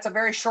for, that's a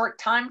very short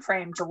time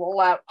frame to roll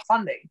out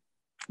funding.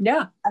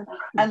 Yeah.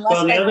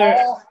 Unless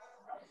well,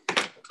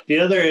 the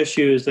other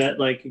issue is that,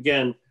 like,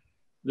 again,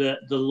 the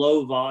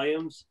low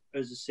volumes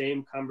is the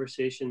same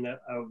conversation that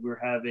we're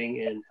having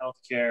in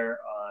healthcare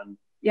on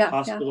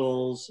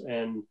hospitals,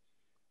 and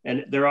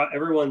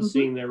everyone's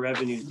seeing their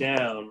revenues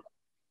down,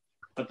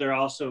 but they're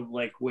also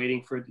like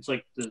waiting for, it's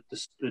like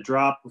the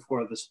drop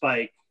before the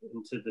spike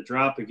into the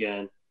drop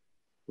again.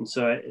 And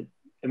so,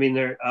 I mean,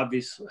 they're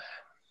obviously,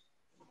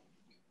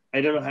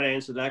 I don't know how to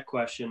answer that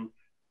question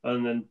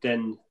other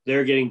than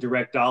they're getting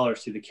direct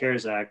dollars through the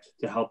CARES Act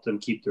to help them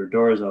keep their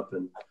doors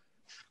open.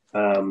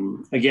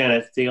 Again,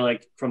 I feel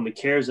like from the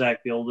CARES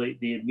Act,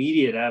 the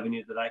immediate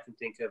avenue that I can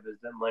think of is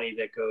the money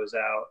that goes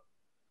out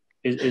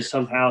is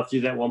somehow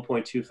through that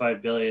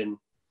 1.25 billion,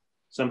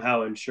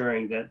 somehow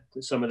ensuring that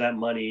some of that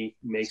money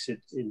makes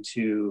it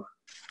into,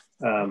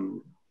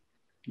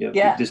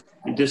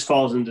 this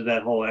falls into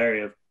that whole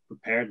area of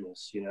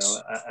preparedness.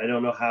 I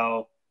don't know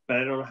how, but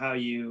I don't know how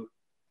you,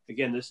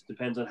 again, this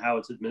depends on how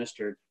it's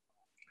administered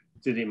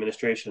through the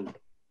administration.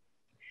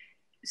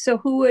 So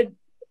who would,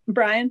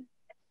 Brian?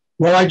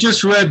 Well, I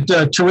just read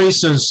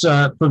Teresa's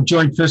from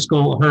Joint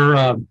Fiscal,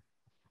 her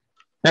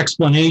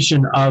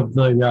explanation of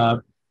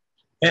the,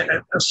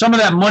 some of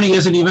that money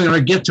isn't even going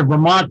to get to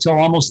Vermont till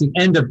almost the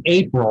end of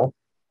April.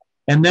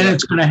 And then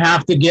it's going to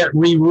have to get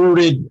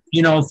rerouted,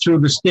 through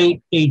the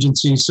state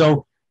agencies.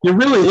 So you're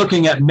really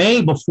looking at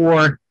May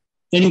before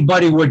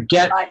anybody would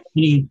get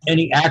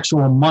any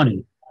actual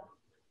money.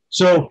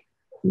 So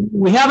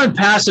we haven't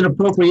passed an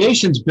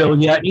appropriations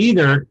bill yet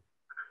either.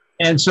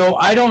 And so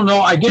I don't know,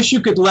 I guess you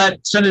could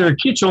let Senator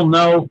Kitchell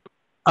know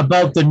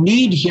about the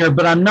need here,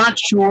 but I'm not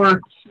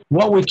sure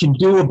what we can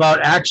do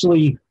about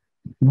actually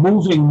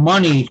moving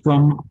money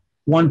from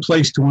one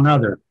place to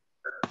another.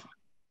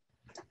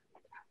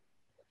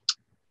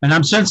 And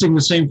I'm sensing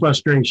the same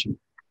frustration.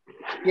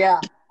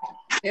 Yeah,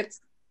 it's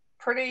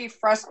pretty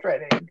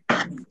frustrating.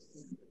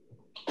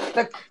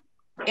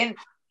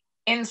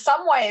 In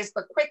some ways,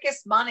 the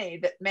quickest money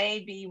that may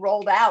be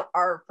rolled out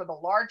are for the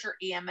larger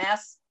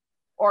EMS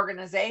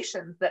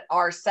organizations that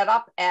are set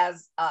up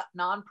as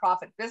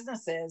nonprofit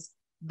businesses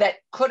that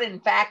could in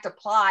fact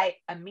apply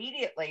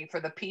immediately for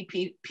the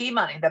PPP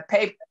money, the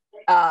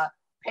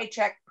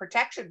Paycheck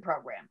Protection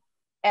Program.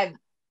 And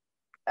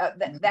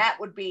that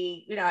would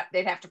be,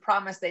 they'd have to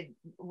promise they'd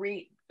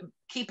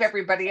keep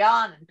everybody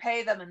on and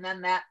pay them, and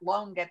then that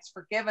loan gets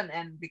forgiven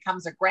and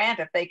becomes a grant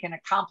if they can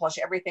accomplish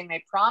everything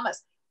they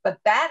promised. But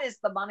that is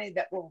the money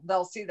that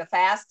they'll see the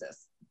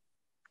fastest.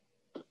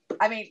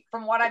 I mean,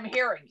 from what I'm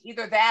hearing,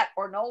 either that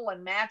or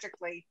Nolan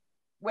magically,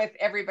 with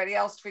everybody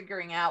else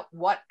figuring out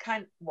what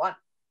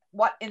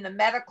in the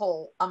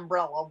medical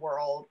umbrella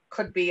world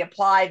could be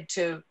applied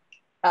to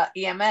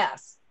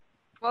EMS.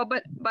 Well,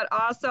 but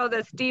also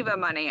this DEVA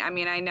money. I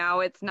mean, I know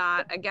it's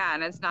not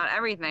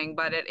everything,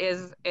 but it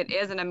is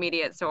an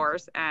immediate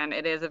source, and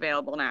it is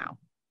available now.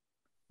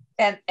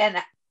 And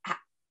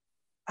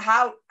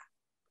how,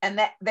 and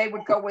that they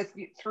would go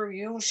through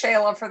you,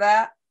 Shayla, for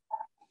that?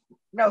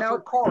 No, nope. Through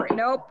Corey.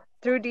 Nope,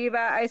 through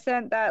DEVA. I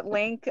sent that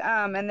link,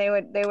 and they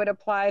would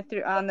apply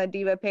through on the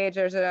DEVA page.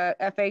 There's a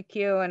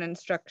FAQ and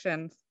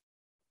instructions.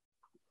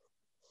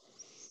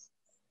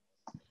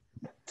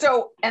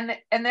 So, and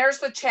there's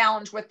the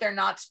challenge with they're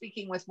not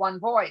speaking with one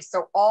voice.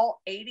 So all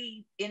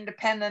 80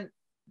 independent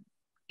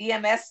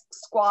EMS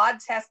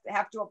squads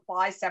have to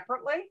apply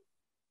separately.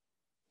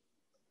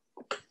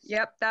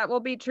 Yep, that will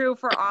be true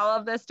for all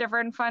of this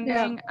different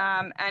funding.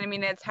 And I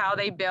mean, it's how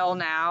they bill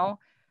now.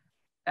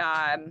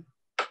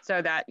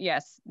 So that,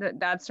 yes,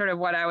 that's sort of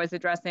what I was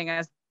addressing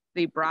as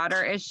the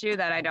broader issue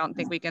that I don't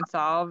think we can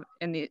solve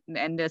in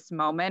this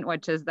moment,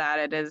 which is that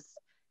it is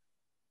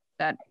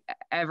that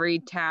every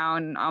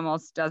town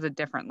almost does it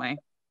differently.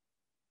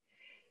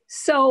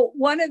 So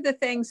one of the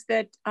things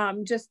that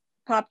just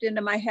popped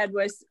into my head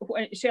was,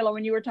 Shayla,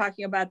 when you were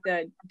talking about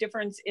the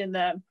difference in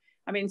the,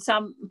 I mean,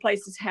 some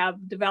places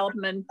have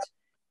development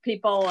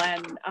people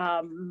and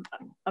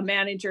a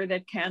manager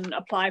that can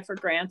apply for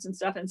grants and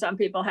stuff, and some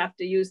people have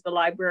to use the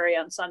library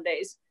on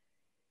Sundays.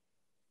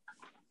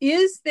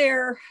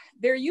 There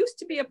used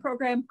to be a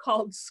program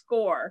called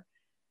SCORE,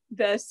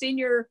 the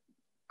Senior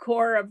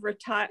Corps of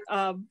Retired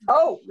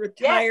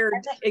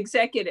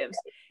Executives.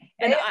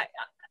 And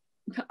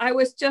I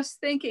was just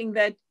thinking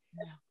that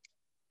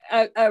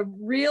a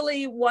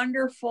really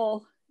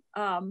wonderful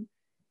kind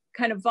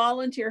of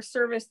volunteer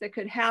service that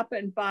could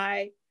happen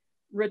by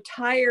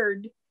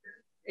retired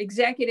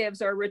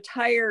executives or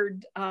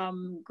retired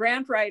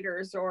grant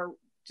writers or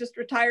just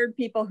retired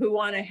people who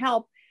want to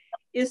help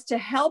is to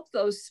help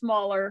those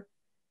smaller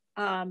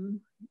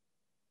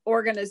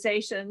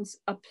organizations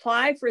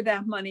apply for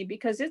that money,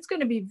 because it's going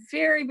to be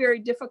very, very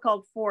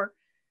difficult for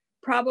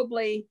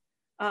probably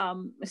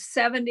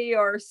 70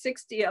 or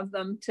 60 of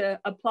them to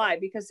apply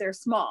because they're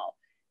small.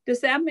 Does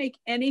that make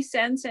any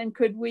sense? And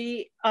could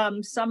we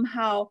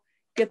somehow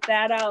get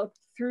that out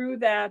through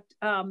that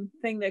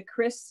thing that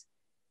Chris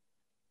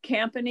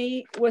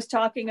Campany was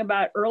talking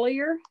about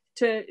earlier,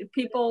 to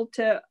people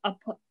to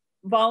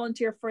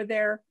volunteer for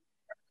their,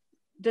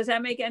 does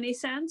that make any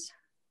sense?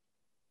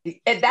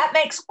 That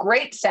makes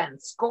great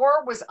sense.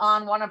 SCORE was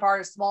on one of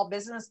our small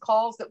business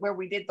calls where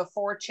we did the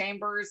 4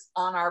 chambers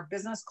on our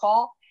business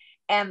call,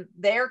 and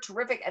they're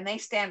terrific and they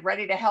stand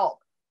ready to help.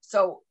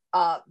 So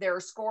there are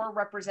SCORE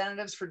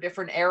representatives for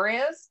different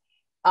areas.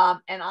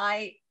 And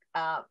I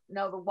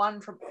know the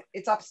one from,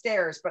 it's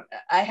upstairs, but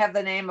I have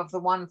the name of the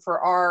one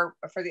for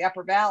the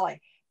Upper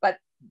Valley, but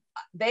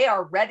they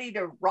are ready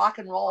to rock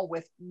and roll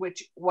with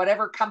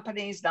whatever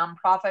companies,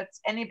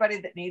 nonprofits,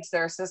 anybody that needs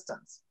their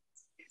assistance.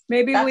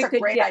 Maybe That's a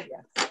great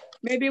idea.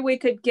 Maybe we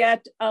could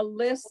get a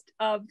list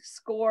of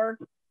SCORE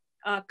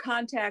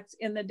contacts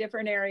in the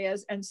different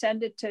areas and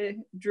send it to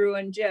Drew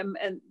and Jim,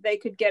 and they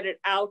could get it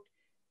out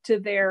to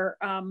their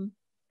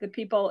the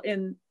people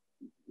in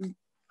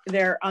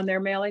on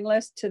their mailing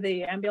list to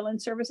the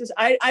ambulance services.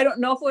 I don't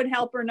know if it would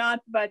help or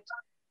not, but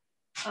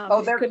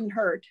it couldn't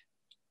hurt.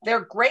 They're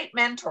great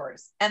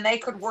mentors, and they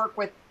could work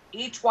with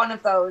each one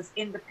of those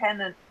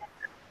independent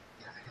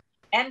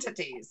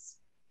entities.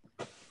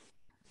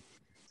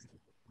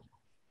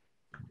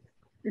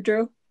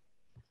 Drew?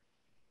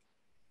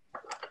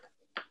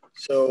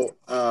 So,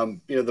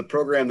 the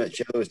program that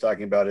Shayla was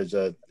talking about is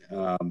a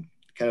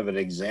kind of an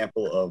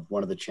example of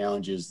one of the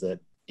challenges that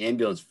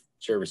ambulance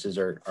services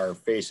are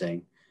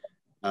facing.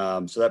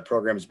 So that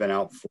program has been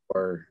out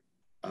for,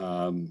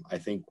 I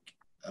think,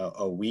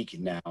 a week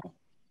now.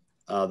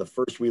 The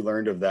first we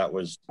learned of that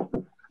was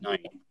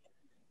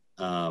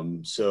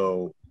 9.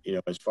 So,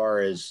 as far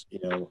as,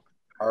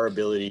 our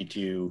ability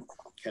to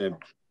kind of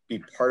be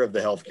part of the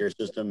healthcare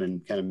system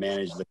and kind of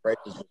manage the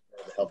crisis of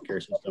the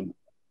healthcare system,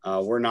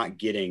 we're not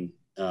getting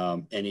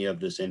any of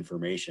this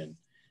information.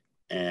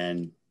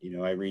 And,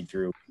 I read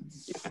through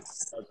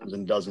dozens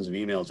and dozens of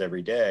emails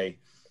every day.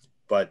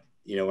 But,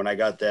 when I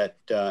got that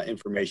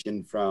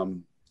information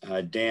from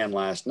Dan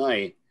last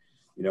night,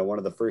 one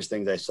of the first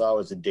things I saw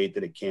was the date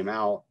that it came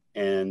out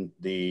and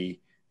the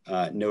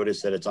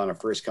notice that it's on a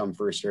first come,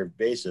 first served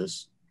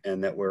basis,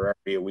 and that we're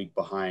already a week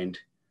behind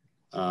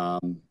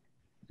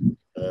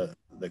the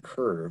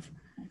curve.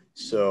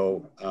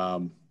 So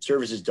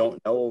services don't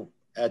know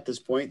at this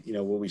point,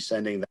 we'll be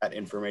sending that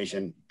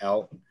information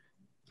out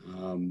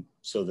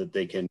so that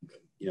they can,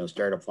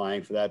 start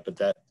applying for that. But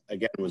that,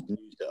 again, was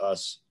news to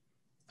us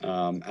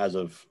as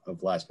of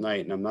last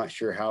night. And I'm not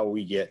sure how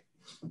we get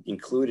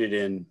included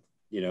in,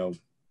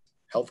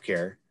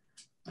 healthcare,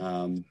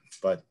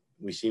 but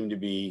we seem to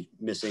be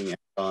missing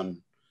out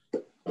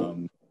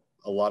on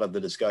a lot of the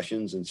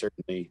discussions and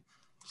certainly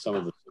some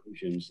of the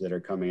solutions that are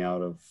coming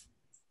out of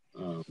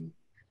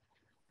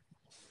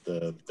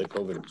the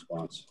COVID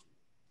response.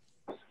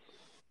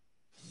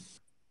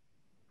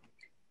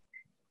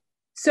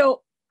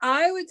 So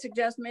I would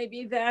suggest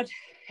maybe that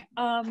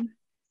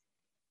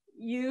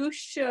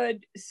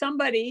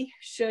somebody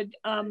should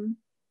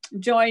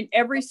join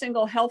every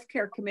single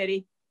healthcare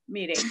committee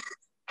meeting.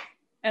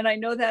 And I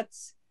know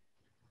that's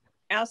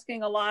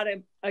asking a lot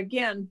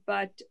again,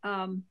 but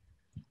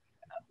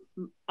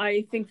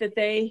I think that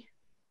they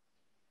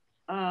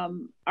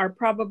are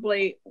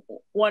probably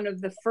one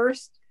of the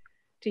first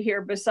to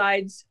hear,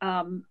 besides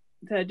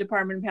the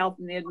Department of Health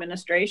and the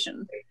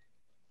administration.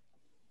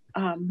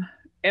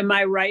 Am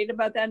I right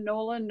about that,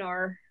 Nolan,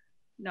 or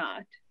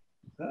not?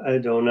 I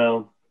don't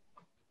know.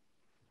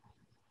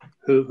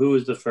 Who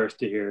was the first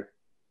to hear?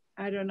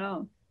 I don't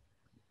know.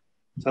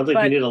 Sounds like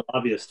But- we need a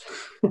lobbyist.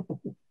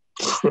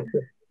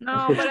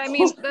 No, but I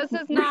mean, this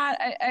is not,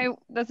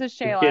 this is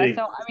Shayla. kidding.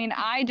 So, I mean,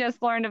 I just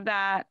learned of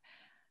that,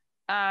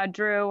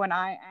 Drew, when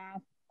I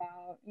asked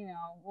about, you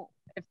know,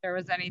 if there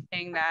was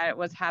anything that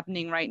was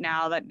happening right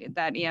now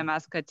that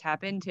EMS could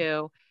tap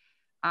into.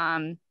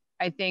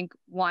 I think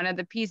one of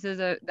the pieces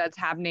that's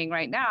happening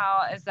right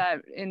now is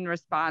that in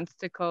response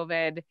to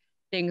COVID,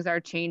 things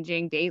are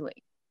changing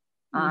daily.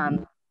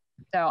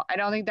 So I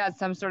don't think that's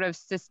some sort of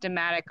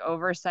systematic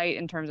oversight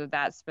in terms of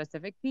that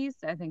specific piece.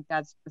 I think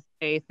that's just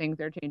things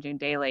are changing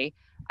daily.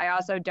 I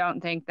also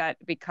don't think that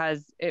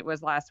because it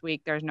was last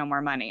week, there's no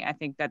more money. I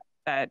think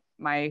that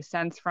my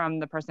sense from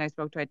the person I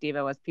spoke to at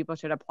DEVA was people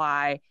should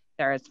apply,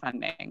 there is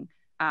funding.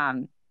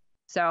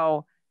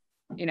 So,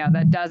 you know,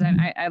 that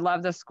doesn't, I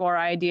love the score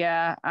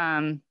idea,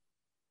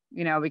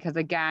 you know, because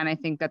again, I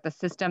think that the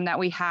system that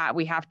we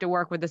have to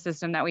work with the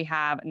system that we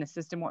have, and the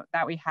system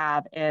that we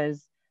have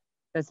is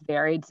this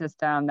varied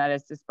system that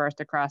is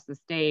dispersed across the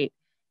state.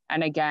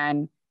 And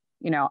again,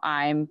 you know,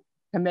 I'm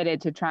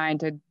committed to trying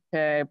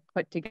to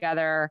put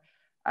together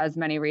as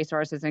many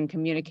resources and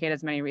communicate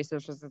as many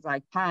resources as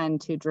I can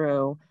to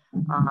Drew.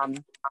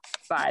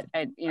 But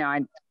you know,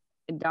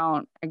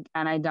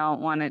 I don't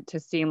want it to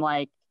seem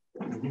like,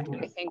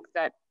 I think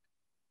that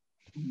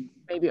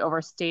maybe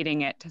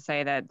overstating it to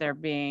say that they're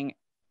being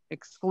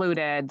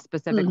excluded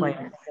specifically.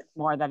 It's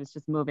more that it's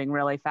just moving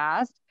really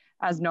fast.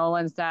 As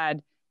Nolan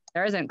said,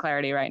 there isn't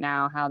clarity right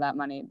now how that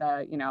money,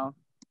 you know,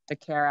 the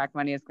CARE Act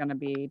money is going to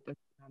be.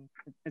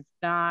 It's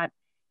not.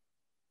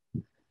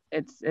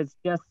 It's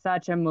just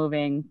such a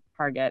moving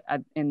target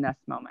in this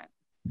moment.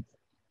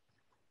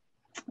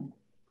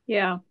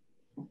 Yeah.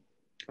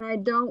 And I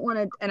don't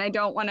want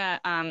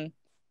to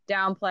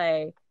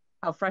downplay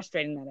how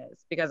frustrating that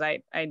is, because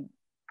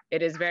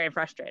it is very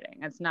frustrating.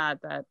 It's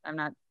not that I'm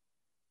not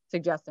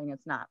suggesting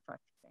it's not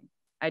frustrating.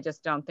 I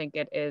just don't think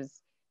it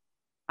is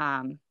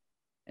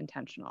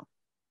intentional.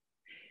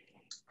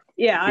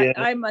 Yeah.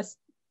 I must.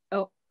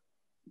 Oh.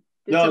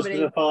 No, I was going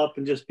to follow up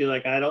and just be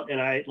like,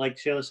 like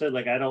Shayla said,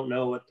 like, I don't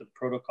know what the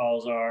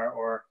protocols are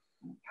or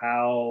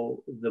how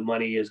the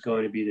money is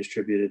going to be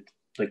distributed,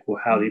 like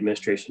how the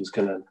administration is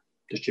going to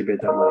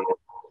distribute that money.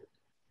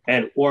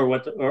 And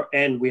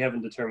we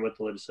haven't determined what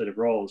the legislative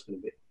role is going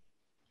to be.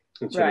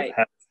 And sort of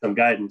have some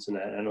guidance in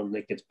that. I don't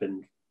think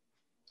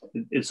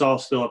it's all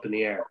still up in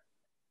the air.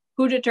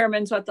 Who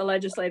determines what the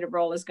legislative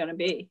role is going to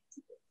be?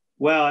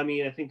 Well, I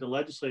mean, I think the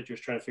legislature is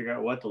trying to figure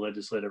out what the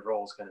legislative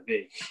role is going to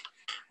be.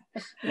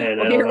 And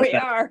well, here we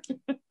are.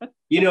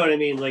 You know what I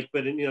mean? Like,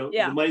 but you know,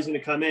 yeah. The money's going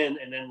to come in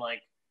and then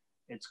like,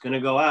 it's going to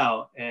go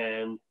out,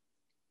 and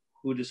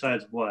who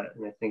decides what?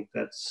 And I think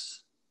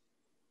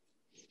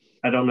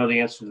I don't know the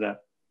answer to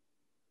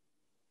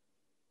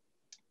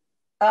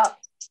that.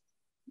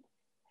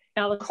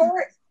 Allison?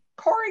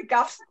 Corey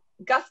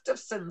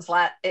Gustafson's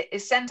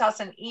sent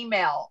us an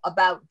email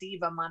about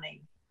DEVA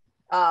money.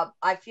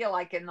 I feel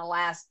like in the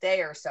last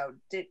day or so.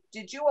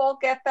 Did you all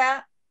get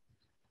that?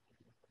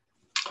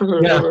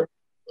 Yeah.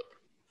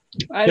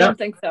 I don't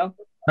think so.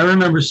 I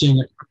remember seeing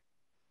it.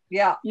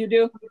 Yeah. You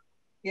do?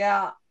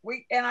 Yeah.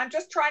 And I'm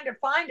just trying to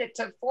find it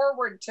to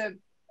forward to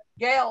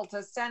Gail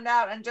to send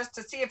out, and just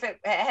to see if it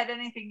had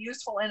anything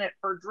useful in it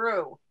for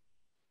Drew.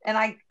 And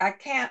I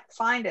can't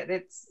find it.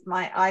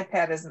 My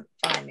iPad isn't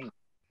finding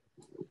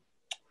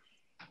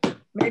it.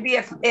 Maybe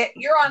if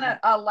you're on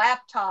a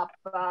laptop,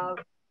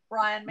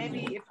 Brian,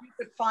 maybe if you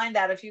could find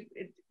that, if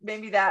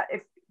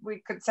we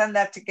could send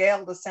that to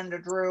Gail to send to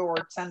Drew, or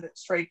send it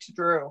straight to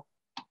Drew.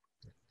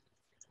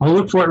 I'll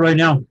look for it right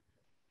now.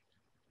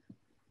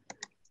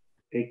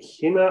 It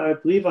came out, I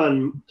believe,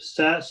 on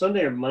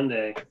Sunday or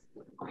Monday.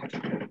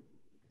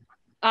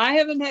 I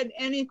haven't had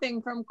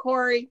anything from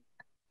Corey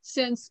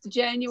since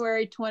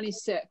January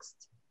 26th.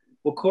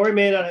 Well, Corey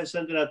may not have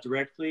sent it out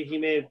directly. He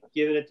may have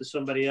given it to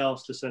somebody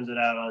else to send it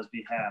out on his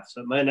behalf.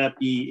 So it might not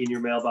be in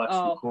your mailbox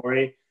from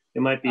Corey.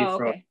 It might be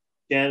from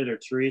Janet or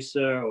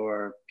Teresa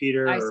or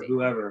Peter or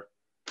whoever.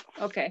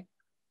 Okay.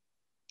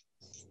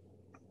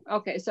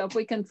 Okay, so if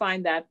we can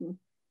find that.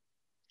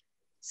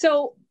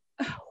 So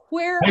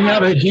where— I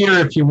have it here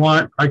if you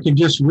want. I can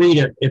just read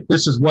it if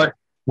this is what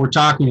we're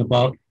talking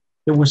about.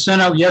 It was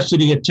sent out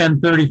yesterday at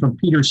 10:30 from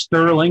Peter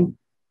Sterling.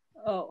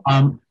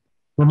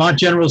 Vermont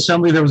General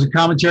Assembly. There was a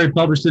commentary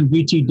published in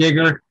VT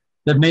Digger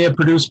that may have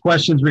produced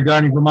questions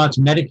regarding Vermont's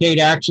Medicaid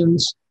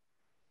actions.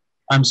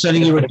 I'm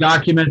sending you a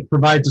document that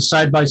provides a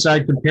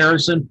side-by-side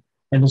comparison,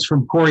 and it's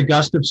from Corey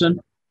Gustafson.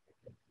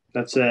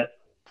 That's it.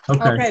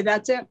 Okay,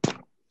 that's it.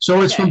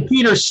 So it's from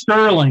Peter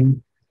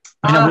Sterling,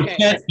 and it was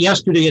sent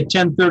yesterday at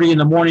 10:30 in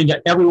the morning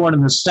to everyone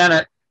in the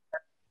Senate.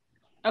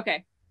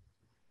 Okay.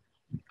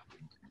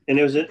 And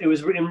it was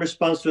in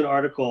response to an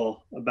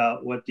article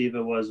about what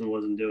DEVA was and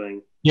wasn't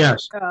doing.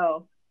 Yes.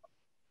 Oh.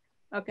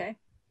 Okay.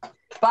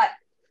 But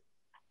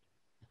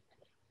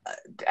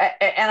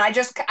and I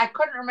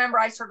couldn't remember.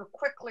 I sort of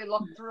quickly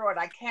looked through it.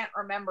 I can't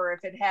remember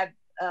if it had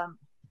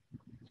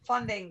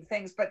funding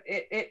things, but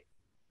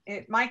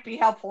it might be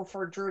helpful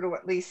for Drew to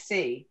at least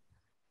see.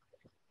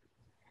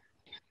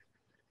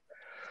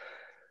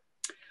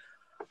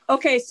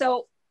 Okay,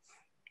 so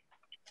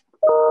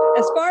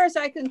as far as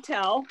I can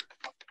tell,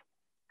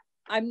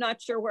 I'm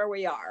not sure where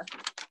we are,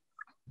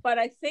 but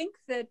I think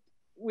that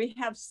we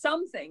have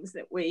some things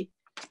that we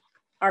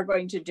are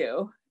going to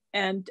do.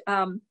 And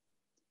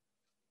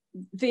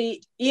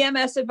the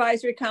EMS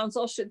Advisory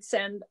Council should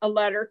send a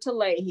letter to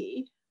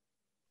Leahy.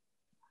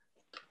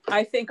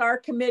 I think our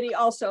committee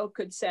also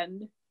could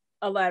send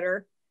a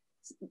letter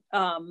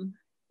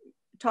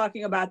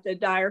talking about the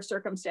dire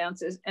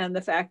circumstances and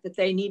the fact that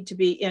they need to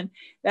be in.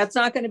 That's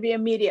not going to be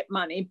immediate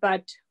money,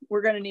 but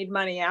we're going to need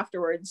money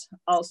afterwards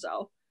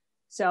also.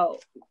 So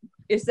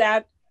is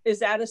that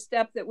a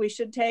step that we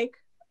should take?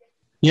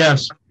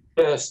 Yes.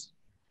 Yes.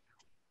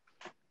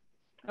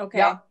 Okay.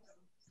 Yeah.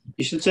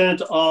 You should send it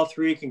to all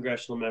 3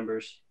 congressional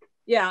members.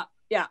 Yeah.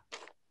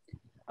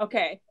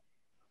 Okay.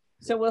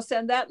 So we'll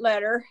send that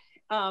letter.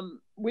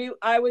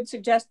 I would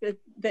suggest that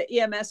the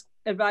EMS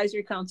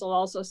Advisory Council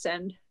also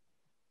send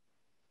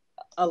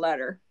a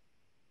letter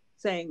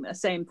saying the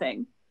same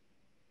thing.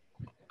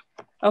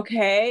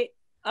 Okay.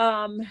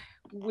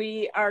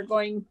 We are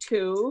going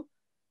to,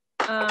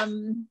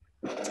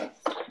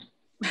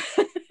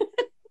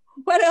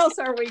 what else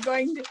are we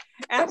going to,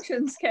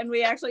 actions can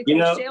we actually take?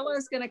 Shayla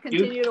is going to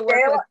continue to work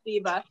with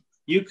DEVA.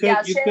 You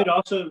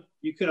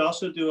could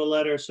also do a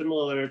letter,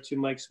 similar letter to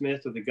Mike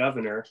Smith or the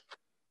governor,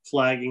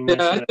 flagging this.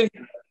 Yeah,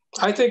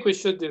 I think we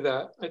should do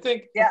that. I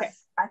think. Yes, okay.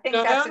 I think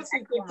I that's honestly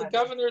think the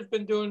governor's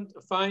been doing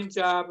a fine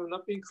job. I'm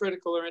not being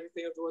critical or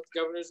anything of what the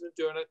governor's been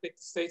doing. I think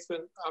the state's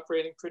been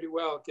operating pretty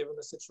well given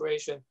the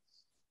situation.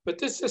 But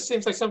this just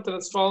seems like something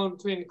that's fallen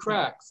between the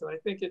cracks, and I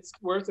think it's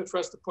worth it for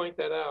us to point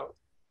that out.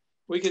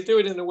 We could do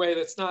it in a way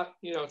that's not,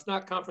 it's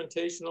not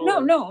confrontational.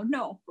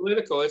 No.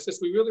 Political. It's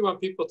just we really want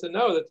people to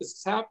know that this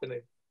is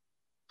happening.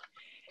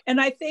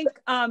 And I think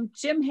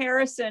Jim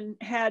Harrison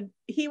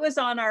he was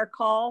on our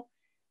call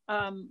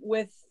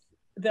with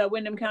the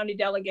Windham County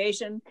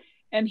delegation,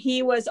 and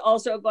he was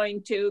also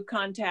going to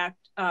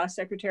contact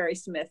Secretary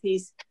Smith.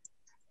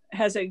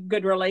 Has a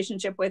good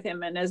relationship with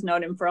him and has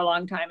known him for a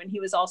long time. And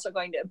he was also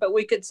going to, but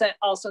we could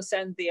also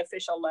send the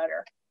official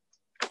letter.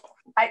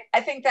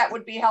 I think that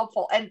would be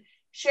helpful. And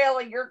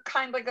Shayla, you're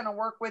kindly going to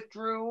work with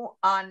Drew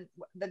on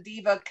the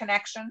DEVA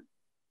connection.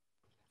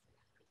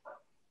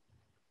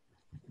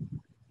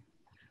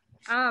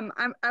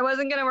 I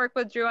wasn't going to work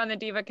with Drew on the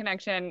DEVA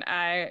connection.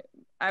 I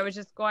was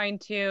just going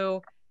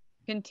to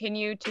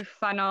continue to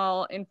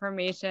funnel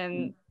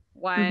information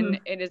when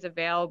it is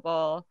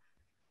available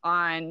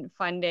on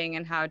funding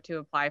and how to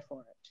apply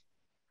for it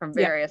from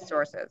various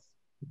sources.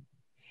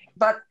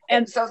 But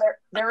so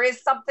there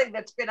is something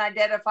that's been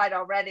identified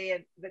already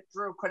and that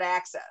Drew could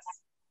access.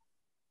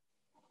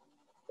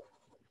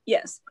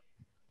 Yes,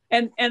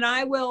 and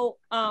I will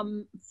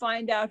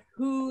find out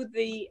who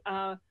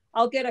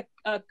I'll get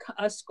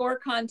a SCORE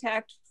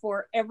contact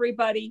for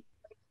everybody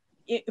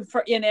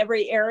in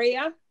every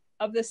area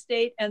of the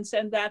state and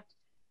send that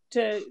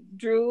to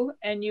Drew,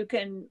 and you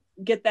can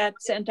get that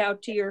sent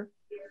out to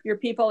your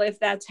people if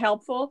that's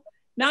helpful.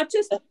 Not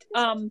just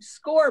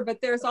SCORE,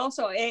 but there's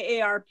also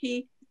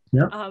AARP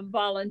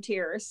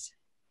volunteers.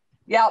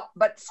 Yeah,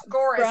 but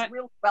SCORE is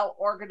real well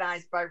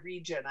organized by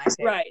region, I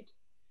think. Right.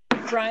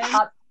 Brian?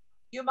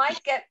 You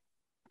might get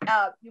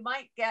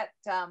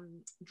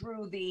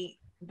Drew the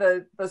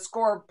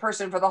SCORE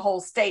person for the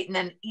whole state, and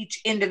then each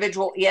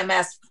individual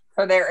EMS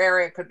for their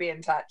area could be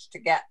in touch to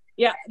get.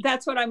 Yeah,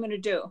 that's what I'm going to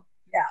do.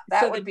 Yeah,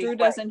 that would be Drew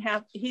doesn't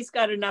have, he's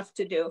got enough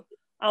to do.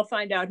 I'll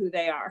find out who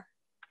they are.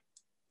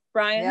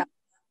 Brian? Yeah.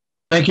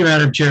 Thank you,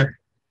 Madam Chair.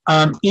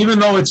 Even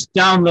though it's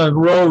down the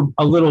road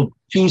a little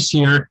piece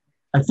here,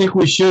 I think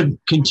we should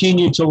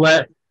continue to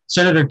let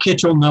Senator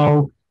Kitchell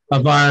know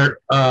of our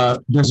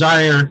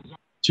desire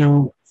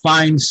to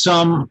find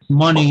some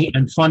money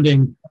and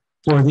funding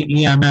for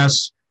the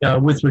EMS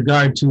with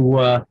regard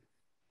to,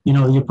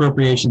 the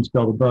appropriations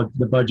bill,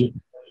 the budget.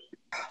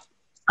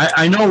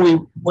 I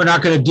know we're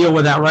not going to deal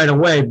with that right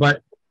away,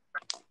 but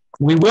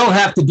we will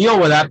have to deal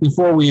with that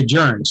before we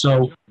adjourn.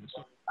 So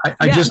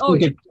I just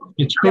think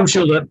it's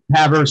crucial to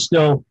have her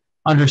still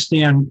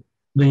understand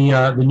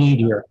the need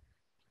here.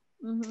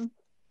 Mm-hmm.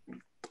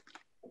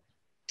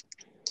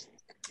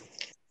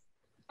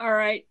 All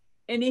right.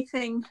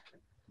 Anything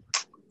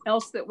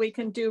else that we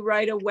can do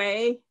right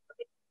away?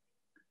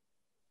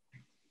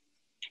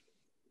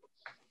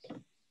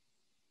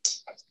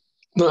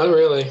 Not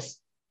really.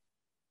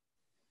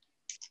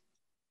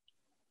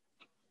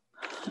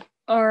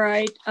 All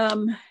right.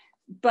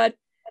 But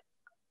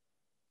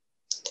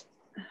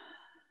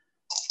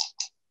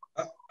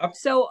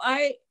so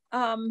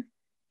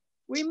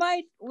we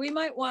might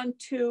want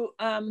to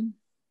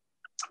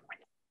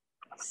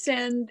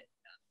send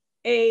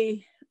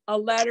a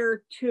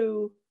letter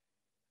to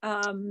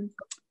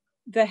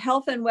the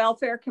Health and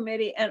Welfare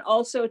Committee and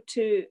also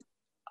to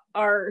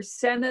our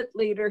Senate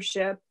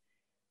leadership,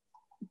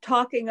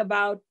 talking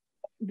about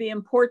the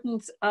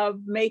importance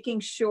of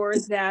making sure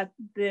that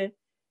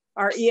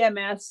our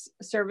EMS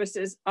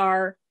services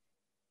are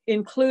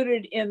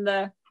included in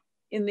the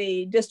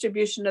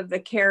distribution of the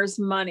CARES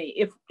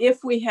money,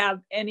 if we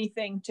have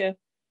anything to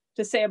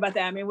say about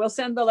that. I mean, we'll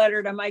send the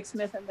letter to Mike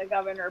Smith and the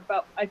governor,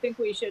 but I think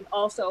we should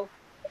also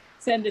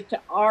send it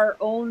to our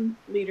own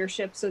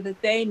leadership so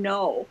that they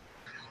know,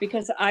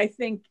 because I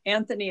think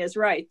Anthony is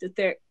right that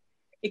there,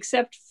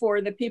 except for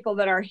the people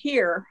that are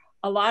here,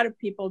 a lot of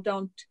people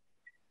don't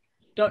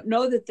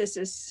know that this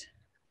is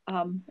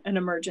an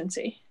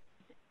emergency.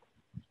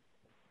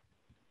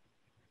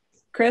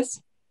 Chris,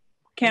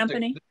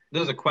 Campany?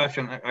 There's a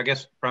question, I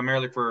guess,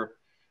 primarily for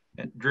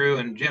Drew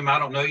and Jim. I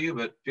don't know you,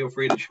 but feel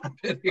free to jump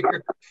in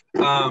here.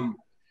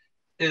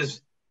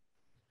 Is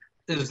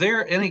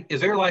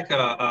there like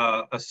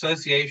a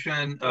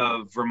association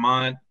of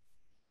Vermont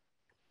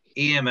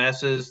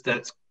EMSs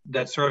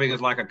that's serving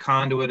as like a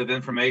conduit of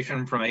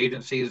information from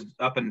agencies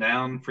up and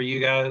down for you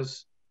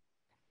guys?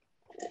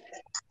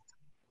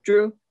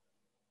 Drew?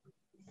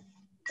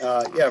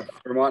 Yeah,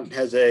 Vermont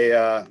has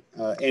a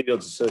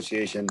ambulance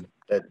association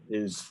that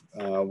is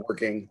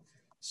working.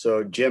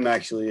 So Jim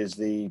actually is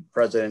the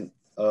president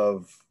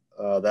of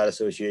that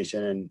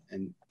association,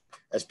 and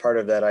as part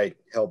of that, I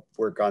help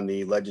work on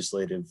the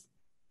legislative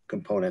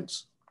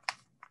components.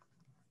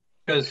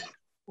 Because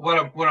what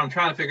I'm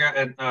trying to figure out,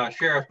 and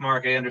Sheriff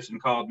Mark Anderson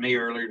called me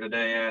earlier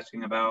today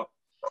asking about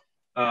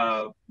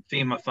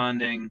FEMA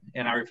funding,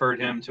 and I referred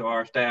him to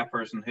our staff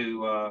person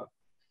who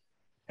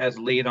has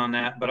a lead on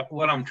that. But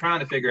what I'm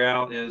trying to figure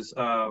out is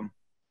on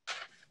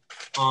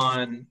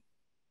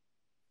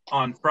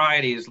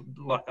Fridays,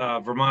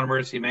 Vermont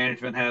Emergency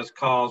Management has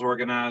calls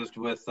organized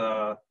with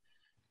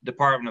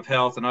Department of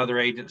Health and other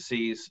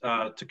agencies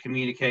to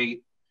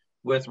communicate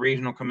with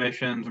regional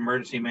commissions,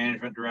 emergency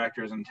management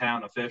directors, and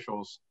town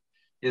officials.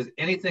 Is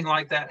anything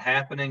like that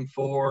happening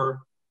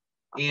for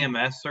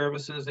EMS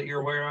services that you're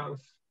aware of?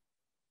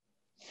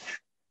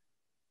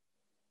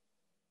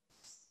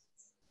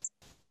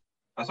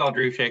 I saw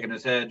Drew shaking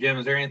his head. Jim,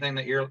 is there anything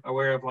that you're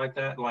aware of like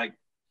that? Like,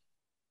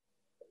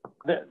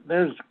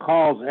 there's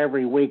calls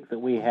every week that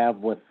we have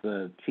with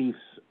the chiefs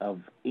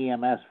of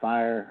EMS,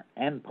 fire,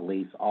 and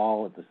police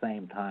all at the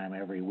same time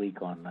every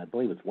week on, I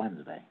believe it's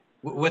Wednesday.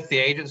 With the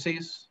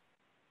agencies?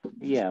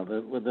 Yeah,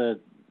 with the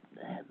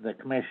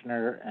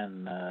commissioner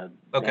and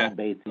Dan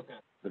Bates,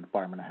 the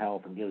Department of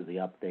Health, and gives the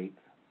updates.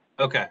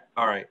 Okay,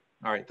 all right,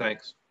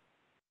 thanks.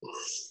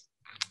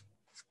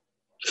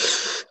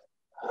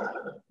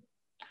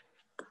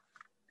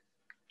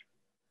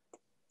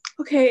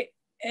 Okay,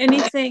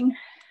 anything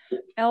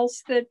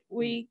else that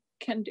we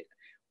can do?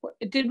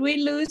 Did we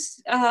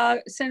lose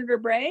Senator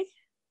Bray?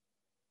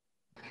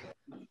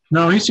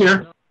 No, he's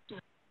here.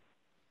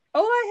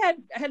 Oh, I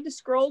had to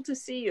scroll to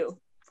see you.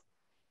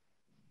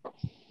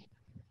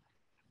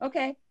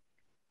 Okay.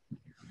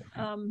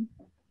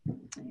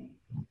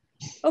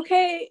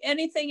 Okay,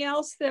 anything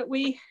else that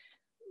we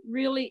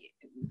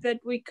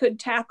could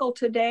tackle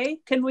today?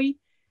 Can we,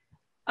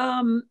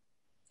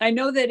 I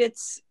know that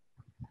it's,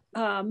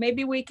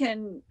 maybe we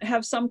can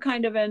have some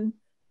kind of an,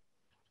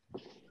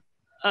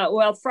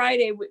 well,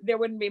 Friday, there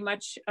wouldn't be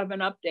much of an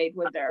update,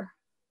 would there?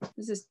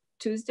 This is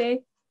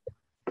Tuesday?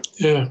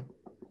 Yeah.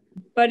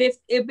 But if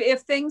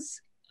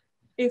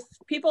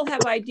people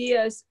have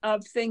ideas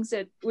of things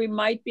that we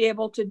might be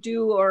able to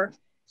do or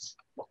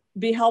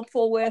be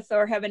helpful with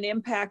or have an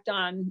impact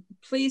on,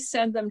 please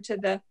send them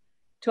to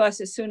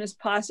us as soon as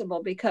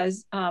possible,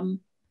 because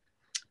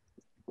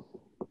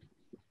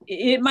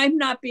it might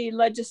not be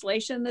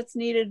legislation that's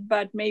needed,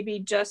 but maybe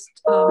just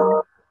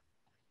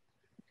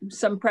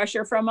some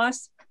pressure from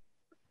us.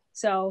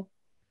 So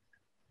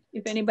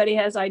if anybody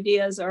has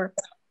ideas or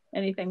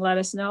anything, let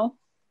us know.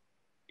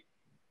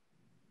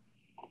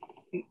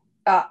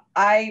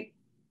 I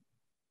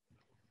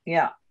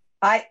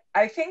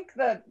think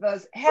the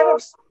head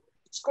of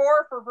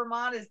SCORE for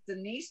Vermont is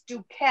Denise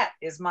Duquette,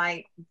 is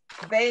my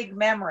vague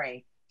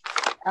memory.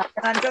 And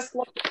I'm just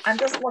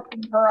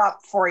looking her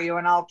up for you,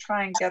 and I'll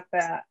try and get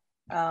that.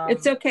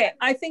 It's okay.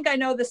 I think I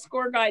know the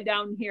SCORE guy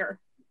down here.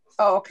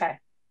 Oh, okay.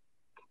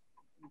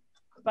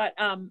 But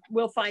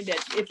we'll find it.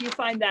 If you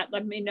find that,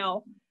 let me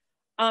know.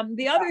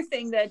 The other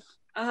thing that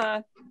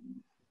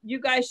you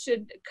guys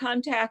should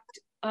contact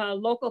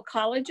local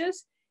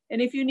colleges, and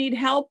if you need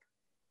help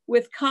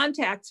with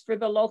contacts for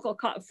the local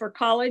for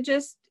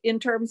colleges in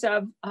terms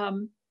of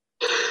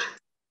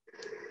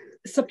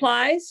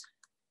supplies,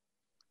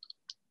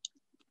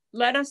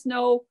 let us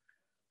know,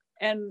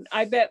 and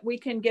I bet we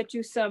can get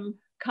you some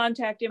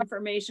contact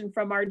information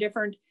from our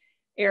different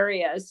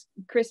areas.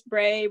 Chris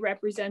Bray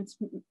represents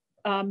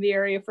the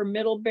area for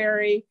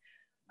Middlebury.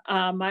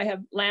 I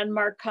have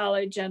Landmark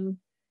College and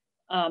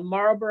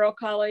Marlborough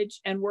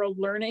College and World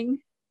Learning,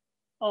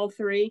 all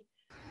three.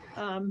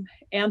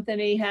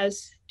 Anthony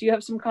has, do you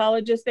have some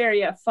colleges there?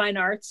 Yeah, Fine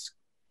Arts,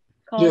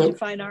 College of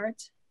Fine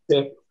Arts.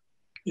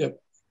 Yep.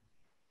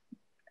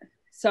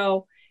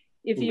 So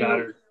if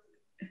you,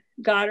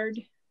 Goddard's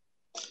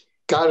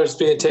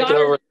being taken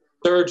over at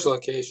the Surge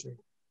location.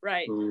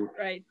 Right,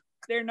 right.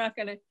 They're not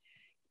gonna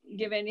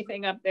give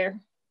anything up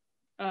there.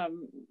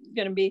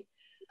 Gonna be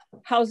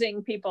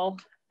housing people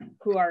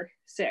who are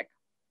sick.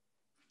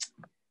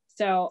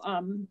 So,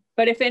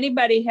 but if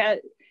anybody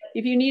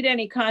if you need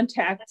any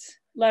contacts,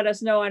 let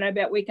us know, and I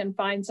bet we can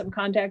find some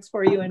contacts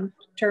for you in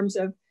terms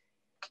of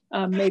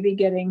maybe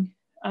getting,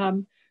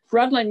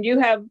 Rutland, you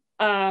have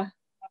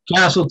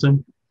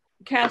Castleton.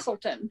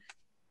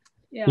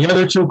 Yeah. The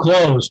other two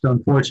closed,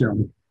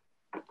 unfortunately.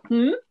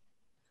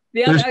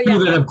 There's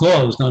two that have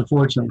closed,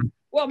 unfortunately.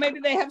 Well, maybe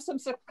they have some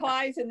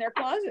supplies in their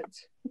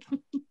closets.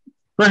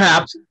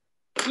 Perhaps.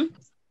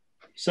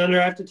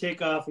 Senator, I have to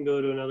take off and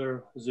go to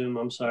another Zoom.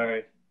 I'm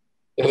sorry.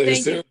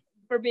 Thank you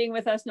for being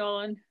with us,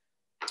 Nolan.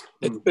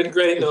 It's been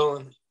great,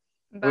 Nolan.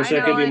 Bye, Wish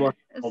I could be more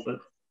helpfful, but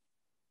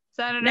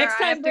Senator, Next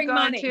time, I have to bring go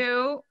money.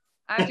 too.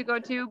 I have to go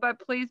too, but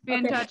please be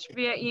in touch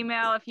via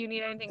email if you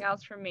need anything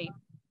else from me.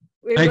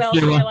 We will,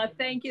 Sheila.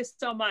 Thank you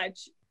so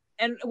much.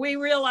 And we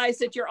realize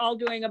that you're all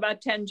doing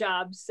about 10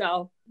 jobs,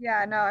 so.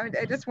 Yeah, no,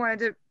 I just wanted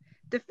to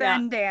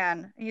defend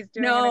Dan. He's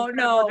doing an No,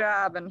 incredible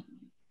job, and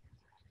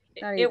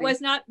it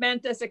was not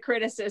meant as a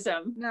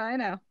criticism. No, I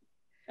know.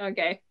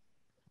 Okay.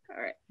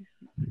 All right.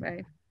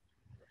 Bye.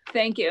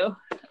 Thank you.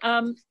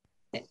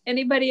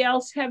 Anybody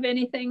else have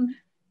anything?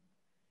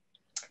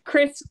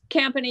 Chris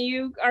Campany,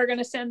 you are going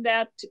to send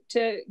that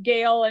to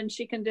Gail and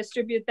she can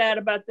distribute that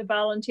about the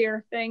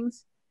volunteer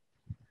things?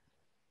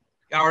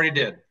 I already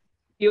did.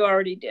 You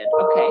already did.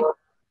 Okay.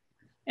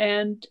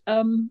 And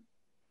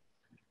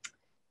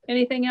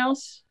anything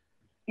else?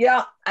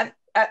 Yeah,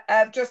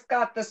 I've just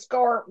got the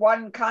SCORE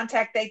one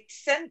contact. They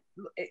sent,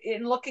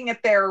 in looking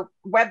at their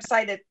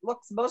website, it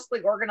looks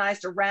mostly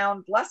organized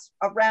around, less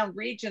around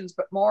regions,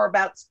 but more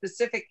about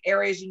specific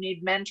areas you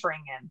need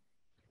mentoring in.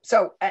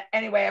 So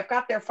anyway, I've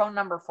got their phone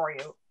number for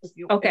you. If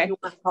you want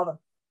to call them,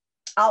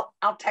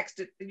 I'll text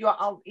it.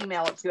 I'll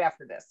email it to you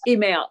after this.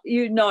 Email.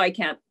 You know I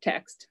can't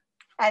text.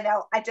 I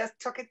know. I just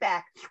took it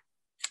back.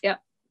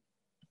 Yep.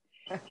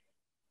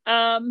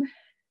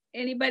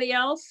 Anybody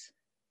else?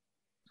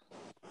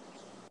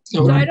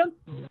 So I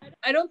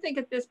don't think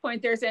at this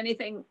point there's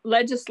anything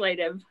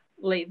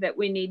legislatively that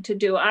we need to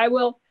do. I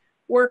will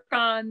work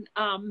on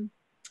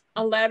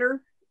a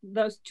letter,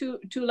 those two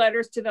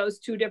letters to those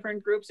two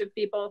different groups of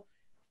people,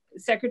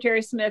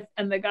 Secretary Smith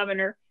and the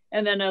governor,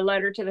 and then a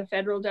letter to the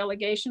federal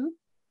delegation.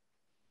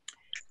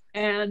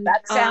 And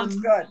that sounds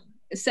good.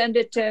 Send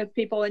it to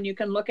people and you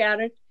can look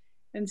at it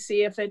and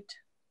see if it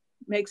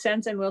makes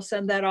sense, and we'll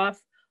send that off.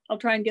 I'll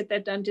try and get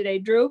that done today.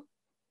 Drew?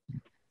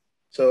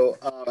 So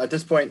at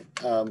this point,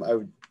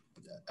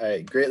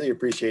 I greatly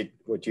appreciate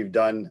what you've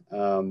done.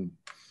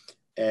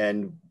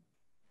 And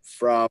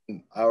from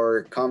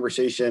our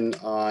conversation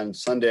on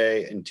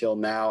Sunday until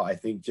now, I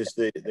think just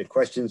the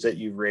questions that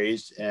you've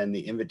raised and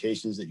the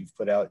invitations that you've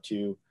put out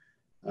to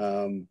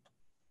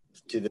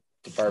the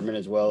department,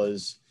 as well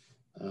as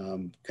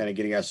kind of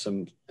getting us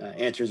some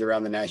answers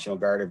around the National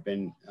Guard, have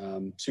been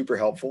super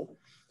helpful.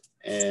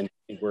 And I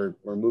think we're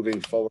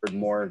moving forward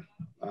more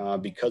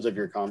because of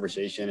your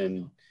conversation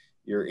and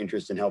your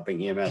interest in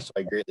helping EMS. So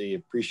I greatly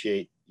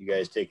appreciate you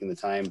guys taking the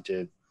time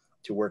to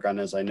work on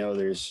this. I know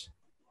there's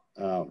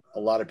a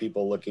lot of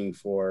people looking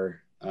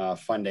for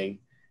funding,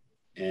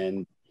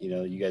 and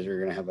you guys are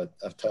going to have a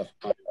tough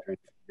time trying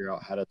to figure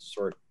out how to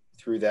sort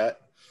through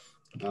that.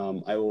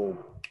 I will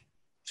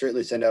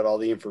certainly send out all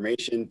the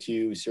information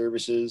to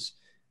services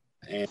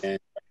and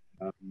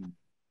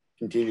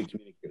continue to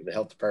communicate with the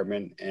health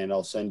department, and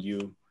I'll send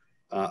you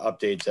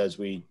updates as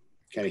we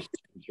kind of hear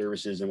from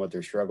services and what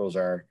their struggles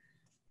are.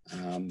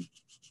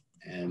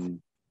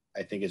 And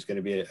I think it's going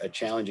to be a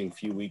challenging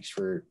few weeks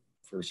for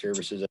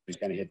services as we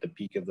kind of hit the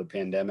peak of the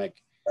pandemic.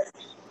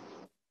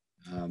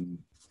 If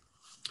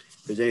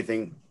there's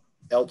anything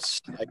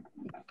else I can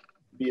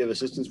be of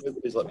assistance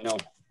with, please let me know.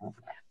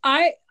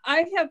 I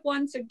have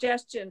one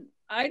suggestion.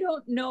 I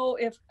don't know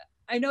if,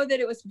 I know that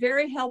it was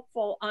very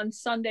helpful on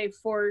Sunday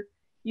for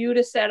you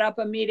to set up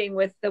a meeting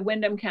with the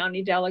Windham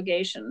County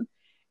delegation.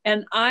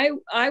 And I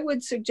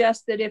would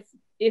suggest that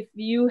if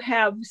you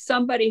have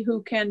somebody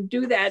who can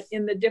do that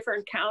in the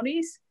different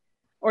counties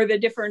or the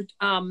different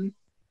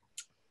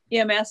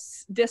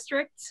EMS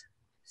districts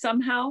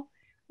somehow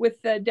with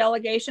the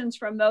delegations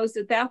from those,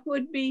 it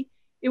would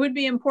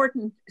be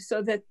important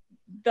so that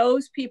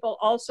those people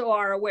also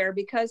are aware,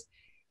 because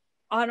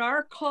on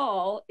our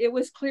call, it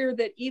was clear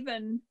that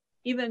even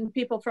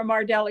people from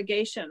our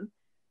delegation,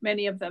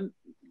 many of them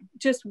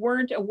just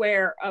weren't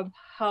aware of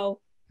how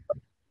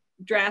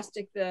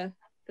drastic the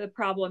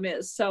problem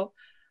is. So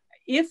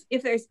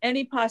if there's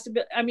any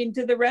possibility, I mean,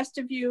 do the rest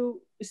of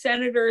you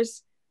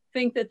senators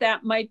think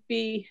that might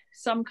be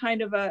some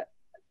kind of a,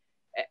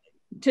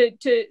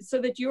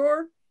 so that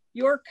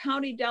your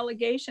county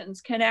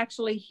delegations can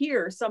actually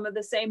hear some of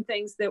the same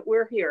things that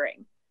we're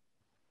hearing?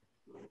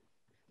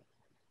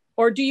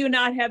 Or do you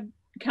not have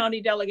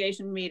county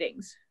delegation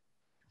meetings?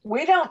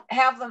 We don't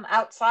have them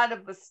outside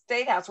of the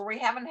State House, or we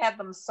haven't had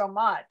them so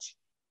much.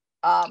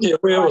 Yeah,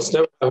 we almost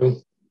never have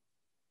them.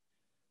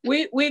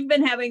 We've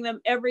been having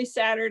them every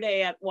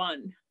Saturday at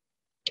 1.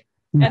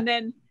 And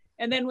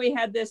then we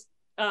had this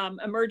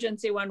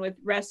emergency one with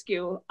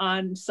rescue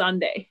on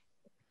Sunday.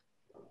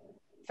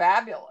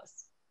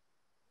 Fabulous.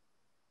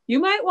 You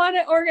might want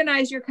to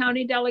organize your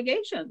county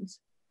delegations.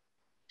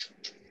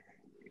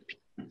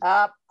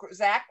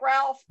 Zach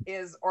Ralph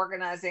is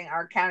organizing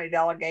our county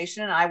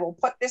delegation, and I will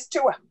put this to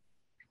him.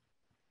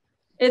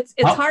 It's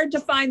hard to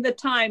find the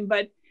time,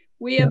 but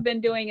we have been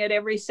doing it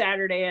every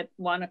Saturday at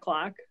 1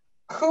 o'clock.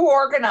 Who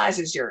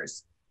organizes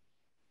yours?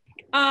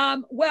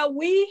 Well,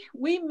 we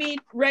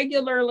meet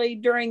regularly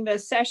during the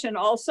session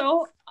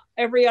also,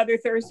 every other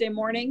Thursday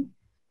morning.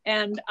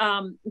 And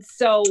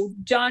so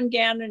John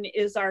Gannon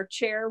is our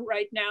chair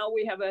right now.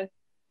 We have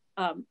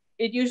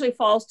it usually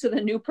falls to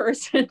the new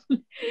person,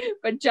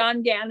 but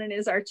John Gannon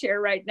is our chair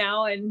right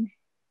now. And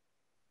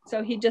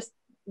so he just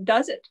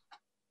does it.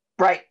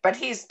 Right, but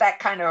he's that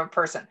kind of a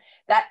person,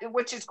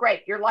 which is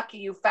great. You're lucky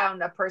you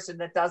found a person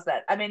that does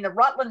that. I mean, the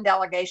Rutland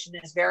delegation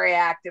is very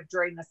active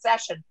during the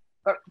session,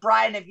 but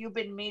Brian, have you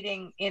been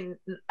meeting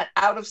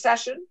out of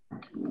session?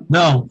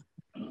 No.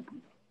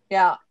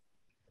 Yeah.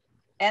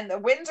 And the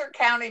Windsor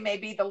County may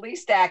be the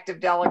least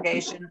active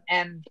delegation,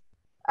 and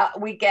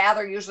we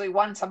gather usually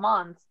once a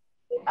month,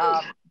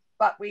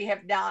 but we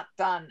have not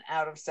done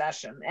out of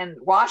session. And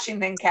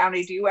Washington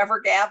County, do you ever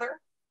gather?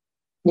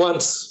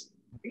 Once.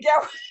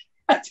 Yeah.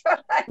 That's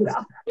what I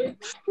know. It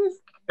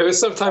was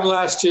sometime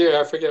last year.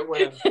 I forget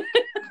when.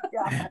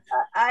 Yeah,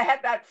 I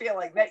had that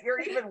feeling that you're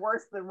even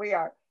worse than we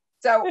are.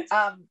 So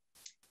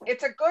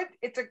it's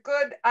a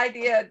good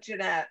idea,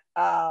 Jeanette.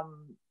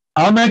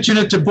 I'll mention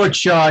it to Butch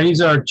Shaw.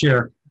 He's our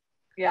chair.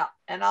 Yeah,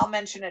 and I'll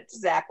mention it to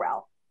Zach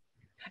Ralph.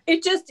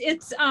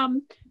 It's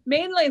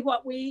mainly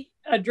what we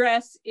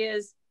address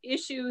is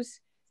issues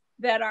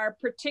that are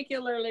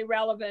particularly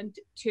relevant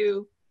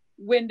to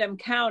Windham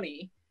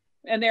County.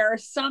 And there are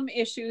some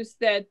issues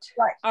that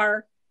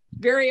are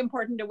very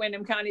important to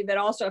Windham County that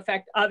also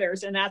affect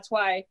others. And that's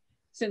why,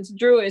 since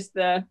Drew is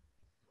the,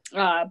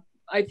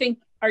 I think,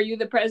 are you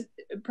the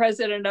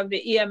president of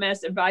the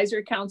EMS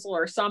Advisory Council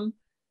or some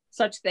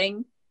such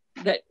thing,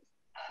 that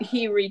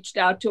he reached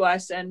out to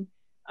us. And,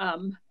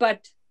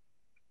 but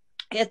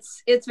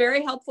it's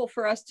very helpful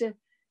for us to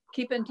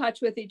keep in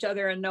touch with each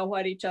other and know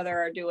what each other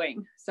are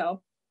doing.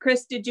 So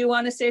Chris, did you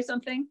want to say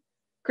something?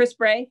 Chris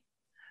Bray?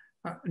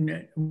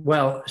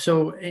 Well,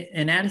 so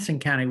in Addison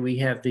County, we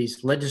have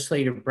these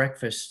legislative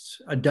breakfasts,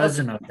 a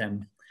dozen of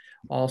them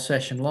all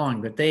session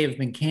long, but they have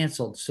been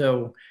canceled.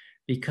 So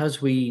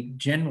because we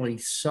generally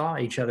saw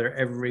each other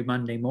every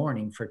Monday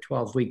morning for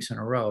 12 weeks in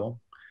a row,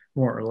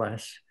 more or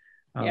less,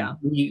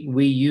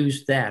 we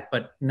used that.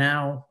 But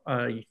now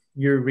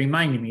you're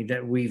reminding me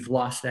that we've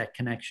lost that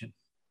connection.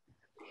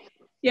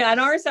 Yeah,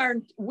 and ours are,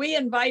 we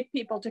invite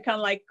people to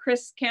come, like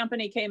Chris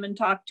Campany came and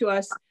talked to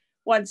us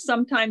once.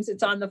 Sometimes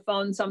it's on the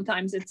phone,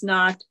 sometimes it's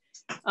not.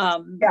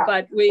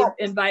 But we've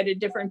invited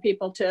different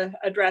people to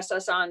address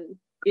us on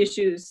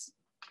issues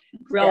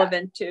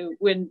relevant to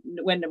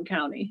Windham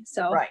County.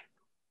 So right,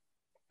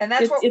 and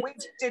that's what we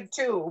did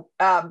too.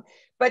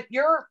 But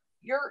your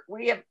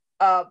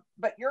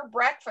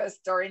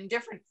breakfasts are in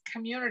different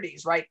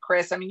communities, right,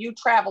 Chris? I mean, you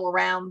travel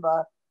around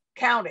the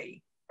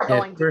county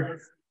going to.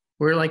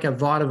 We're like a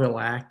vaudeville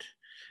act.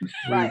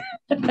 Right.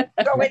 So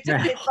it's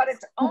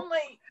only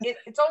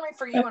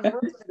for you and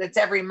Ruth that it's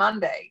every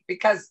Monday,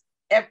 because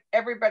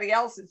everybody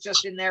else is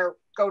just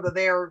go to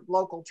their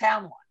local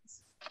town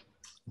ones.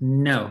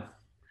 No.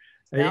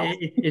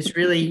 It's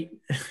really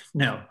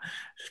no,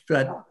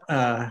 but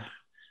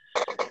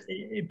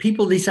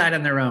people decide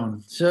on their own.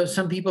 So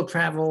some people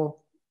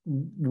travel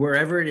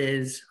wherever it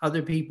is.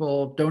 Other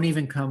people don't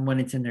even come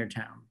when it's in their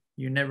town.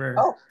 You never.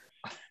 Oh.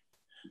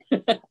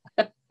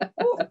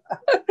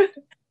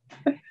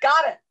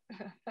 Got it.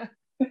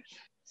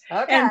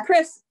 Okay. And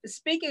Chris,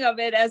 speaking of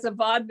it as a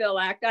vaudeville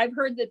act, I've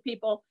heard that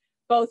people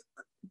both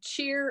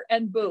cheer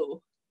and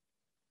boo.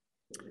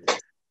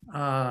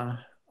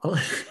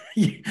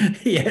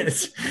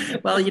 Yes.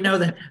 Well, you know,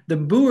 the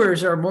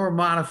booers are more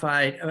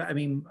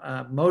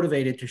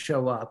motivated to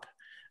show up.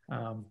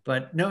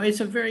 But no, it's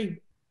a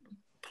very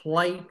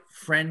polite,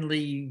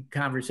 friendly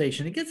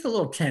conversation. It gets a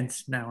little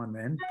tense now and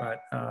then,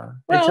 but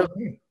it's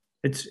okay.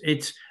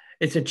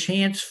 It's a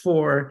chance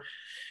for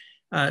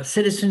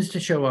citizens to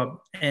show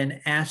up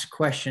and ask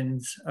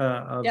questions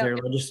of their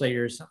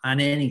legislators on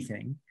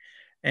anything.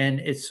 And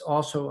it's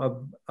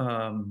also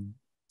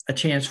a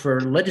chance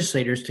for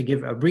legislators to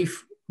give a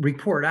brief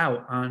report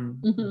out on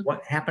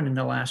what happened in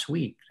the last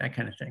week, that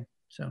kind of thing.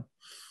 So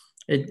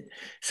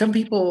some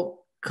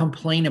people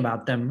complain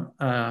about them.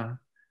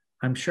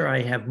 I'm sure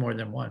I have more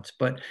than once,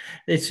 but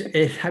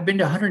I've been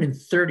to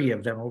 130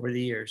 of them over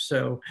the years.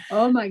 So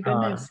oh my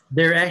goodness,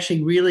 they're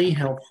actually really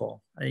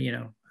helpful. You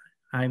know,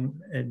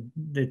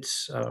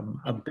 it's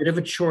a bit of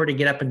a chore to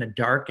get up in the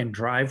dark and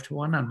drive to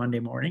one on Monday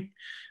morning,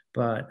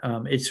 but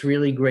it's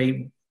really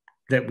great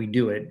that we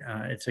do it.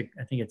 I think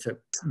it's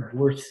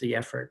worth the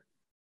effort.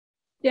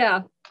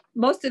 Yeah,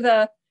 most of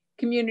the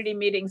community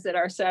meetings that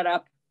are set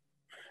up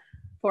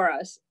for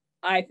us,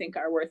 I think,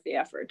 are worth the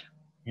effort.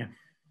 Yeah.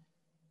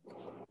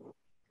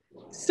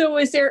 So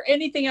is there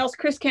anything else?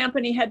 Chris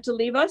Campany had to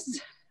leave us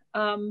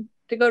to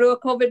go to a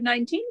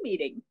COVID-19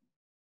 meeting.